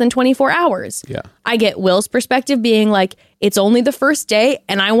been less than 24 hours. Yeah. I get Will's perspective being like, it's only the first day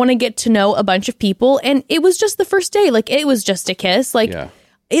and I want to get to know a bunch of people. And it was just the first day. Like, it was just a kiss. Like,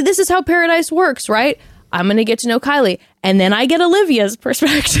 this is how paradise works, right? I'm going to get to know Kylie. And then I get Olivia's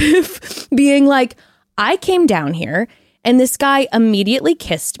perspective being like, I came down here and this guy immediately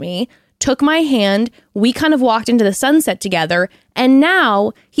kissed me, took my hand. We kind of walked into the sunset together. And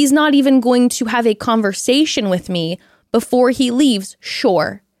now he's not even going to have a conversation with me before he leaves.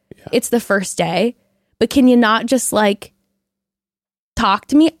 Sure, it's the first day, but can you not just like talk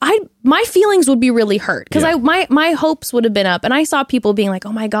to me? My feelings would be really hurt because my hopes would have been up, and I saw people being like,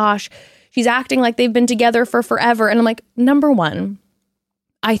 oh my gosh, she's acting like they've been together for forever. And I'm like, number one,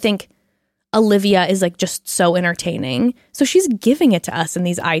 I think Olivia is like just so entertaining. So she's giving it to us in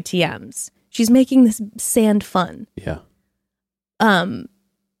these ITMs. She's making this sand fun. Yeah.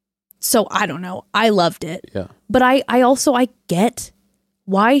 So I don't know. I loved it. Yeah. But I get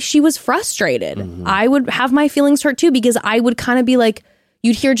why she was frustrated. Mm-hmm. I would have my feelings hurt too, because I would kind of be like,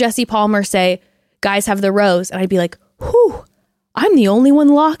 you'd hear Jesse Palmer say, guys have the rose. And I'd be like, whew, I'm the only one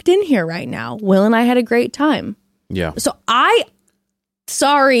locked in here right now. Will and I had a great time. Yeah. So I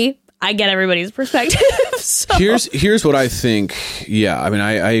get everybody's perspective. So. Here's what I think. Yeah, I mean,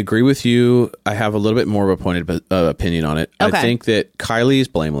 I agree with you. I have a little bit more of a pointed opinion on it. Okay. I think that Kylie is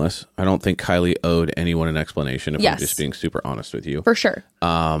blameless. I don't think Kylie owed anyone an explanation, if I'm Yes. just being super honest with you. For sure.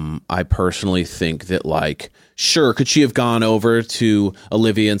 I personally think that, like, sure, could she have gone over to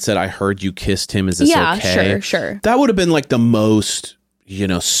Olivia and said, I heard you kissed him. Is this okay? Sure. That would have been like the most,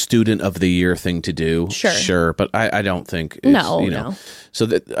 student of the year thing to do. Sure. But I don't think it's, No. So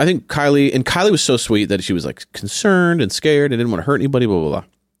I think Kylie was so sweet that she was like concerned and scared and didn't want to hurt anybody, blah, blah, blah.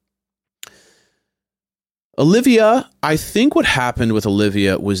 Olivia, I think what happened with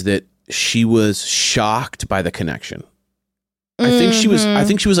Olivia was that she was shocked by the connection. I think she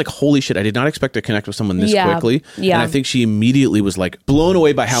was like, holy shit, I did not expect to connect with someone this quickly. Yeah. And I think she immediately was like blown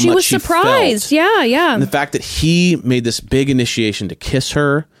away by how much was she surprised. felt. Yeah. And the fact that he made this big initiation to kiss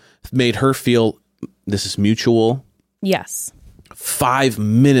her made her feel this is mutual. Yes. 5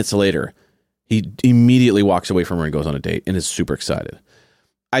 minutes later, he immediately walks away from her and goes on a date and is super excited.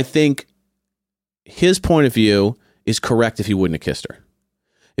 I think his point of view is correct if he wouldn't have kissed her.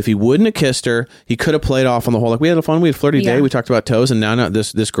 If he wouldn't have kissed her, he could have played off on the whole, like, we had a flirty day, we talked about toes, and now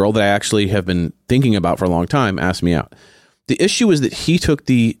this girl that I actually have been thinking about for a long time asked me out. The issue is that he took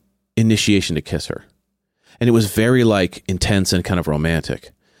the initiation to kiss her. And it was very, like, intense and kind of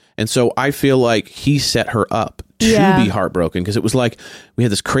romantic. And so I feel like he set her up to be heartbroken, because it was like, we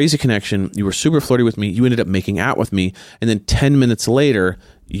had this crazy connection, you were super flirty with me, you ended up making out with me, and then 10 minutes later,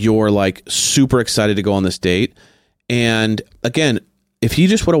 you're, like, super excited to go on this date. And again, if he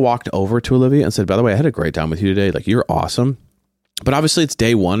just would have walked over to Olivia and said, by the way, I had a great time with you today. Like, you're awesome. But obviously it's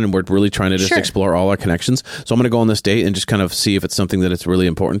day one and we're really trying to just explore all our connections. So I'm going to go on this date and just kind of see if it's something that it's really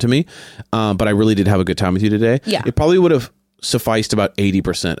important to me. But I really did have a good time with you today. Yeah. It probably would have sufficed about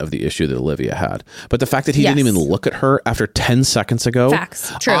 80% of the issue that Olivia had. But the fact that he didn't even look at her after 10 seconds ago,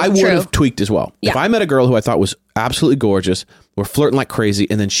 Facts. True. I would have tweaked as well. Yeah. If I met a girl who I thought was absolutely gorgeous, we're flirting like crazy,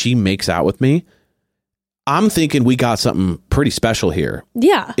 and then she makes out with me, I'm thinking we got something pretty special here.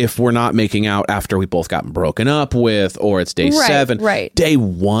 Yeah. If we're not making out after we both gotten broken up with, or it's day 7. Right. Day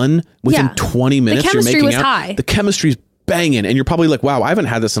 1, within 20 minutes, you're making out. High. The chemistry's banging. And you're probably like, wow, I haven't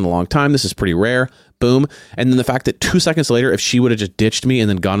had this in a long time. This is pretty rare. Boom. And then the fact that 2 seconds later, if she would have just ditched me and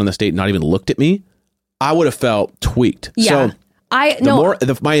then gone on this date and not even looked at me, I would have felt tweaked. Yeah.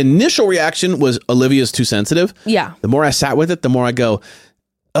 So my initial reaction was Olivia's too sensitive. Yeah. The more I sat with it, the more I go,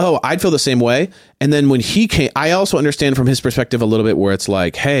 oh, I'd feel the same way. And then when he came, I also understand from his perspective a little bit where it's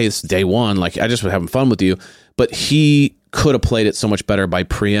like, hey, it's day 1. Like, I just was having fun with you. But he could have played it so much better by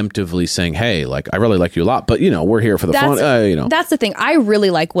preemptively saying, hey, like, I really like you a lot, but, we're here for the fun. That's the thing. I really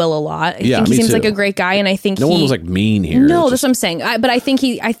like Will a lot. I think he seems like a great guy. And I think no one was like mean here. No, that's what I'm saying. But I think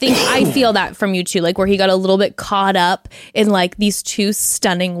I feel that from you too, like where he got a little bit caught up in like these 2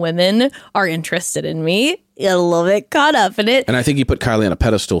 stunning women are interested in me. A little bit caught up in it. And I think he put Kylie on a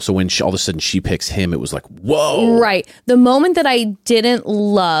pedestal. So when all of a sudden she picks him, it was like, whoa. Right. The moment that I didn't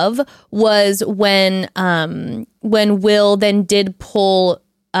love was when Will then did pull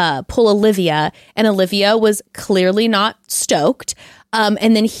Olivia, and Olivia was clearly not stoked.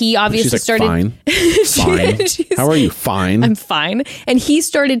 And then he obviously started. Fine. Fine. How are you? Fine. I'm fine. And he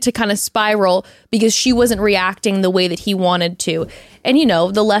started to kind of spiral because she wasn't reacting the way that he wanted to. And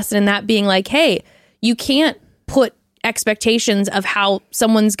the lesson in that being like, hey, you can't put expectations of how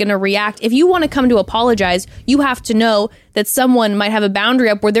someone's going to react. If you want to come to apologize, you have to know that someone might have a boundary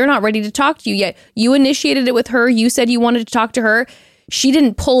up where they're not ready to talk to you yet. You initiated it with her. You said you wanted to talk to her. She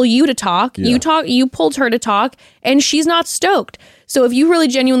didn't pull you to talk. Yeah. You pulled her to talk, and she's not stoked. So if you really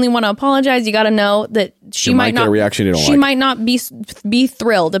genuinely want to apologize, you got to know that she might not get a reaction you don't like. She might not be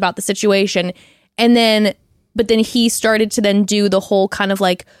thrilled about the situation. But then he started to then do the whole kind of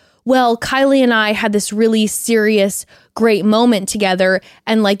like, well, Kylie and I had this really serious, great moment together.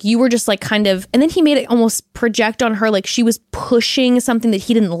 And like, you were just like kind of, and then he made it almost project on her like she was pushing something that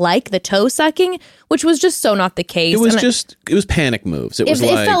he didn't like, the toe sucking, which was just so not the case. It was panic moves. It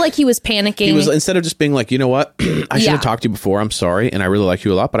felt like he was panicking. He was, instead of just being like, you know what, I should have talked to you before. I'm sorry. And I really like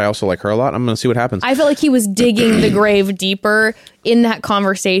you a lot, but I also like her a lot. I'm going to see what happens. I felt like he was digging the grave deeper in that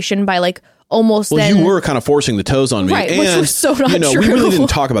conversation by like, almost well, you were kind of forcing the toes on me. Right, and, which was so not true. We really didn't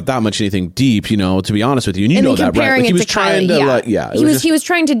talk about that much anything deep, to be honest with you. And you know that, right? Like, he was trying to, he was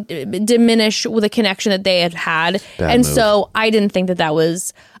trying to diminish the connection that they had. And so I didn't think that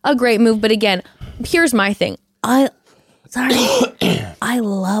was a great move. But again, here's my thing. I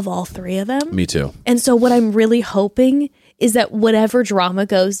love all 3 of them. Me too. And so what I'm really hoping is that whatever drama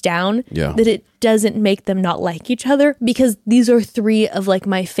goes down, that it doesn't make them not like each other, because these are 3 of like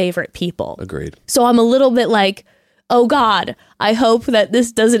my favorite people. Agreed. So I'm a little bit like, oh God, I hope that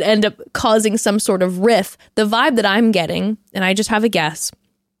this doesn't end up causing some sort of riff. The vibe that I'm getting, and I just have a guess,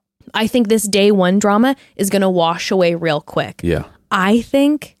 I think this day one drama is going to wash away real quick. Yeah. I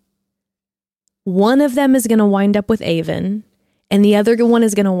think one of them is going to wind up with Avon, and the other one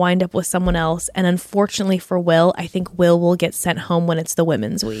is going to wind up with someone else. And unfortunately for Will, I think Will will get sent home when it's the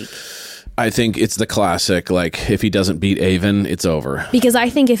women's week. I think it's the classic, like, if he doesn't beat Avon, it's over. Because I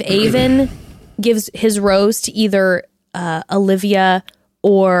think if Avon gives his rose to either Olivia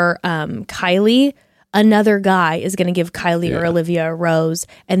or Kylie, another guy is going to give Kylie or Olivia a rose.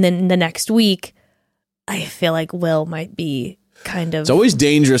 And then the next week, I feel like Will might be kind of... It's always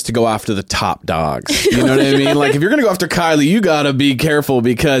dangerous to go after the top dogs. You know what I mean? Like, if you're going to go after Kylie, you got to be careful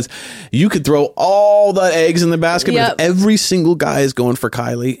because you could throw all the eggs in the basket. But if every single guy is going for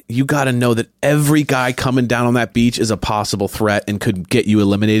Kylie, you got to know that every guy coming down on that beach is a possible threat and could get you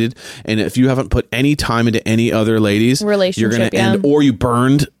eliminated. And if you haven't put any time into any other ladies, relationship, you're going to end, or you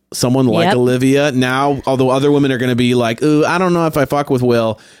burned someone like Olivia. Now, although other women are going to be like, ooh, I don't know if I fuck with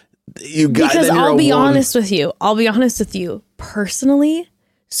Will. You got, because I'll be honest with you personally.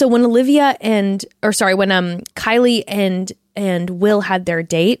 So when when Kylie and Will had their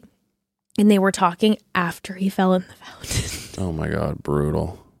date and they were talking after he fell in the fountain. Oh my God,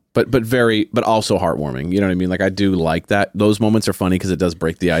 brutal. But also heartwarming. You know what I mean? Like, I do like that. Those moments are funny because it does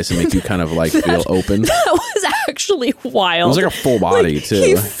break the ice and make you kind of like feel open. That was actually wild. It was like a full body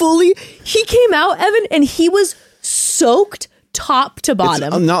too. He came out, Evan, and he was soaked top to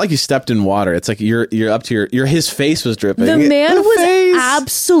bottom. It's not like you stepped in water. It's like you're up to his face was dripping. The man was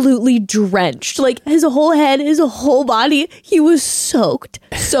absolutely drenched. Like his whole head, his whole body, he was soaked.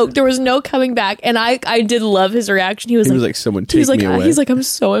 There was no coming back. And I did love his reaction. He was like someone take me away. He's like, I'm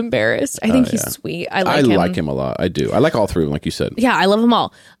so embarrassed. I think he's sweet. I like him a lot. I do. I like all three of them, like you said. Yeah, I love them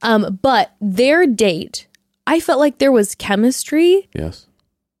all. But their date, I felt like there was chemistry. Yes.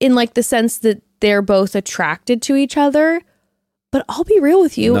 In like the sense that they're both attracted to each other. But I'll be real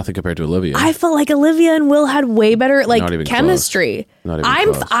with you. Nothing compared to Olivia. I felt like Olivia and Will had way better chemistry. Close.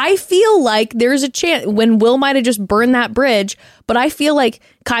 I feel like there's a chance when Will might have just burned that bridge, but I feel like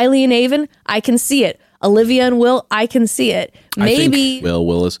Kylie and Avon, I can see it. Olivia and Will, I can see it. Maybe I think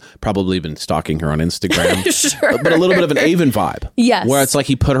Will has probably been stalking her on Instagram. Sure. But a little bit of an Avon vibe. Yes. Where it's like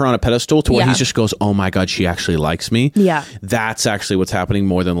he put her on a pedestal to where he just goes, oh my God, she actually likes me. Yeah. That's actually what's happening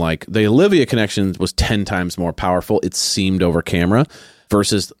more than like the Olivia connection was 10 times more powerful. It seemed over camera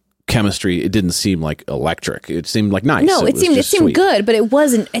versus chemistry. It didn't seem like electric. It seemed like nice. No, it seemed good, but it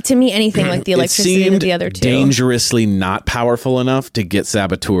wasn't to me anything like the electricity of the other two. Dangerously not powerful enough to get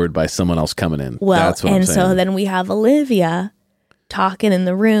saboteured by someone else coming in. Well, that's what I'm saying. So then we have Olivia talking in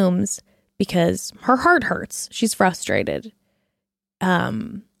the rooms because her heart hurts. She's frustrated.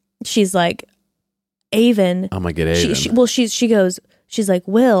 She's like, Avon. I'm gonna get Avon. She goes, she's like,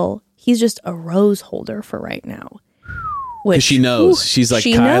 Will, he's just a rose holder for right now. Because she knows. She's like,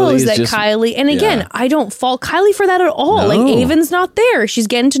 she Kylie knows is that just, Kylie, and again, I don't fault Kylie for that at all. No. Like, Avon's not there. She's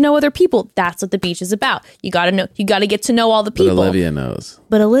getting to know other people. That's what the beach is about. You got to know. You got to get to know all the people. But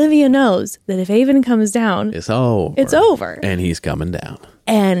Olivia knows. that if Avon comes down, it's over. It's over. And he's coming down.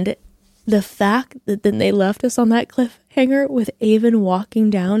 And the fact that then they left us on that cliffhanger with Avon walking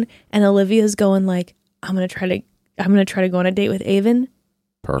down and Olivia's going like, I'm gonna try to go on a date with Avon.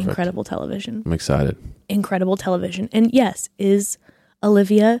 Perfect. Incredible television. I'm excited. Incredible television. And yes, is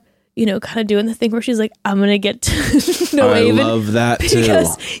Olivia, kind of doing the thing where she's like, I'm going to get to know Avon. I love that too.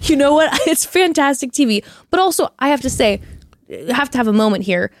 Because you know what? It's fantastic TV. But also, I have to say, I have to have a moment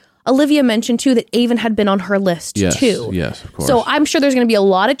here. Olivia mentioned too that Avon had been on her list too. Yes, of course. So I'm sure there's going to be a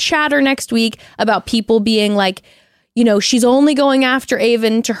lot of chatter next week about people being like, she's only going after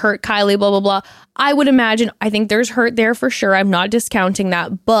Avon to hurt Kylie, blah, blah, blah. I would imagine, I think there's hurt there for sure. I'm not discounting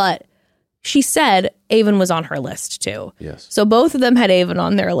that. But she said Avon was on her list too. Yes. So both of them had Avon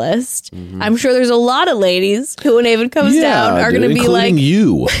on their list. Mm-hmm. I'm sure there's a lot of ladies who, when Avon comes down, are going to be like...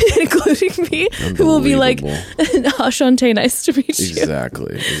 you. including me, who will be like, Ashante, nice to meet you.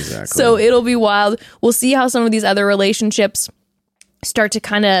 Exactly. So it'll be wild. We'll see how some of these other relationships start to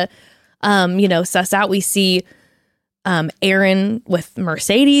kind of, suss out. We see... Aaron with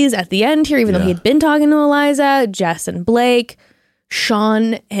Mercedes at the end here, even though he had been talking to Eliza, Jess and Blake,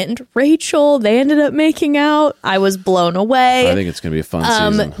 Sean and Rachel, they ended up making out. I was blown away. I think it's going to be a fun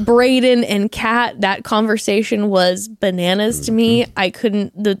season. Brayden and Kat, that conversation was bananas to me. I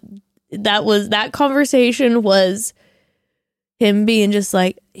couldn't, that conversation was him being just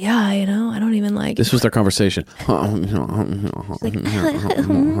like, yeah, I don't even like. This was their conversation. That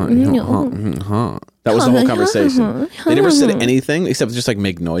was the whole conversation. They never said anything except just like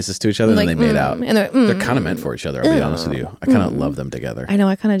make noises to each other, and then they made out. And they're kind of meant for each other, I'll be honest with you. I kind of love them together. I know,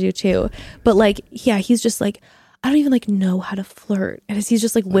 I kind of do too. But like, yeah, he's just like, I don't even like know how to flirt. And he's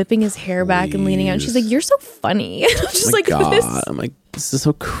just like whipping his hair back and leaning out. And she's like, you're so funny. And I'm just like, God. I'm like, this is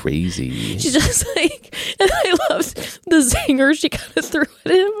so crazy. She's just like, and I loved the zinger she kind of threw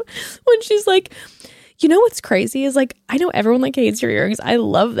at him when she's like, you know what's crazy is like, I know everyone like hates your earrings. I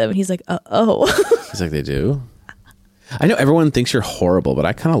love them. And he's like, oh. He's like, they do? I know everyone thinks you're horrible, but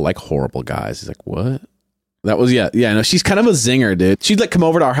I kind of like horrible guys. He's like, what? That was, yeah, no, she's kind of a zinger, dude. She'd like come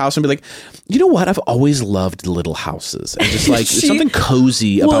over to our house and be like, you know what? I've always loved little houses. And just like something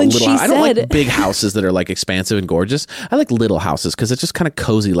cozy about little houses. I don't like big houses that are like expansive and gorgeous. I like little houses because it's just kind of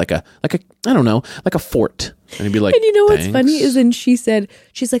cozy, like a, I don't know, like a fort. And he'd be like, and you know what's funny is then she's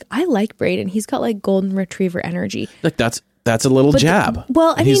like, I like Brayden. He's got like golden retriever energy. Like that's a little jab.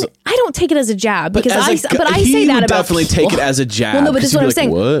 I mean, I don't take it as a jab because I say that about definitely people. Take it as a jab. Well, no, but this is what I'm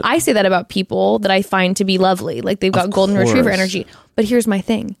saying. What? I say that about people that I find to be lovely. Like they've got golden retriever energy. But here's my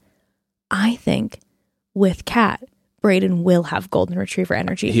thing. I think with Kat, Brayden will have golden retriever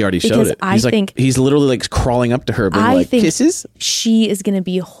energy. He already showed it. He's literally like crawling up to her, being like, kisses. She is going to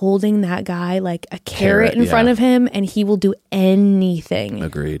be holding that guy like a carrot in front of him, and he will do anything.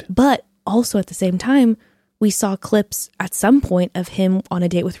 Agreed. But also at the same time, we saw clips at some point of him on a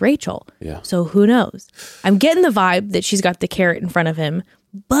date with Rachel. Yeah. So who knows? I'm getting the vibe that she's got the carrot in front of him,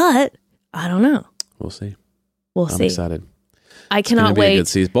 but I don't know. We'll see. I'm excited. I cannot wait. A good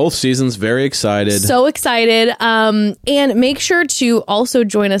season. Both seasons, very excited. So excited. And make sure to also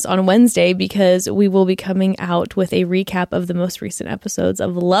join us on Wednesday because we will be coming out with a recap of the most recent episodes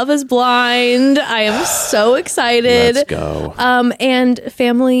of Love is Blind. I am so excited. Let's go. And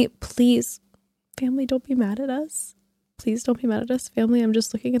family, please. Family, don't be mad at us. Please don't be mad at us. Family, I'm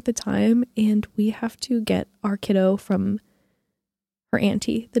just looking at the time and we have to get our kiddo from her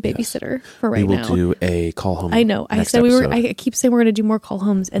auntie, the babysitter, for right now. We will do a call home. I know. I said I keep saying we're going to do more call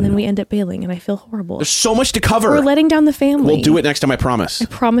homes and then we end up bailing and I feel horrible. There's so much to cover. We're letting down the family. We'll do it next time, I promise. I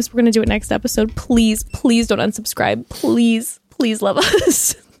promise we're going to do it next episode. Please, please don't unsubscribe. Please, please love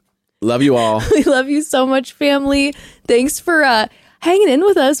us. Love you all. We love you so much, family. Thanks for hanging in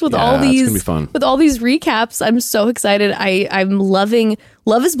with us with all these, it's gonna be fun. with all these recaps. I'm so excited. I'm loving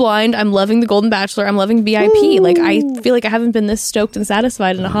Love is Blind. I'm loving The Golden Bachelor. I'm loving VIP. Ooh. Like I feel like I haven't been this stoked and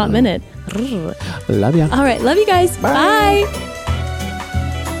satisfied in a hot minute. Love ya. All right. Love you guys. Bye.